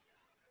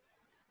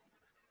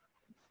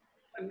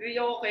 Agree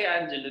ako kay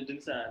Angelo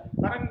dun sa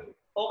parang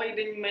okay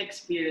din may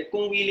experience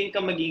kung willing ka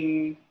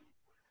maging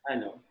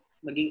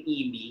maging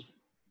EB.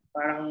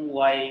 Parang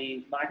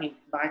bakit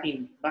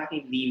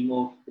hindi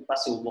mo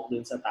ipasubok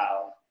dun sa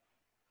tao?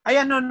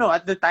 Ay, no.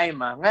 At the time,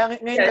 Ngayon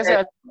kasi,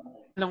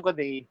 alam ko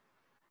day.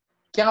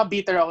 Kaya nga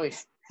bitter ako eh.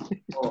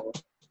 Oo.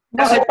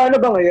 Bakit? Paano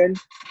ba ngayon?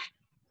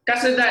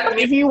 Kasi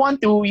if you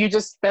want to, you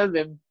just tell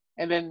them.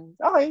 And then,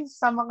 okay,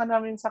 sama ka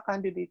namin sa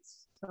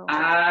candidates. So,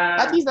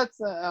 at least that's,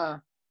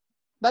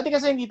 dati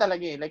kasi hindi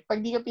talaga eh. Like,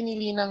 pag di ka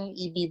pinili ng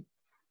EB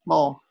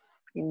mo,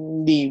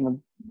 hindi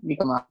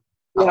ka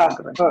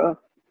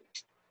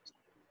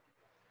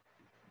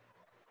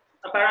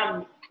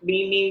parang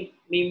may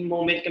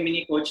moment kami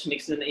ni Coach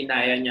Mix na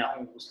inaya niya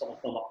kung gusto kong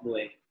tumakbo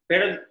eh.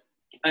 Pero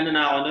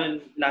na ako noon,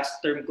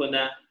 last term ko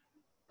na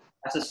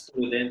as a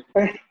student.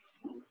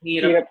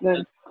 Hirap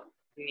na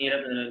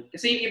nun.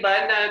 Kasi yung iba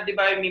na, di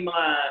ba may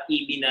mga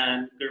EB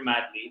na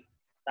graduate,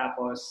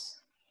 tapos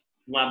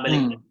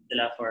bumabalik na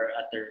sila for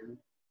a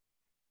term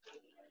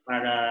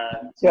para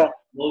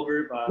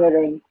over pa.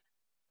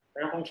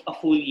 Pero kung a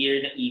full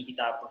year na EB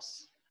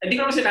tapos hindi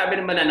ko naman sinabi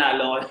na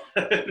mananalo ko.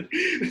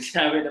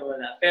 Sinabi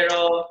naman na.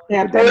 Pero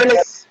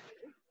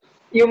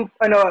yung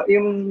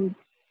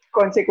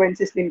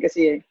consequences din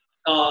kasi eh.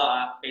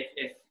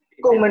 If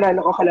kung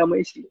manalo ka kala mo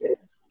isipin.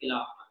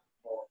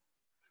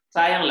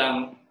 Sayang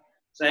lang.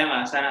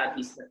 Sana at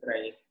least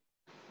na-try.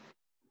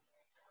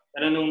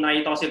 Pero nung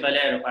nakita ko si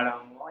Valero,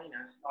 parang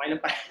okay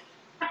lang pa.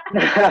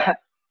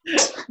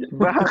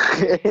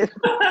 Bakit?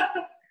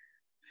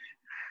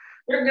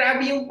 Pero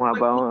grabe yung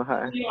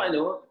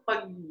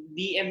pag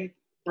DM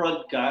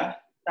prod ka,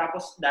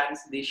 tapos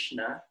dance dish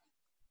na.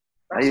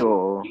 Ay,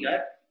 oo.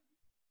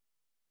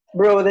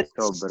 Bro, that's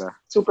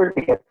super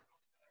bigat.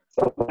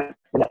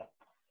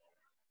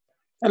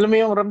 Alam mo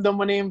yung ramdam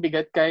mo na yung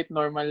bigat kahit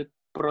normal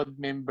prod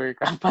member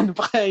ka. Paano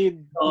pa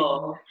kayo?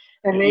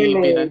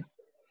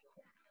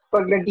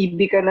 Pag nag-EB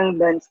ka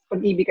ng dance, pag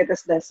EB ka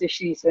tas dance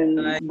season,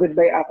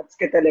 goodbye akats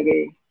ka talaga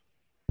eh.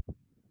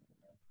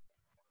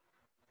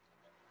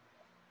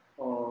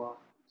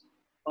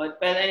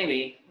 But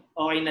anyway,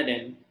 okay na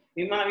din.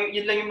 Yun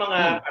lang yung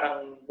mga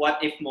parang what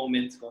if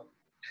moments ko.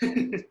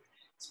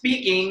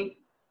 Speaking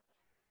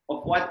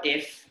of what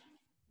if,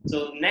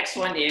 so next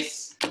one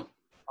is,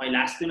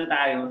 last two na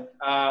tayo.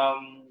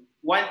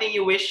 One thing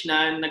you wish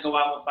na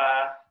nagawa mo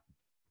pa,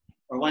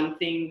 or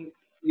one thing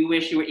you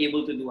wish you were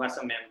able to do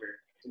as a member.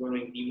 Siguro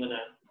hindi mo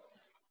na.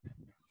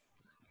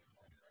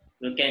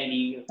 No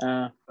candy,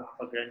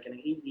 makapag-run ka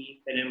ng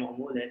ED, pwede mo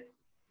umulit.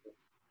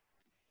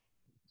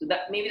 So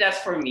maybe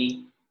that's for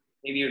me.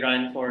 Maybe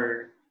run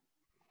for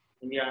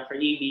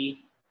EB.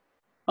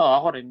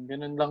 Ako rin.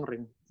 Ganun lang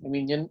rin. I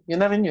mean, yun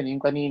na rin yun. Yung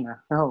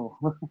kanina.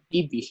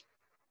 EB.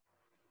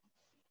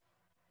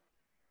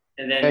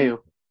 And then,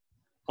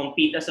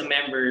 compete as a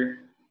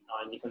member.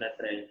 Hindi ko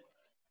na-try.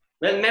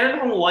 Well, meron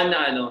akong one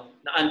na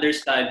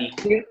understudy.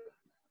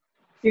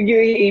 Yung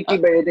UAAP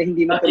ba yun na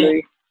hindi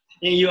natuloy?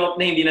 Yung UAP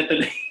na hindi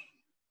natuloy.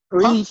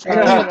 Uy,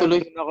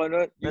 natuloy. Ako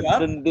nun.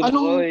 Nandun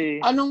ko eh.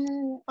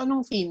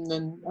 Anong theme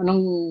nun?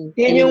 Anong...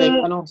 Yan yung...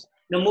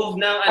 Na-move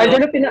ng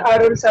Ano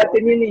pinaaral sa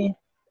atin yun eh.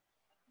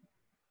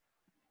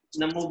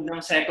 Na-move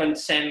ng second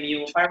sem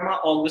yung parang mga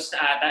August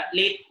na ata.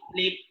 Late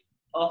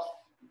of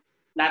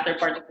latter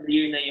part of the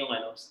year na yung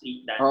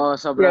street dance. Oo,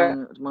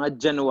 sobrang mga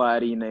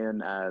January na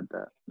yun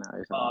ata.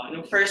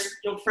 Yung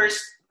first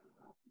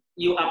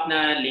UAP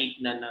na late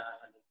na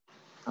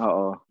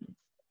Oo.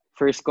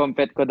 First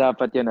compet ko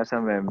dapat yun as a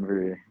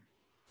member.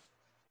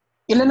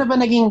 Ilan na ba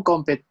naging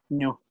compet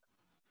nyo?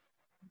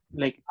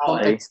 Like,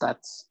 compet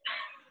stats?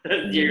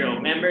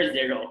 0. Member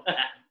 0.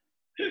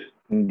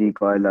 Hindi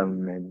ko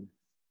alam, man.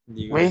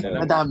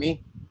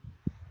 Madami.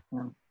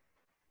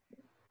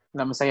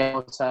 Masaya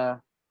ako sa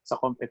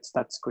compet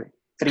stats ko eh.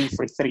 3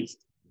 for 3.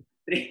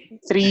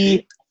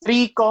 3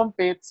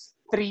 compets,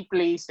 3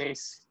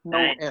 places, no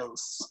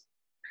else.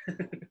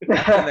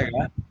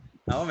 Talaga?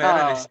 Ako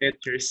meron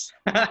sketchers.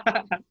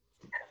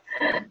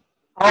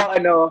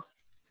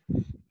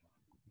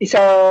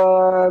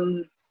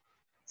 Isang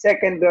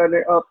second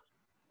runner-up,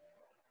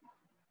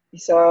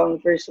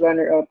 isang first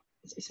runner-up,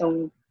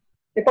 isang...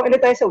 pang ano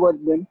tayo sa WOD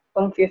dun?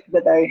 Pang 5th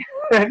ba tayo?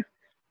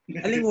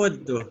 Aling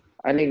WOD to?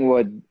 Aling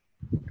WOD?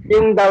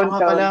 Yung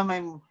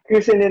downtown.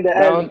 Cruising in the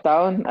alley.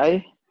 Downtown?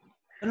 Ay?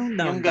 Anong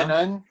downtown? Yung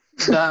ganon?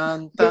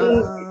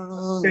 Downtown.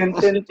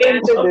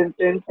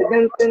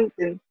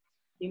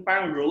 Yung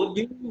parang road?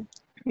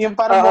 Yung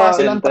parang mukha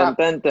silang track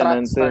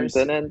stars.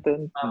 Yung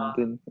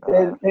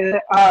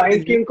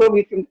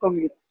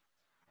commute.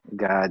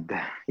 God.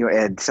 Yung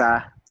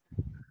EDSA.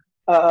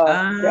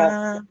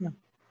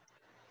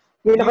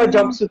 Yung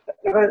naka-jumpsuit,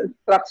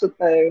 naka-tracksuit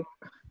tayo.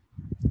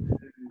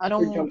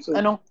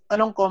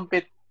 Anong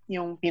compet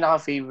yung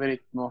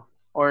pinaka-favorite mo?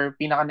 Or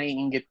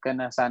pinaka-naiinggit ka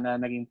na sana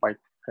naging part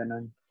ka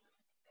nun?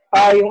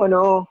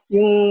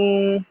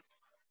 Yung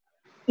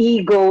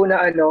ego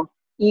na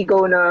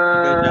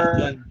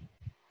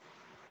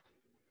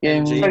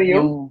yung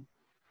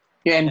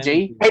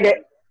MJ? Ay,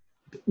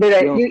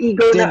 yung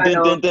ego na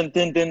yung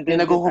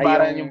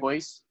nagkukubaran yung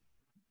boys?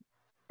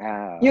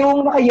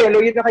 Yung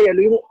naka-yellow,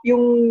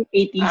 yung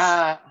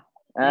 80s.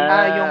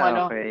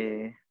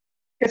 Okay.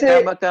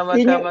 Kasi Kama.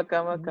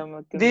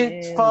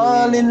 Did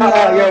fall in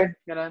love.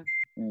 Ganun.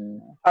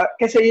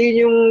 Kasi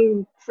yun yung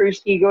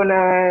first ego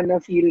na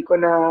feel ko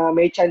na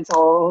may chance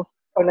ako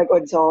o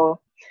nag-odds ako.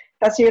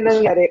 Tapos yun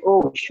nangyari,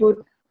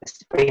 shoot,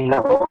 sprain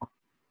ako.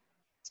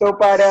 So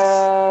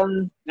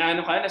parang...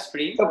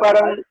 Na-sprain? So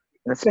parang...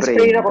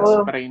 Na-sprain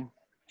ako.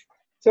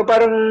 So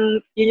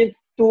parang yun yung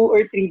 2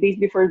 or 3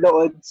 days before the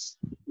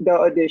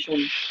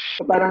audition.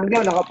 So parang hindi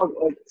ako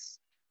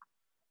nakapag-odds.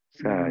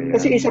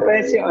 Kasi isa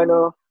pa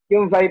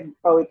yung vibe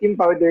out, yung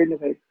powder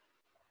na vibe.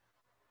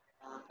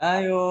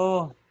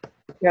 Ayo.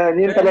 Yan,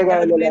 yun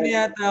talaga. Alumni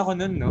na yata ako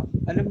nun, no?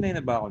 Alumni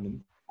na ba ako nun?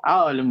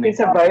 Alumni. Yung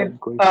sa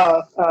vibe.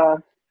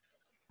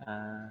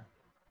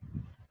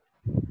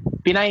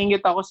 Pinaingit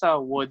ako sa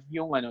wood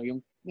yung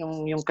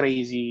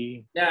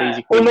crazy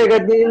crazy. Oh my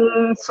god,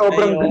 yung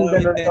sobrang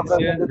ganda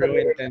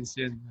nun. Intense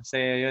yun.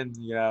 Masaya yun.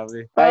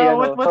 Grabe.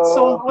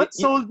 What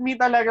sold me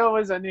talaga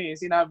was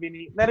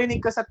sinabi narinig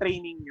ko sa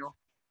training nyo.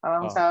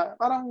 Parang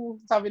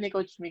sabi ni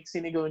Coach Mick,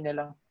 sinigaw niya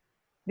lang.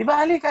 Di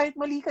ba, Ali, kahit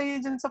mali kayo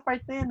dyan sa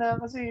part na yun,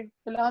 kasi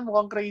kailangan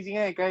mukhang crazy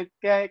nga eh.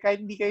 Kahit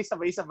hindi kayo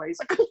sabay-sabay.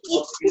 Sa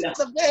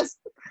the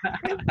best.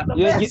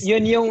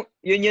 Yun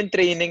yung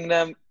training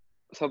na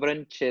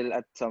sobrang chill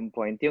at some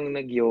point. Yung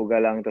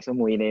nag-yoga lang, tapos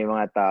umuwi na yung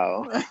mga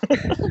tao.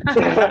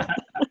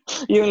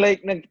 Yung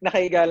like,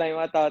 nakahiga lang yung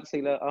mga tao, tapos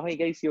sila, okay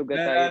guys,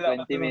 yoga tayo,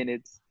 20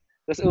 minutes.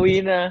 Tapos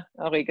uwi na.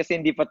 Okay, kasi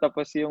hindi pa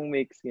tapos yung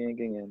mix.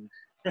 Ganyan.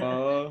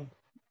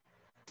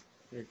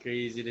 You're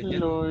crazy din yan.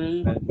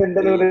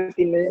 Ganda ng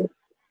routine na yun.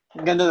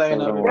 Ganda lang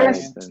yun.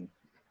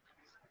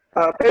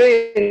 Pero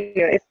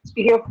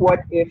speaking of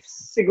what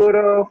ifs,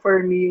 siguro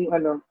for me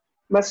yung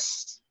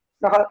mas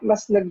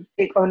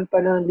nag-take on pa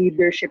ng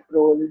leadership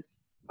role.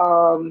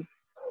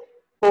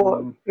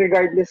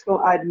 Regardless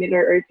kung admin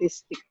or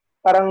artistic.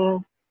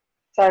 Parang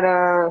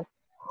sana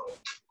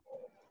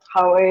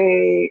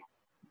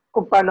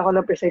kung paano ko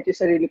na-present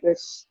yung sarili ko.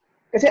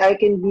 Kasi I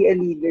can be a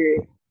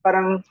leader.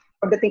 Parang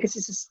pagdating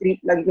kasi sa street,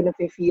 lagi ko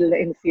na-feel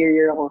na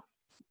inferior ako.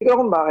 Hindi ko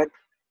kung bakit.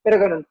 Pero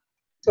ganun.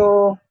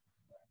 So,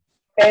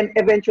 and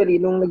eventually,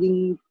 nung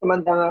naging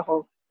tumanda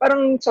ako,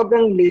 parang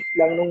sobrang late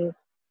lang nung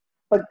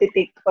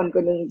pag-take on ko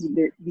ng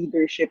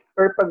leadership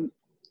or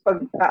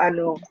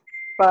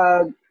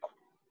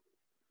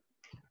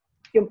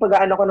yung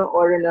pag-aano ko ng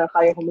aura na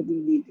kaya ko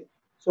maging leader.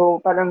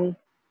 So, parang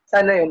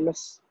sana yun,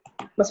 mas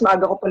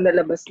maaga ko pa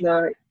nalabas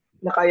na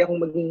kaya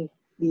kong maging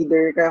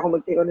leader, kaya ko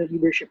mag-take on ng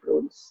leadership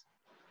roles.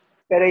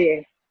 Pero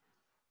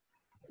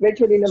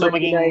eventually naman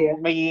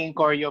magiging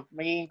choreo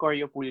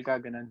pool ka,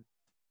 ganun.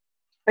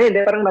 Ay,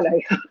 hindi, parang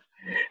malayo.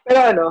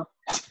 Pero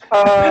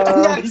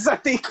nangyari sa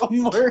take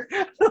on more.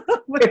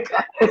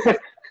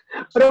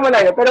 Pero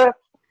malayo. Pero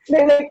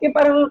Like, yung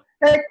parang,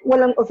 like,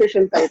 walang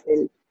official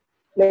title.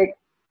 Like,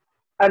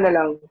 ano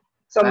lang,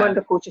 someone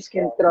the coaches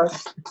can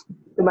trust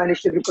to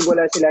manage the group pag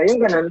wala sila.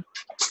 Yung ganun.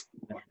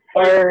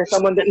 Or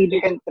someone the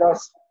ED can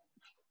trust.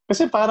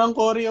 Kasi parang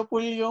choreo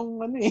pool yung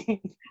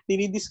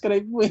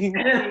dinidescribe mo eh.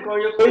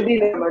 Or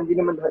di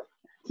naman.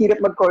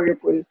 Hirap mag-choreo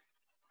pool.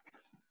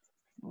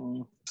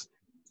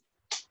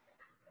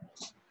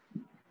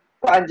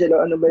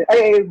 Angelo, ano ba?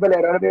 Ay,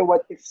 Valero, ano ba yung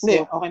what if?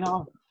 Hindi, okay na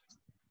ako.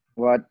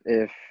 What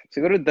if?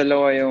 Siguro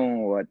dalawa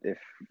yung what if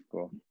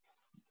ko.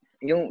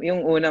 Yung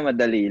una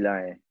madali lang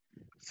eh.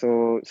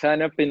 So,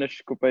 sana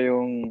pinush ko pa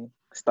yung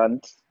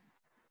stunts.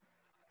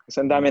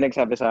 Kasi ang dami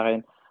nagsabi sa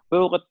akin,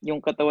 pero yung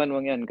katawan mo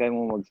yan, kaya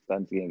mo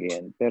mag-stunts,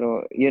 ganyan.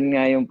 Pero yun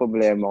nga yung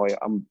problema ko,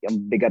 yung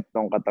bigat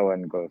ng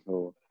katawan ko.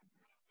 So,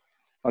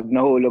 pag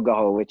nahulog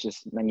ako, which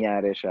is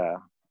nangyari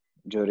siya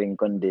during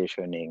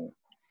conditioning,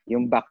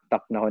 yung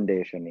backtuck na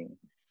conditioning.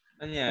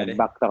 Nangyari?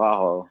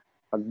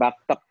 Pag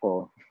backtuck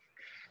ko,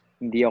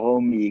 hindi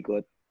ako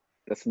umiikot,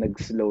 tapos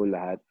nag-slow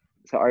lahat.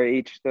 Sa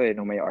RH to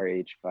nung may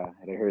RH pa.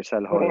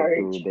 Rehearsal hall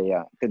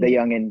to the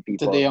young and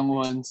people. To the young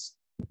ones.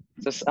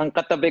 So, ang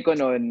katabi ko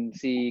noon,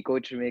 si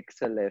Coach Mick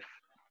sa left,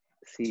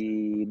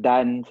 si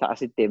Dan,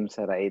 saka si Tim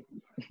sa right.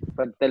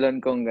 Pagtalon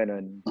kong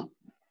ganun,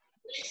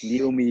 hindi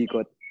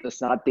umiikot.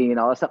 Tapos nakatingin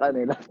ako sa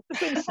kanila.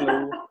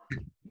 Slow.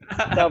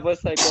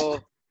 Tapos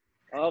ako,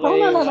 okay,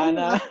 wala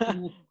na.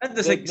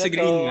 Sa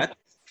green mat?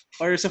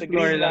 Or sa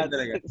floor lang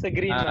talaga? Sa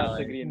green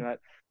mat.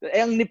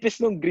 Ang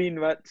nipis ng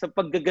green mat, sa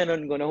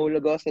paggaganon ko,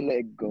 nahulog ako sa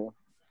leg ko.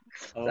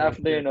 So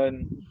after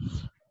nun,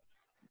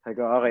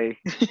 okay,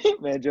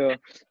 medyo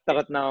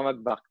takot na ako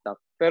mag-backtuck.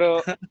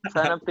 Pero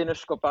sana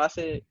pinush ko pa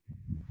kasi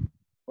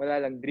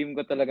wala lang, dream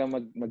ko talaga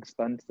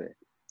mag-stunts eh.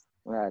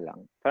 Wala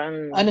lang.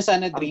 Parang, ano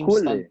sana dream cool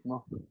stunt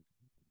mo?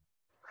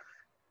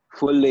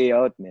 Full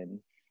layout,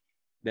 man.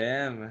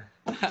 Damn.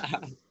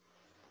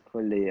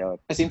 Full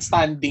layout. As in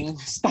standing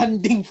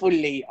full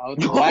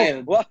layout.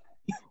 Wild.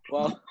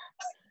 Wow.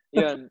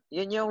 Yun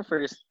yung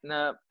first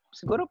na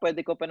siguro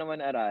pwede ko pa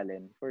naman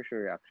aralin for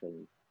sure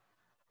actually.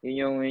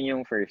 Yun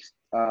yung first.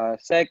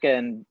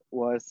 Second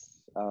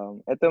was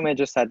ito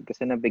medyo sad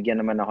kasi nabigyan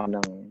naman ako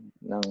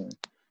ng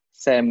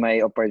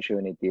semi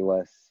opportunity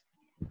was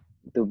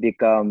to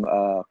become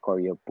a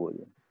choreo pool.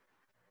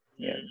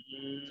 Yan.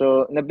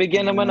 So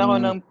nabigyan naman ako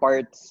ng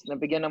parts,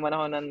 nabigyan naman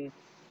ako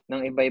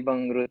ng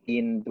iba-ibang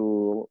routine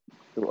to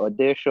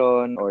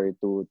audition or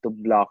to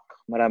block.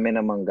 Marami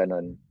namang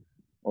ganun.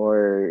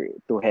 Or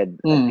to head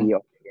a PO,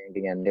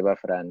 ganyan, di ba,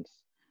 Franz?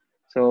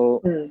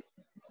 So,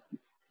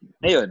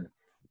 ayun.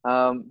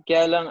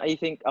 Kaya lang, I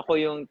think ako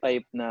yung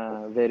type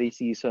na very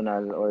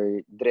seasonal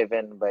or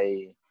driven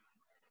by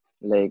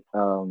like,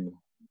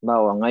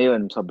 bawa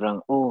ngayon, sobrang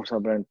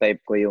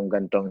type ko yung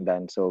gantong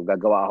dance. So,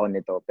 gagawa ako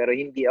nito. Pero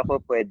hindi ako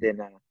pwede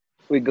na,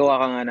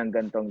 gawa ka nga ng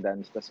gantong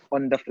dance. Tapos,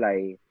 on the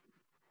fly,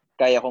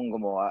 kaya kong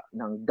gumawa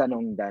ng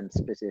ganong dance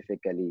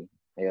specifically.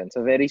 Ayun.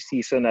 So, very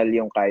seasonal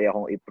yung kaya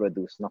kong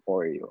i-produce na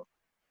choreo.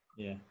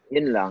 Yeah.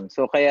 Yun lang.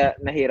 So, kaya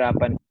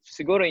nahirapan.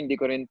 Siguro hindi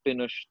ko rin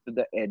pinush to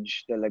the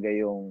edge talaga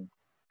yung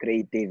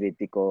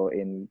creativity ko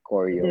in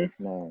choreo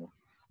na,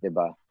 di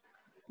ba?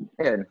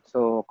 Ayun.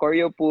 So,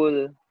 choreo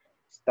pool,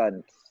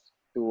 stunts,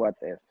 to what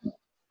if.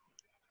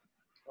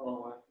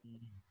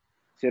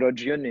 Si Rog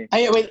yun eh.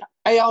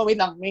 Wait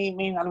lang. May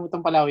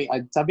nakalimutan pala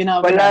ad. Sabi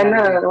na wala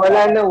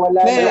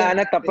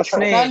na. Tapos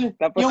na eh.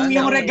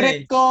 Yung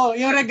regret ko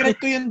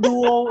yung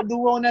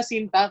duo na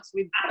syntax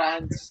with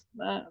Franz.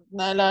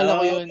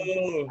 Naalala ko yun.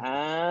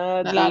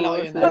 Naalala ko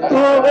yun.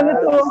 Ano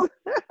to?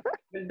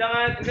 Ganda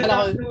nga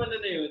ano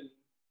na yun.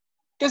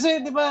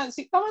 Kasi, di ba,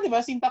 tama di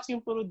ba, syntax yung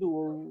puro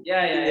duo.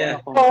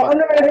 Yeah.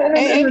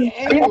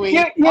 Anyway,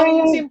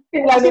 yung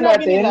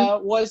sinabi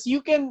nila was you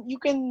can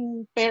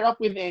pair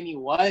up with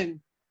anyone.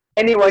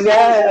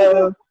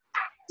 Yeah.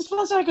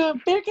 Tapos sabi ko,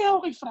 pair kaya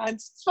ako kay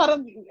Franz.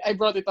 Parang, I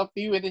brought it up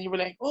to you and then you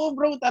were like, oh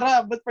bro,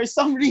 tara. But for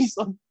some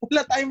reason,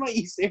 wala tayong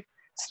maisip.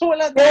 So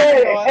wala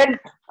tayong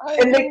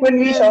and like when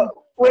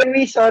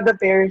we saw the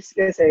pairs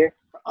kasi,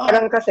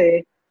 parang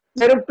kasi,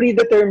 merong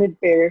predetermined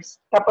pairs.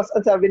 Tapos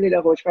ang sabi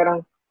nila coach,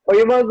 parang,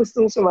 yung mga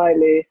gustong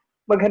sumali,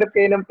 maghanap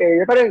kayo ng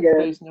pair. Parang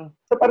gano'n.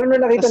 So parang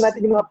nung nakita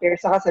natin yung mga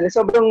pairs sa kasali,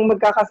 sobrang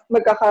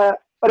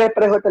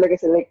pare-pareho talaga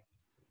sila. Like,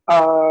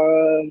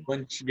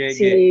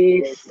 si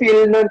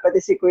Phil nun,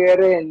 pati si Kuya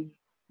Ren.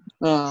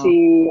 Si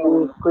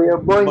Kuya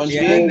Bon,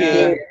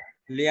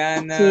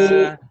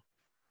 Liana,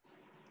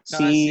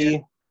 si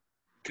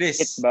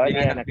Chris.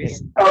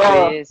 Chris.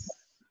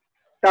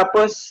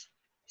 Tapos,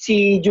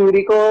 si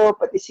Jury ko,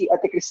 pati si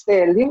Ate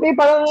Cristel. Yung may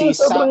parang si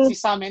sobrang... Si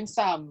Sam and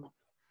Sam.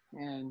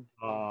 Yan.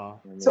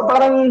 So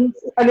parang,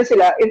 ano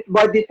sila,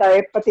 body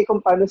type, pati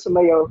kung paano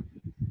sumayaw.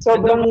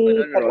 Sobrang...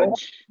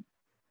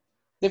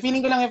 The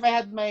feeling ko lang if I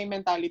had my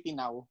mentality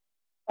now,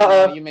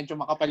 yung medyo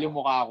makapal yung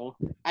mukha ko,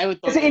 I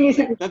would kasi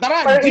inisip natin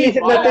parang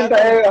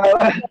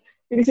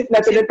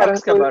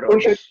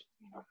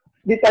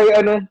di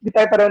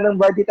tayo parang ng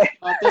body type.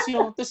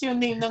 Tapos yung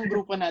name ng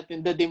grupo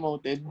natin, The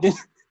Demoted.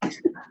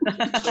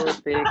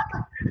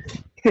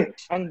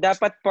 Ang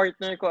dapat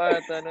partner ko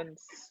ata nun,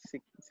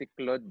 si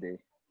Claude eh.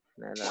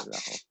 Naalala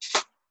ko.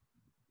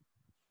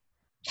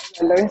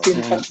 Alam yung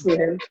syntax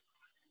niya.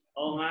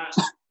 Oo nga.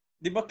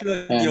 Di ba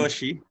Claude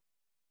Yoshi?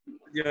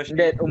 Yoshi.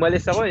 Hindi,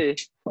 umalis ako eh.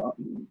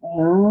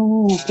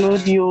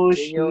 Claude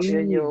Yoshi.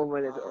 Yun yung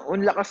umalis.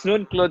 Ang lakas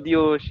nun, Claude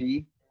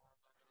Yoshi.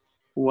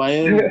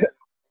 Wild.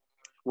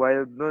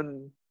 Wild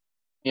nun.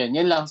 Yan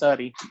lang,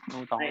 sorry.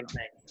 Nice.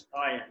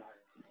 Okay.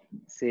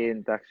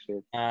 Syntax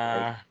shit.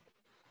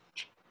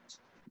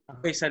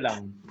 Ako isa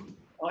lang.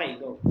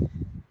 Okay, go.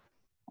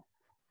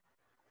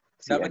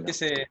 Dapat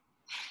kasi,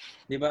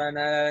 di ba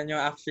naalala nyo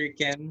after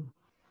Ken,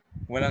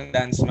 walang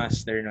dance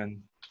master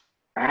nun.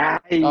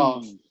 Ay!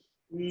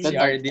 Si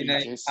RD na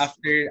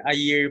after a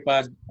year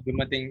pa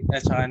dumating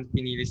at saka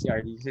pinili si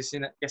RD.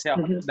 Kasi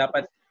ako,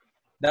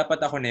 dapat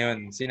ako na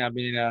yun.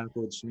 Sinabi nila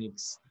Coach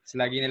Mix. So,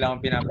 lagi nila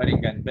akong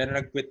pinaparinggan. Pero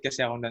nag-quit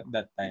kasi ako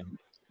that time.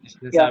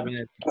 Sabi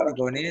nila,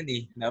 ikaw na yan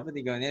eh. Dapat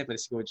ikaw na yan para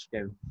si Coach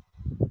Kev.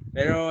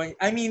 Pero,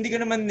 I mean, hindi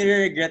ko naman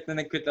nire-regret na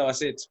nag-quit ako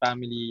kasi it's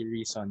family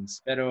reasons.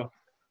 Pero,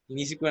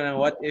 inisip ko na,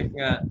 what if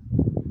nga,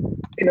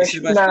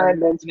 kasi ba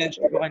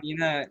siya ko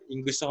kanina,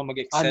 yung gusto ko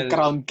mag-excel.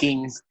 Crown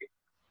King.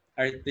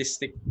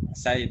 Artistic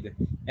side.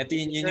 Ito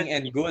yun yung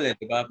end goal eh,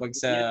 diba? Pag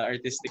sa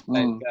artistic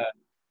side ka,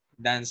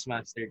 dance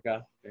master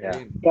ka. Pero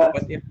yun,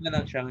 what if na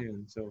lang siya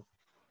ngayon. So,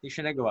 hindi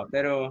siya nagawa.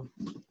 Pero,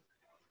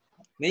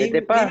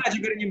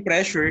 na-imagine ko rin yung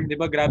pressure. Di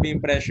ba? Grabe yung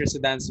pressure sa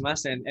dance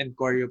master and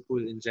choreo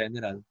pool in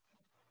general.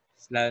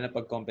 Lalo na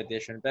pag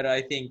competition. Pero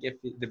I think if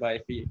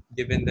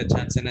given the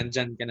chance na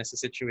nandyan ka na sa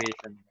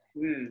situation,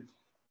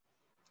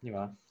 di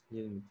ba?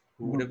 Yun,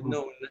 who would have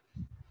known?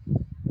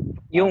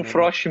 Yung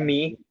Frosh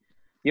me,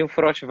 yung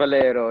Frosh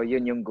Valero,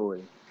 yun yung goal.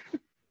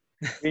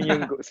 Yun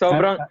yung goal.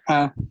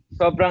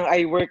 Sobrang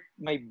I work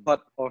my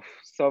butt off.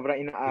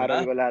 Sobrang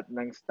inaaral ko lahat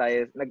ng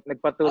styles.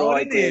 Nagpaturo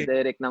kay Kuya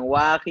Derek ng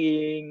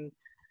walking.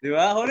 Di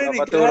ba?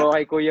 Nagpaturo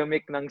kay Kuya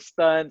Mick ng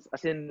stunts.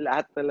 As in,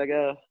 lahat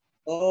talaga.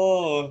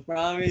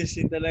 Promise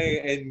yun talaga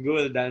end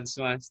goal, dance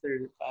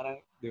master. Parang,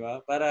 di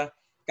ba? Para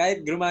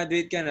kahit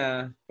graduate ka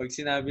na, pag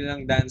sinabi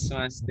lang dance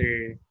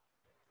master,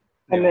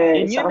 Yun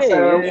eh.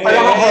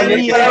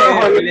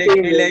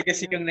 May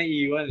legacy kang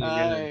naiwan.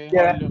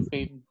 Hall of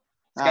Fame.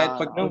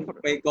 Kahit pag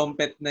may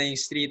compet na yung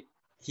street,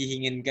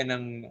 hihingin ka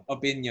ng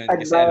opinion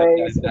kasi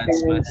advice,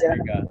 dance master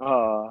ka.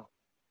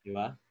 Di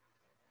ba?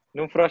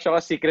 Nung Frosh ako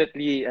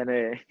secretly,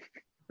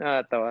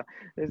 nakatawa.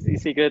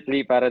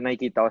 Secretly, para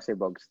nakikita ko si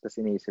Bogs. Tapos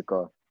inisip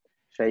ko,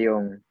 siya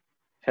yung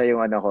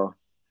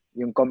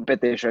yung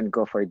competition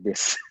ko for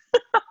this.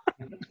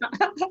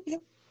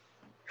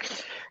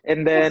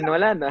 And then,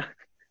 wala na.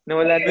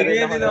 Nawala na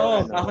rin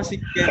ako. Ako si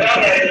Ken.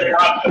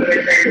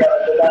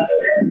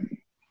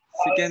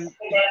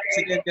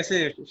 Si Ken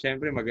kasi,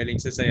 syempre, magaling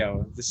sa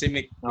sayaw. Si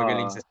Mick,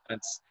 magaling sa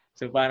stunts.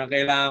 So, parang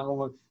kailangan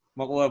ko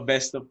makuha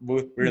best of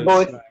both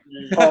worlds.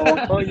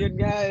 Yun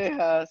nga eh,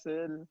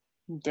 hassle.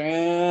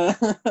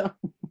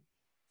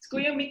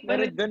 Kuya Mick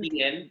ba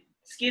nag-DM?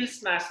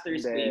 Skills Master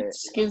Street?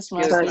 Skills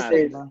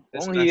Master.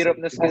 Ang hirap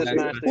na Skills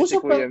Master si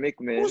Kuya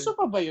Mick, man. Uso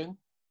pa ba yun?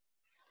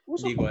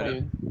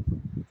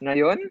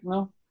 Ngayon?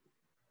 No.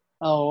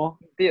 Oo.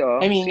 Hindi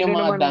I mean, yung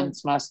mga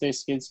dance master,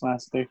 skills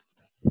master.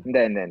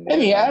 Hindi. I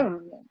mean,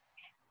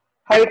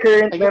 hi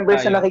current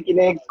members na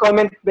nakikinig.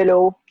 Comment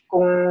below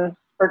or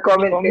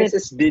comment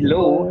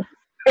below.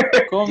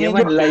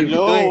 Comment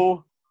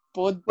below.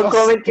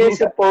 Comment kayo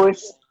sa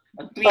post.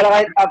 Para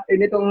kahit after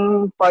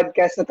nitong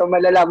podcast na to,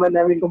 malalaman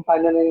namin kung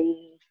paano na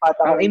yung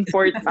patak.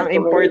 Ang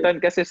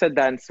important kasi sa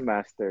dance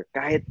master,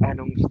 kahit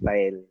anong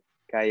style,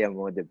 kaya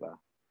mo, di ba?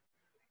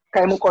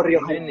 Kaya mo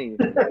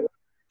choreohan.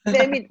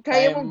 I mean,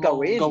 kaya mong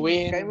gawin.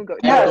 Kaya mong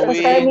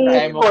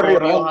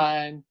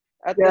choreohan.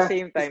 At the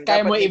same time,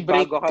 kaya mo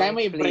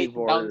i-break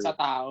down sa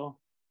tao.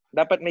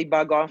 Dapat may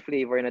bago kang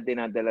flavor na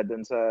dinadala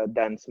dun sa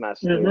dance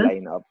master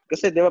lineup.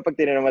 Kasi di ba pag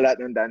tinanong mo lahat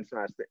ng dance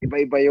master,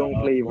 iba-iba yung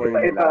flavor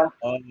nila.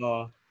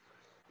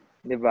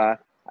 Di ba?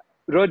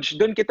 Rog,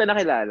 dun kita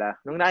nakilala.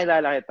 Nung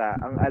nakilala kita,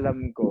 ang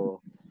alam ko,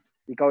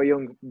 ikaw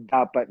yung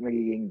dapat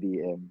magiging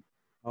DM.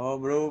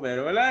 Bro,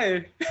 pero wala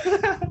eh.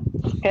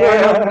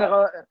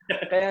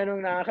 Kaya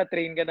nung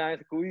nakaka-train ka na,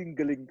 kuy,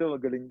 galing to.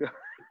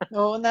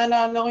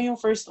 Naalala ko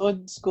yung first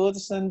odds ko,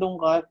 tapos nandun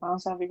ka,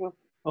 parang sabi ko,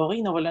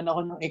 okay, nawalan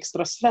ako ng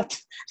extra slot.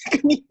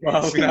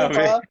 Wow,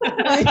 grabe.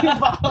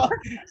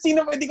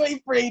 Sino pwede ko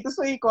i-pray? Tapos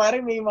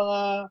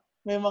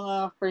may mga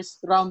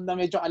first round na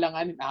medyo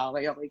alanganin.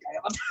 Okay, kaya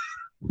ko.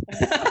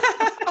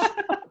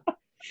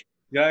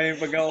 Grabe yung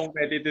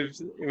pagka-competitive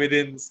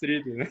within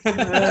street.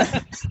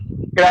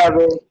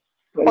 Grabe.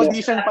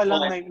 Audition pa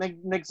lang,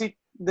 nag-sit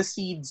the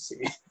seeds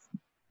eh.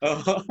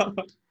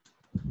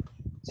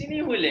 Sino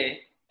yung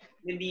huli?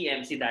 Yung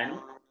DM, si Dan?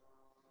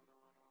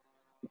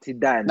 Si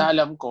Dan.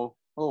 Naalam ko.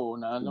 Oo,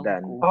 naalam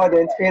ko. Ako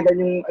din. Kaya Dan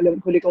yung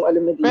huli kong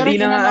alam na DM.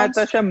 Hindi na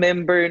ata siya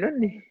member nun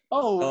eh.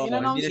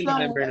 In-announce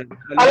lang.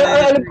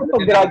 Alam ko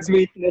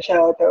pag-graduate na siya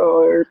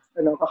or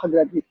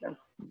kakagraduate lang.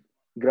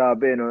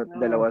 Grabe, no?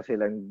 Dalawa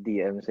silang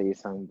DM sa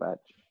isang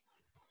batch.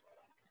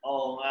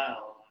 Oo nga.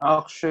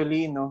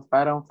 Actually, no?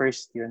 Parang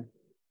first yun.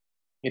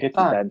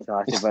 Irita. Dance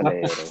kasi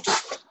Valero.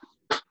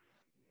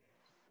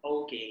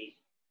 Okay.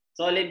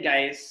 Solid,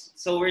 guys.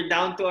 So we're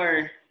down to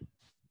our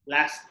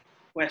last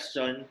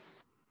question.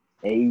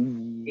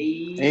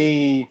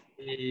 Hey.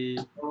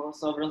 So,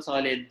 sobrang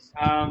solid.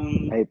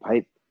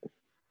 Hype.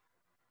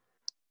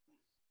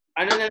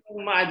 Ano na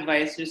lang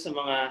ma-advise nyo sa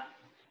mga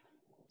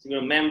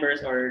siguro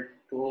members or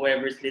to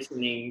whoever's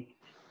listening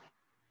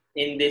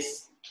in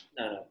this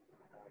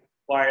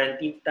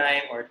quarantine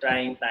time or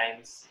trying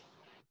times?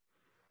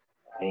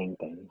 Trying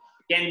time.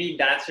 Can be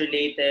dance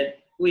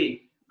related.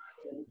 Uy,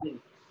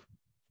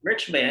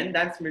 merch ba yan?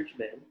 Dance merch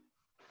ba yan?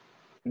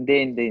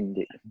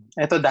 Hindi.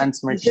 Ito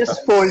dance merch. It's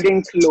just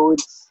folding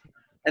clothes.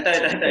 Ito.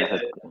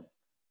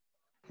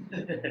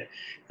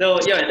 So,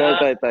 yun.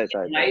 Ito.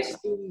 Nice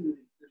to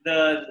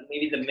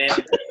maybe the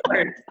members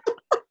or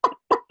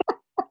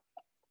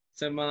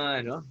Sa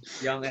mga,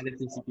 young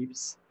LSDC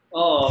peeps.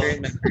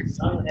 current members.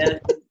 Some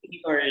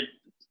LSDC or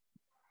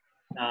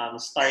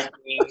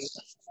starting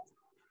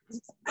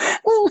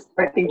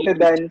To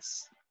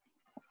dance.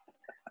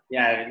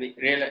 Yeah,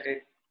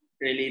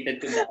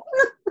 related to that.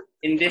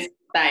 In this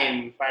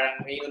time, parang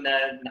ngayon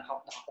na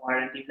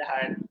naka-quarantine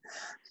lahat,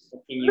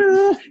 what can you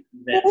do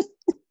that?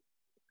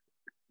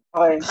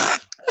 Okay.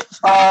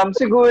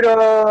 Siguro,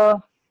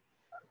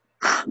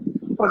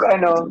 pag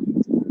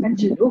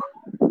nandiyan,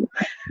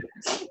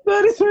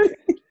 Sorry.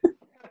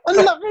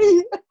 Ang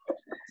laki.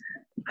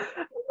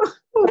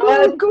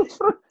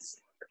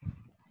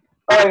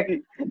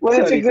 Okay.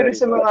 Well, Sorry. siguro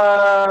sa mga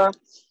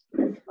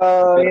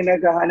yung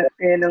naghahanap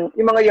kayo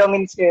yung mga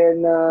youngins kayo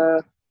na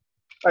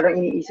parang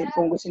iniisip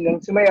kung gusto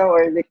nilang sumayaw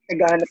or like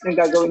naghahanap ng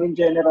gagawin in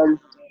general.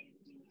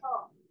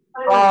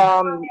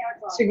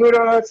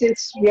 Siguro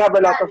since we have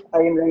a lot of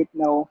time right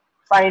now,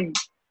 find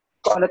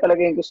kung ano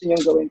talaga yung gusto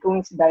niyong gawin. Kung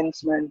it's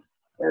dance man,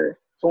 or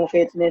kung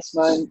fitness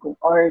man, kung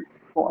art,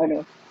 kung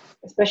ano.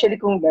 Especially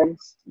kung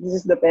dance, this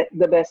is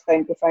the best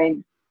time to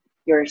find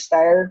your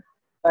style,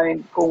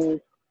 find kung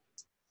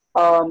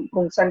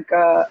saan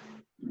ka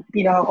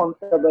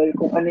pinaka-comfortable,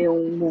 kung ano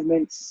yung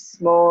movements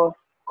mo,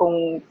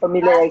 kung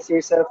familiarize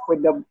yourself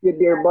with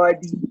your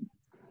body.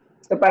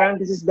 So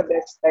parang this is the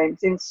best time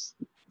since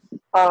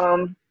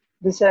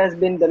this has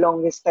been the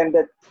longest time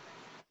that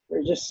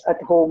we're just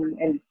at home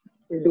and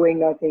we're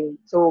doing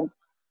nothing. So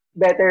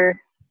better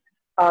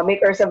make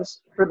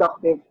ourselves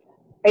productive.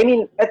 I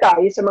mean,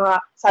 yung sa mga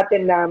sa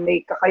atin na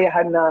may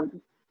kakayahan na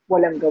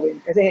walang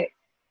gawin. Kasi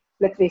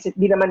let's face it,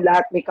 di naman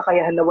lahat may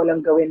kakayahan na walang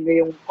gawin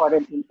ngayong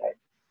quarantine time.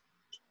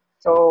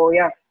 So,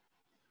 yeah.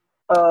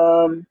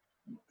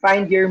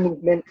 Find your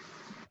movement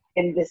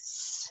in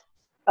this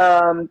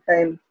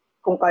time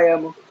kung kaya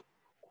mo.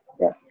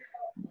 Yeah.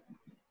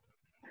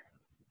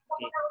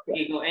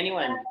 Okay, go.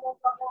 Anyone?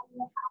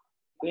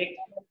 Quick.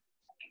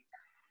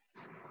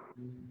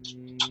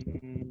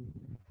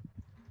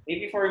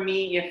 Maybe for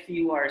me, if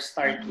you are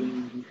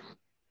starting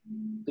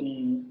to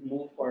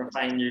move or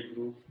find your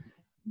groove,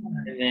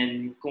 and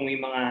then kung may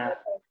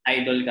mga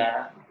idol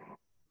ka,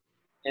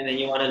 and then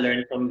you want to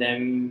learn from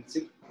them,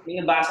 may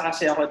nabasa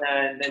kasi ako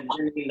na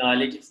journey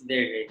knowledge is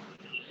there.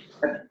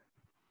 But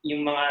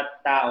yung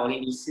mga tao,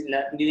 hindi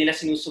nila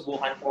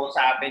sinusubukan po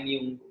sa akin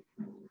yung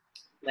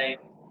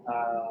like,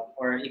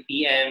 or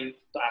i-PM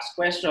to ask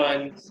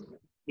questions,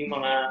 yung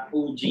mga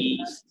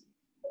OGs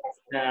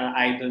na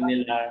idol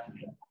nila.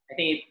 I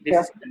think this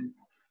is the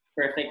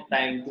perfect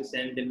time to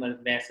send them a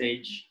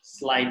message,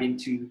 slide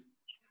into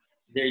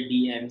their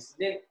DMs.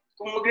 Then,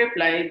 kung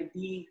mag-reply,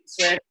 di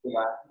swerte,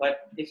 diba?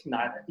 But if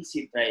not, at least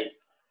you try.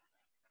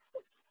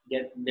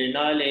 Get their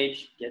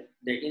knowledge, get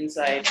their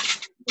insight,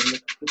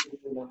 get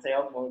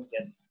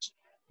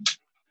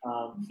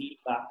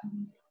feedback.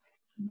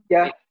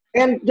 Yeah.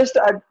 And just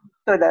to add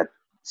to that,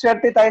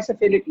 swerte tayo sa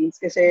Philippines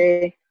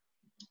kasi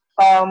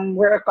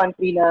we're a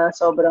country na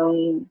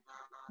sobrang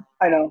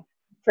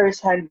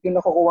first-hand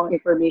yung nakukuha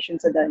information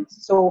sa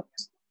dance. So,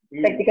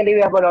 technically,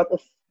 we have a lot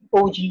of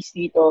OGs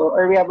dito,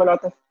 or we have a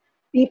lot of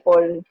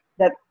people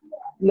that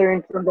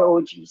learned from the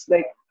OGs.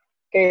 Like,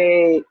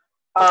 kay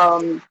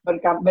Don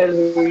Campbell,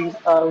 who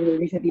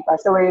recently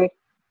passed away,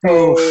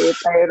 kay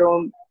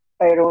Tyrone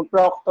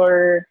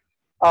Proctor,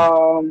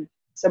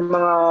 sa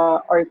mga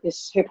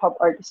artists, hip-hop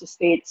artists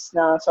states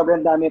na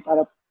sobrang dami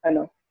para,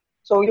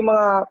 So, yung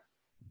mga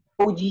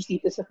OGs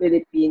dito sa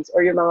Philippines,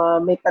 or yung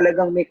mga may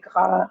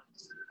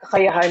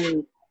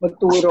kakayahan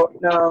magturo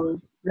ng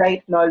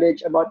right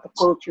knowledge about the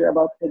culture,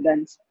 about the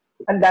dance.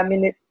 Ang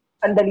dali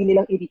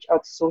nilang i-reach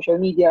out sa social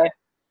media.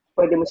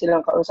 Pwede mo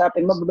silang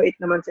kausapin. Mababait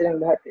naman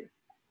silang lahat eh.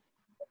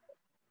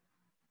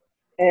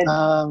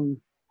 And,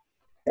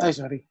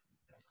 sorry.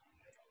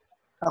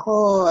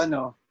 Ako,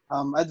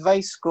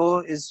 advice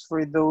ko is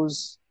for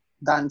those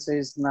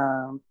dancers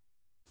na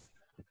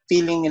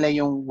feeling nila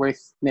yung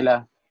worth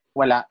nila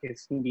wala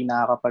if hindi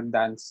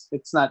nakakapag-dance.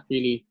 It's not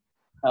really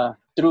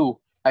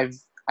true.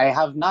 I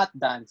have not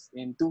danced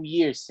in 2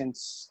 years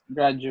since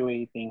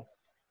graduating.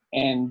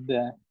 And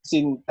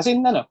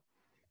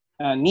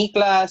ni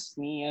class,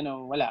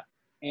 wala.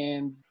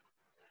 And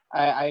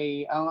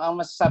ang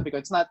masasabi ko,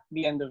 it's not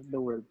the end of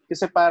the world.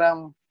 Kasi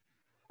parang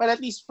But at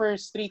least for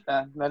street,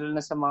 lalo na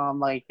sa mga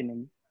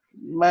makikinig,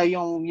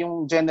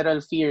 yung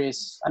general fear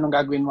is anong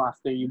gagawin mo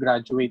after you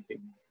graduate.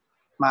 Eh.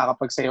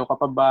 Makakapagsayaw ka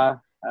pa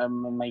ba?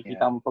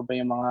 Makikita mo pa ba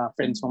yung mga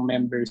friends mong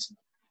members?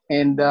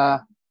 And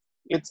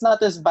it's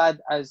not as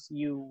bad as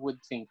you would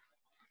think.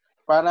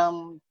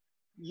 Parang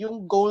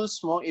yung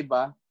goals mo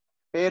iba,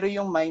 pero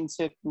yung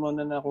mindset mo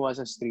na nakuha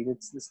sa street,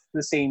 it's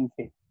the same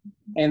thing.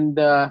 And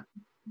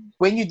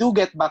when you do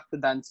get back to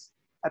dance,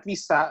 at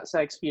least sa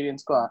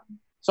experience ko,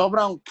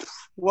 sobrang,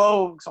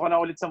 wow, gusto ko na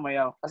ulit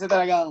sumayaw. Kasi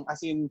talagang, as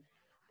in,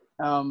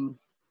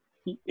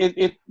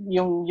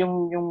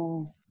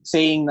 yung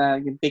saying na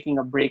yung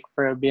taking a break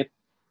for a bit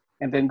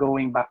and then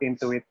going back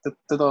into it,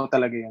 totoo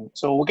talaga yun.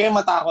 So, huwag kayong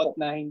matakot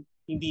na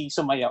hindi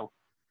sumayaw.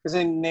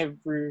 Kasi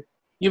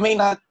you may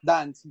not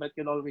dance, but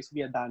you'll always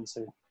be a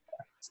dancer.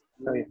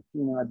 So, yun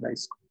yung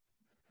advice ko.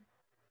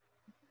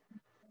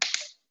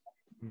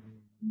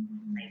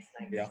 Nice.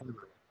 Yeah.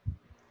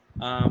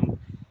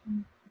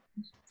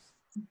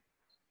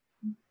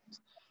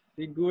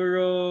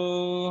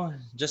 Siguro,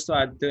 just to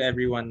add to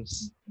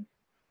everyone's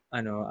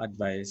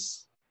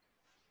advice,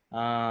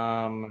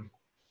 I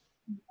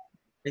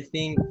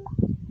think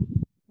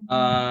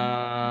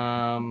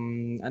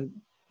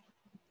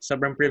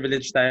sobrang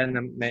privileged tayo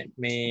na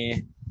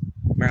may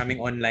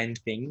maraming online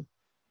thing.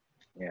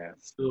 Yeah.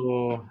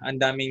 So, ang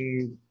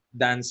daming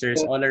dancers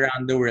all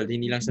around the world,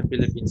 hindi lang sa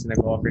Philippines na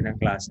nag-offer ng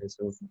classes.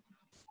 So,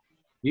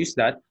 use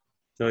that.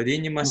 So,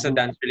 din yung mas sa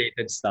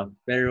dance-related stuff.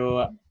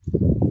 Pero,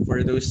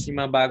 for those yung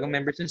mga bagong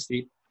members ng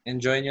street,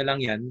 enjoy nyo lang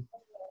yan.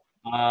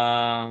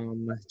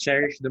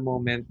 Cherish the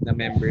moment na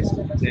members.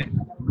 Kasi,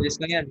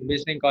 mabilis lang yan.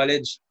 Mabilis na yung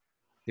college.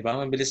 Diba?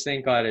 Mabilis na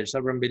yung college.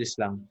 Sobrang bilis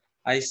lang.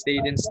 I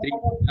stayed in street.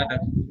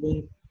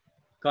 Yung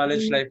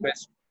college life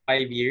was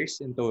 5 years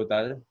in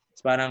total.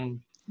 It's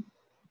parang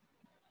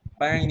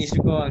inisip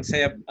ko, ang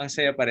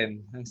saya pa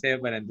rin. Ang saya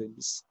pa rin.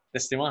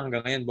 Tapos diba,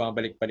 hanggang ngayon,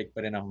 bumabalik-balik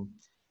pa rin ako.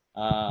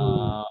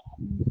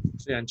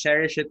 So yan,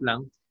 cherish it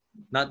lang.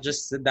 Not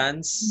just the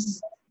dance,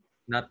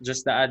 not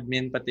just the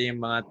admin, pati yung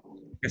mga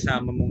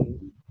kasama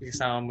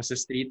mo sa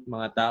street,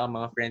 mga tao,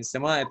 mga friends.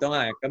 Ito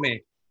nga,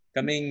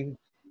 kaming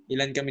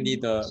ilan kami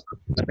dito.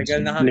 Matagal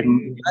na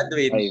kami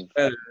graduate.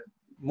 Well,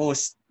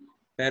 most.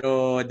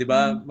 Pero, di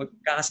ba,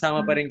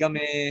 magkakasama pa rin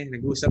kami,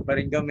 nag-usap pa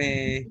rin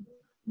kami.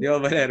 Di ba,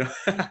 Valero?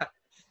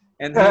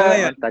 And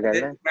ngayon,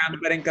 marami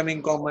pa rin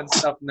kaming common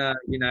stuff na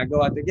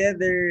ginagawa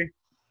together.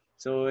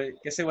 So,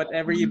 kasi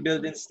whatever you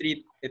build in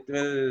street, it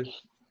will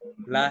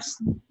last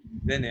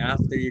then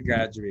after you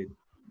graduate.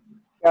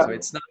 Yeah. So,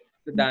 it's not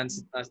the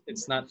dance,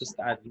 it's not just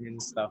the admin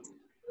stuff.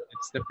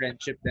 It's the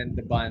friendship and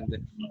the bond.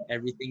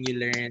 Everything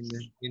you learn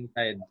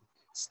inside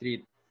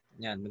street.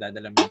 Yan,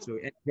 madadala mo. So,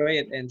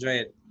 enjoy it.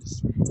 Enjoy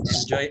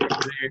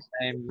your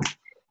time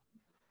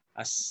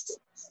as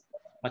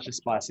much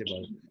as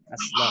possible. As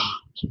long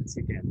as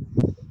you can.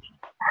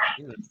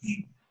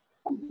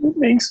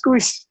 Thanks,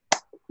 Kush.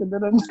 Ganda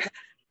rin.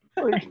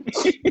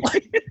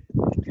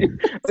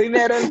 Uy,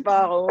 meron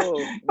pa ako.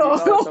 Hindi pa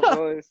ako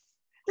tapos.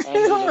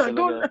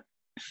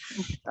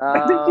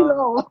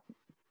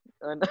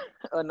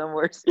 On a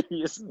more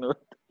serious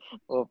note.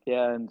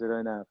 Yan,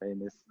 dito na,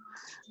 kainis.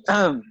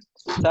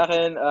 Sa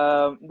akin,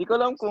 hindi ko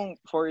lang kung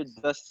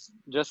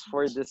just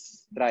for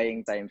this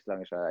trying times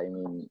lang siya. I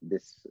mean,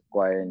 this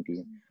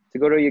quarantine.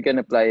 Siguro you can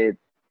apply it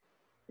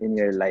in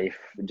your life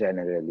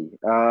generally.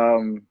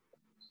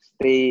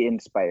 Stay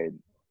inspired.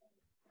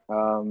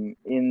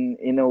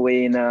 In a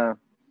way na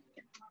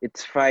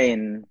it's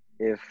fine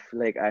if,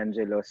 like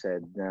Angelo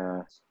said,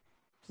 na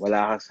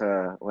wala ka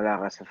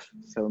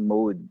sa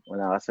mode,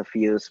 wala ka sa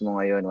feels mo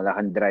ngayon, wala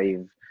kang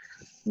drive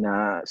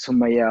na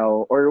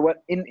sumayaw or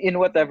in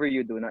whatever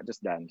you do, not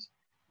just dance.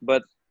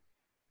 But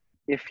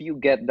if you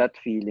get that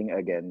feeling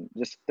again,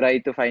 just try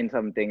to find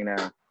something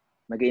na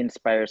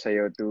mag-inspire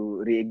sa'yo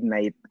to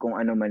reignite kung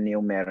ano man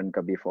yung meron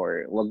ka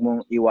before. Huwag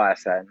mong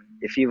iwasan.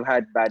 If you've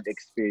had bad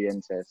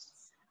experiences,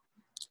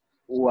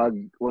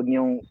 huwag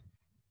yung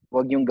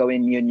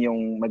gawin yun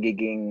yung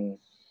magiging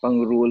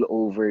pang-rule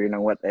over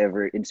ng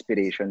whatever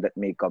inspiration that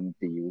may come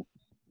to you.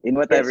 In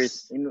whatever,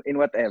 yes. in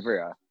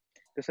whatever.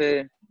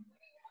 Kasi,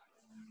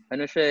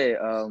 ano siya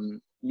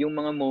yung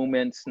mga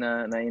moments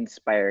na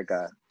na-inspire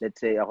ka. Let's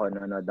say ako,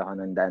 nanonood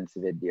ako ng dance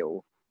video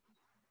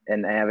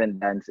and I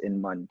haven't danced in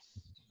months.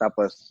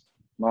 Tapos,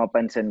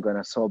 mapapansin ko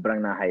na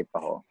sobrang na-hype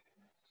ako.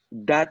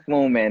 That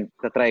moment,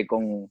 tatry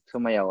kong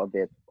sumayaw a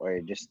bit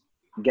or just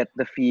get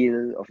the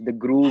feel of the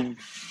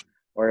groove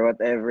or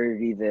whatever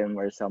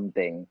rhythm or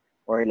something.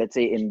 Or let's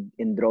say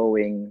in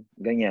drawing,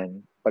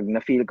 ganyan. Pag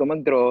na-feel ko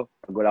mag-draw,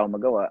 pag wala akong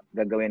magawa,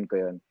 gagawin ko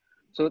yun.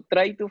 So,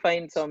 try to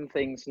find some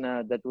things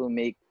that will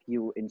make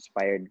you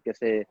inspired.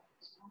 Kasi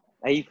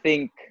I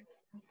think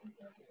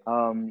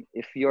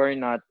if you're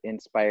not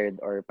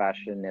inspired or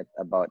passionate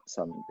about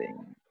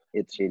something,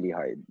 it's really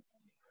hard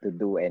to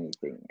do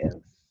anything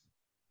else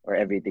or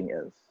everything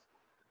else.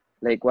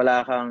 Like,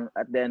 wala kang,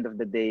 at the end of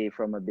the day,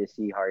 from a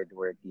busy,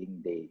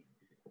 hard-working day,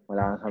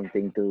 wala kang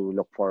something to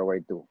look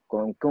forward to.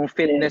 Kung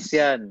fitness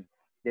yan,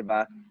 di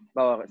ba?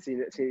 Bawa,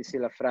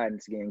 sila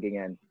Franz,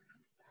 ganyan-ganyan.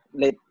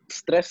 like,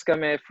 stress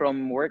kami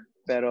from work,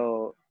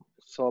 pero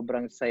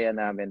sobrang saya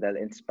namin dahil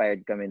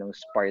inspired kami nung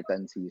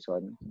Spartan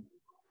season.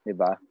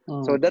 Diba?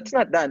 So that's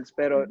not dance,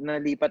 pero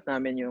nalipat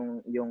namin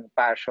yung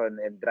passion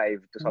and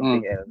drive to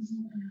something else.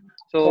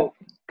 So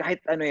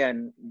kahit ano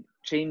yan,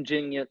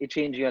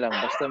 i-change nyo lang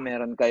basta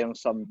meron kayong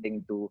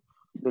something to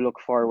look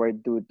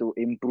forward to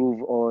improve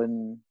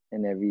on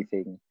and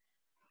everything.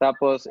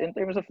 Tapos in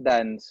terms of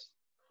dance,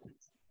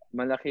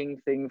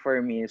 malaking thing for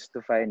me is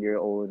to find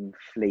your own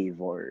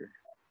flavor.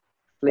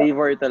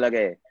 Flavor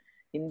talaga eh.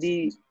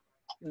 Hindi,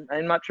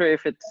 I'm not sure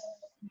if it's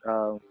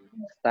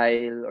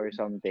style or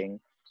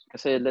something.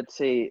 Kasi let's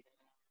say,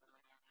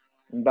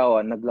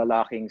 bawa,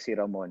 naglalaking si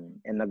Ramon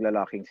and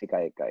naglalaking si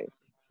Kai Kai.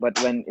 But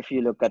if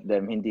you look at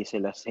them, hindi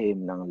sila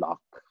same ng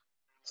lock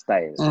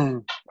style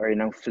or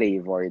ng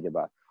flavor, di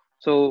ba?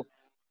 So,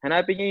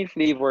 hanapin nyo yung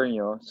flavor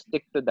nyo,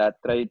 stick to that,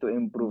 try to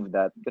improve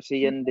that.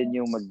 Kasi yan din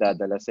yung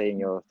magdadala sa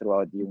inyo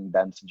throughout yung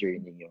dance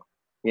journey nyo.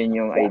 Yan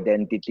yung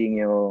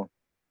identity nyo,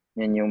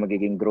 yan yung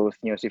magiging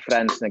growth nyo. Si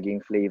Franz,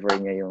 naging flavor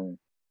niya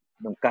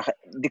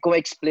di ko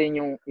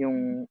ma-explain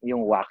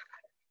yung whack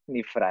ni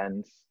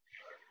Franz.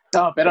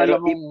 Pero alam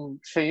mo,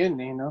 siya yun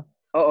eh, no?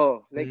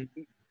 Oo, like,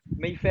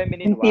 may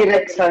feminine whack.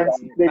 T-Rex Franz.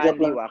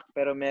 Manly whack,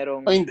 pero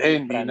merong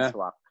Franz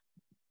whack.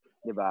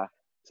 Diba?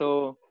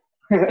 So,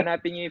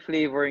 hanapin nyo yung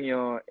flavor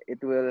nyo,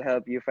 it will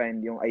help you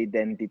find yung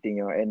identity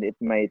nyo, and it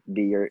might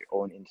be your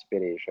own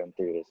inspiration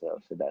to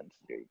yourself sa dance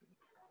journey.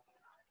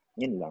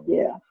 Yun lang.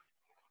 Yeah.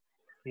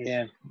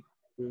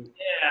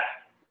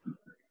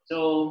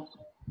 So,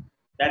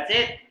 that's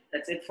it.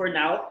 That's it for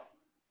now.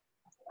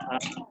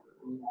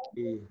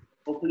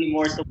 Hopefully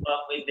more to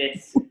come with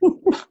this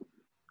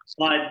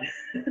pod.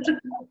 Next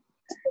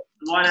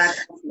time.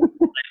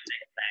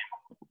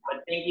 But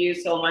thank you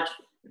so much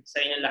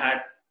sa inyo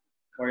lahat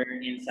for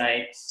your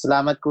insights.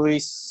 Salamat,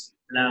 Kuis.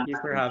 Thank you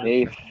for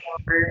having me.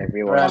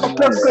 Everyone.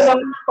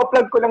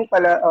 Pa-plug ko lang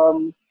pala.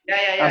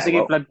 Yeah.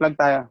 Sige, plug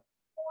tayo.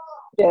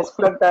 Yes,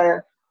 plug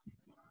tayo.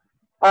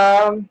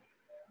 Ano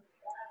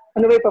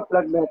ba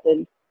ipa-plug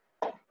natin?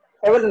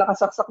 Wala,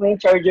 nakasaksak na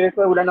yung charger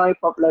ko. Wala na akong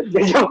ipa-plug.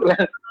 Joke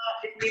lang.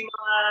 If may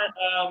mga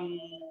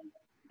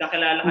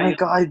kakilala Oh my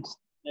God.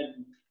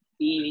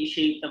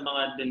 nag-initiate ng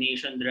mga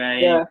donation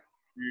drive,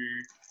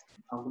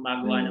 ang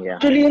gumagawa ng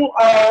Actually, yung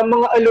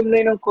mga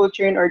alumni ng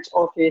Culture and Arts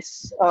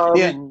Office.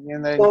 Yan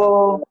na.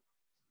 So,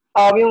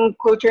 yung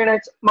Culture and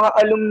Arts, mga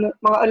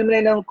alumni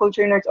ng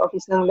Culture and Arts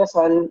Office ng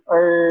Lasal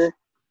are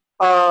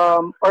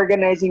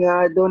organizing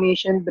a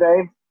donation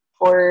drive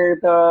for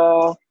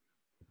the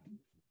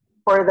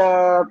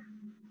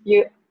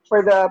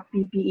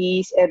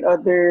PPEs and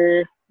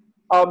other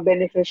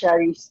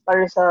beneficiaries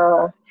para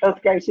sa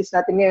health crisis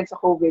natin ngayon sa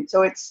COVID.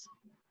 So it's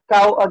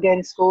CAO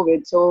Against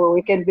COVID. So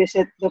we can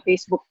visit the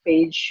Facebook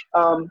page,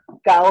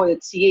 CAO,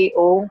 it's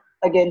CAO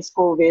Against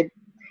COVID,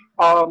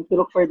 to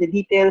look for the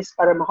details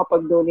para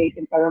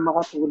makapag-donate and para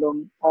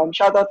makatulong.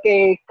 Shout out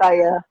kay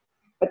Kaya,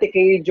 pati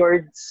kay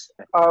George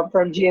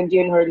from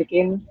GMG and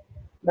Harlequin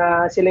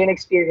na sila yung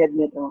spearhead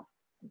nito.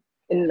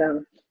 Yun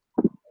lang.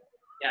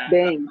 Yeah.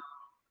 Bang.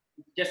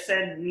 Just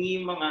send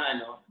me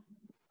mga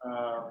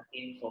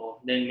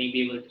info, then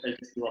maybe I'll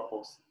just do a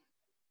post.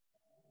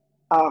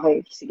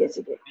 Okay, sige.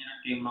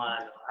 Yung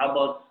mga how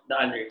about the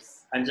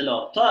others?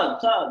 Angelo,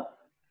 plug!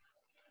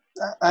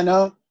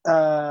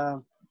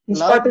 Yung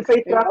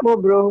Spotify track mo,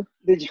 bro.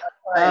 Did you?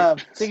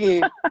 Sige.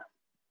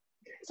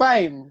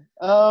 Fine.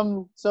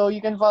 So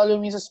you can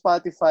follow me sa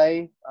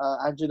Spotify,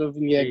 Angelo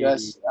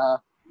Villegas,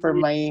 for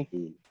my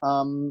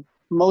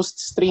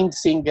most streamed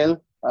single,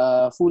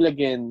 Fool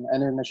Again.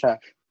 Ano na siya?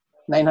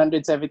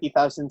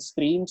 970,000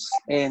 streams,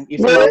 and if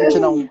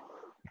umabot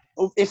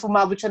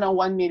siya ng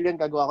 1 million,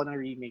 gagawa ko ng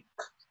remake.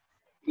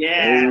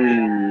 Yeah.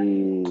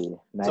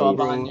 Nice. So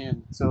abangan niyo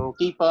yun. So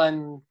keep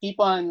on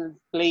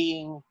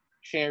playing,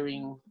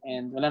 sharing,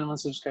 and wala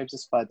namang subscribe sa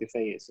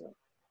Spotify. So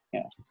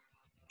yeah.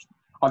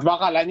 Kung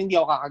baka kala hindi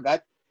ako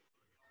kakagat.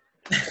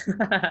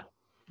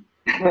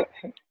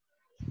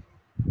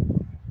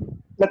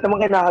 Lahat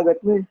naman kinakagat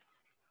mo.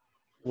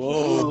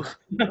 Whoa.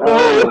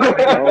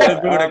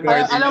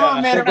 Alam mo,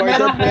 merong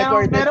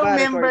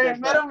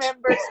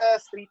member sa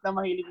street na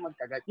mahilig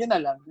magkagat. Yun na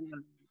lang.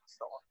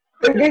 Gusto ko.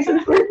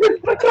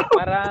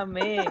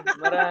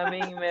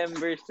 Maraming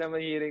members na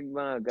mahilig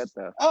mga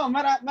gat.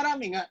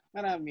 Marami nga.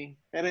 Marami.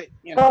 Pero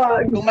yun.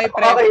 Kung may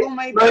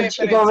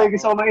preference. Ikaw may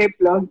gusto ko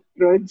ma-i-plug,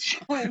 Rog.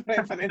 Kung may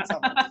preference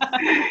ako.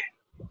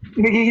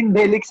 Nagiging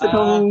delik sa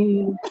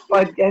itong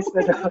podcast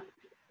na to.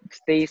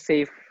 Stay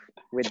safe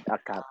with a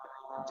cat.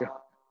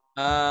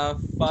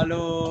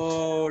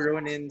 Follow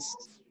Ronin's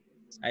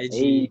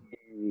IG.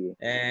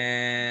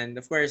 And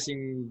of course,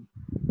 yung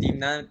team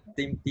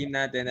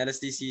natin,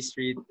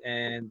 LSDC-Street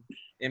and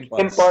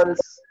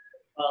Impulse.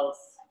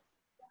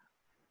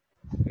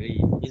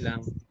 Okay, yun lang.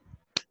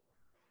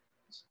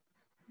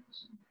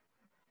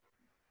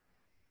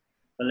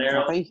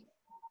 Valero, Okay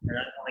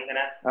ka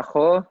na?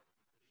 Ako,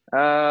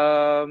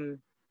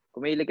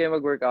 kung mahilig kayo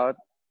mag-workout,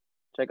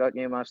 check out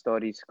nyo yung mga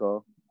stories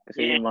ko.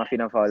 Kasi yung mga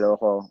pina-follow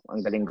ko,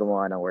 ang galing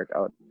gumawa ng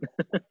workout.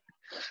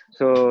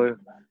 So,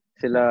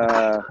 sila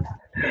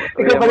Ikaw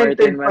Kuya pa rin Martin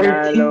third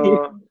party. Manalo.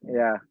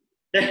 Yeah.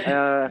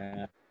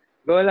 Yeah.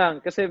 Go lang.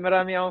 Kasi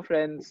marami akong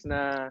friends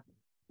na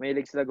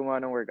mahilig sila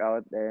gumawa ng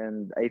workout.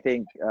 And I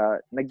think,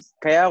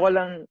 kaya ako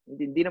lang,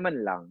 hindi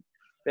naman lang.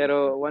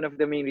 Pero one of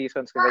the main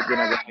reasons kung bakit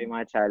ginagawa ko yung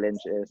mga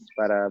challenge is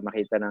para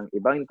makita ng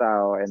ibang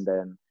tao and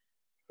then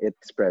it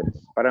spreads.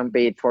 Parang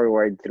pay it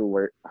forward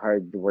through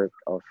hard work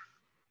of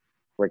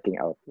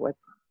working out. What?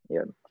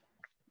 Yun.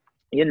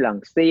 Yun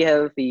lang. Stay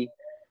healthy.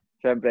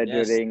 Siyempre,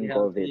 Yes, during stay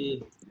COVID.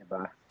 healthy.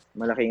 Diba?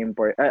 Malaking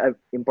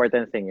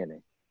important thing yun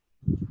eh.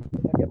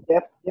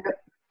 Yep.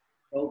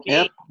 Okay.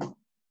 Yep.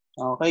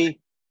 Okay.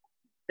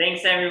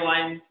 Thanks,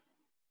 everyone.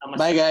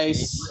 Bye,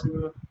 guys.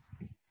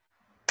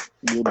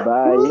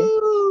 Goodbye.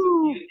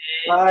 Woo!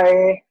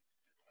 Bye.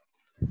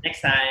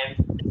 Next time.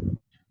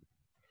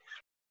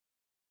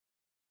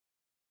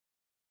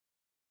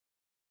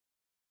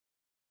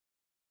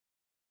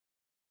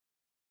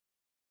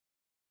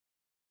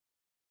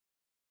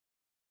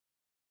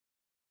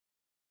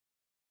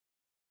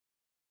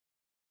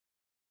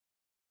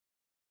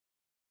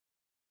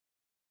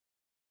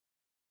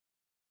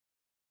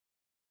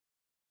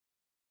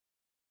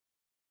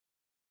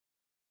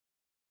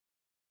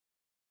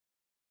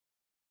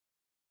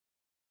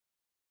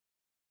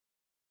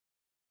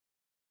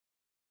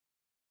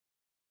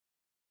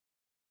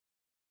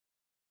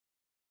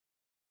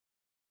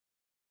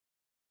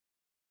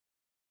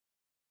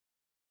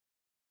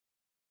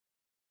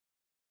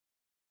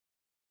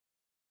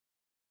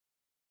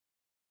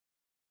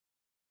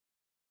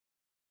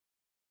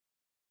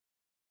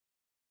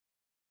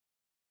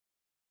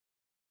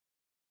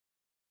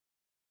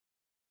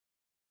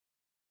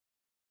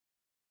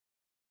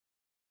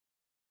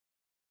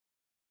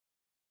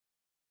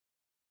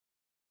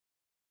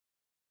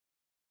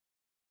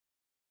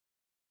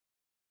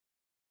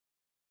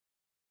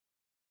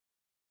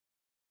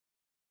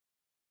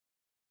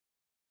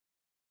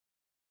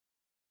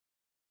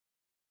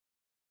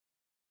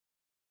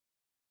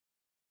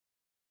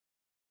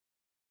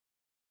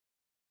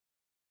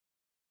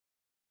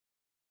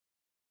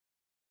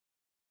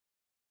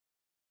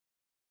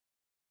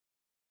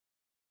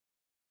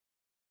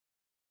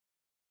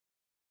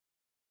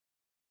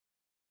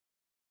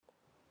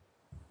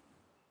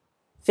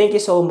 Thank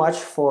you so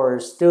much for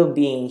still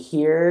being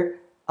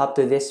here up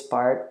to this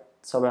part.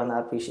 Sobrang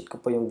na-appreciate ko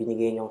po yung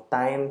binigay niyong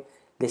time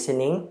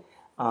listening.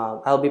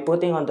 I'll be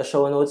putting on the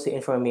show notes the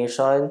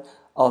information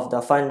of the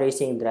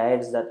fundraising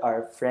drives that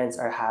our friends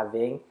are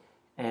having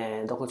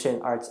and the Culture and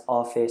Arts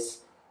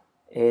Office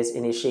is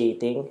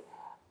initiating.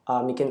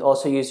 You can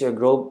also use your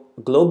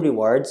Globe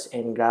rewards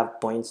and grab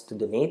points to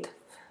donate.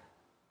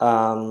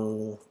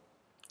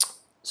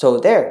 So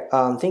there,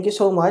 thank you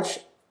so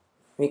much.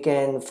 You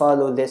can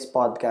follow this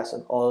podcast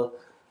on all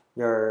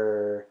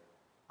your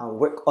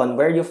work on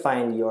where you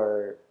find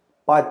your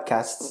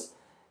podcasts,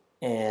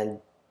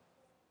 and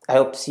I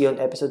hope to see you on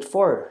episode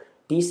 4.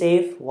 Be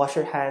safe, wash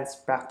your hands,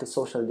 practice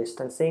social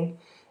distancing,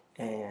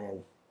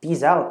 and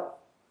peace out.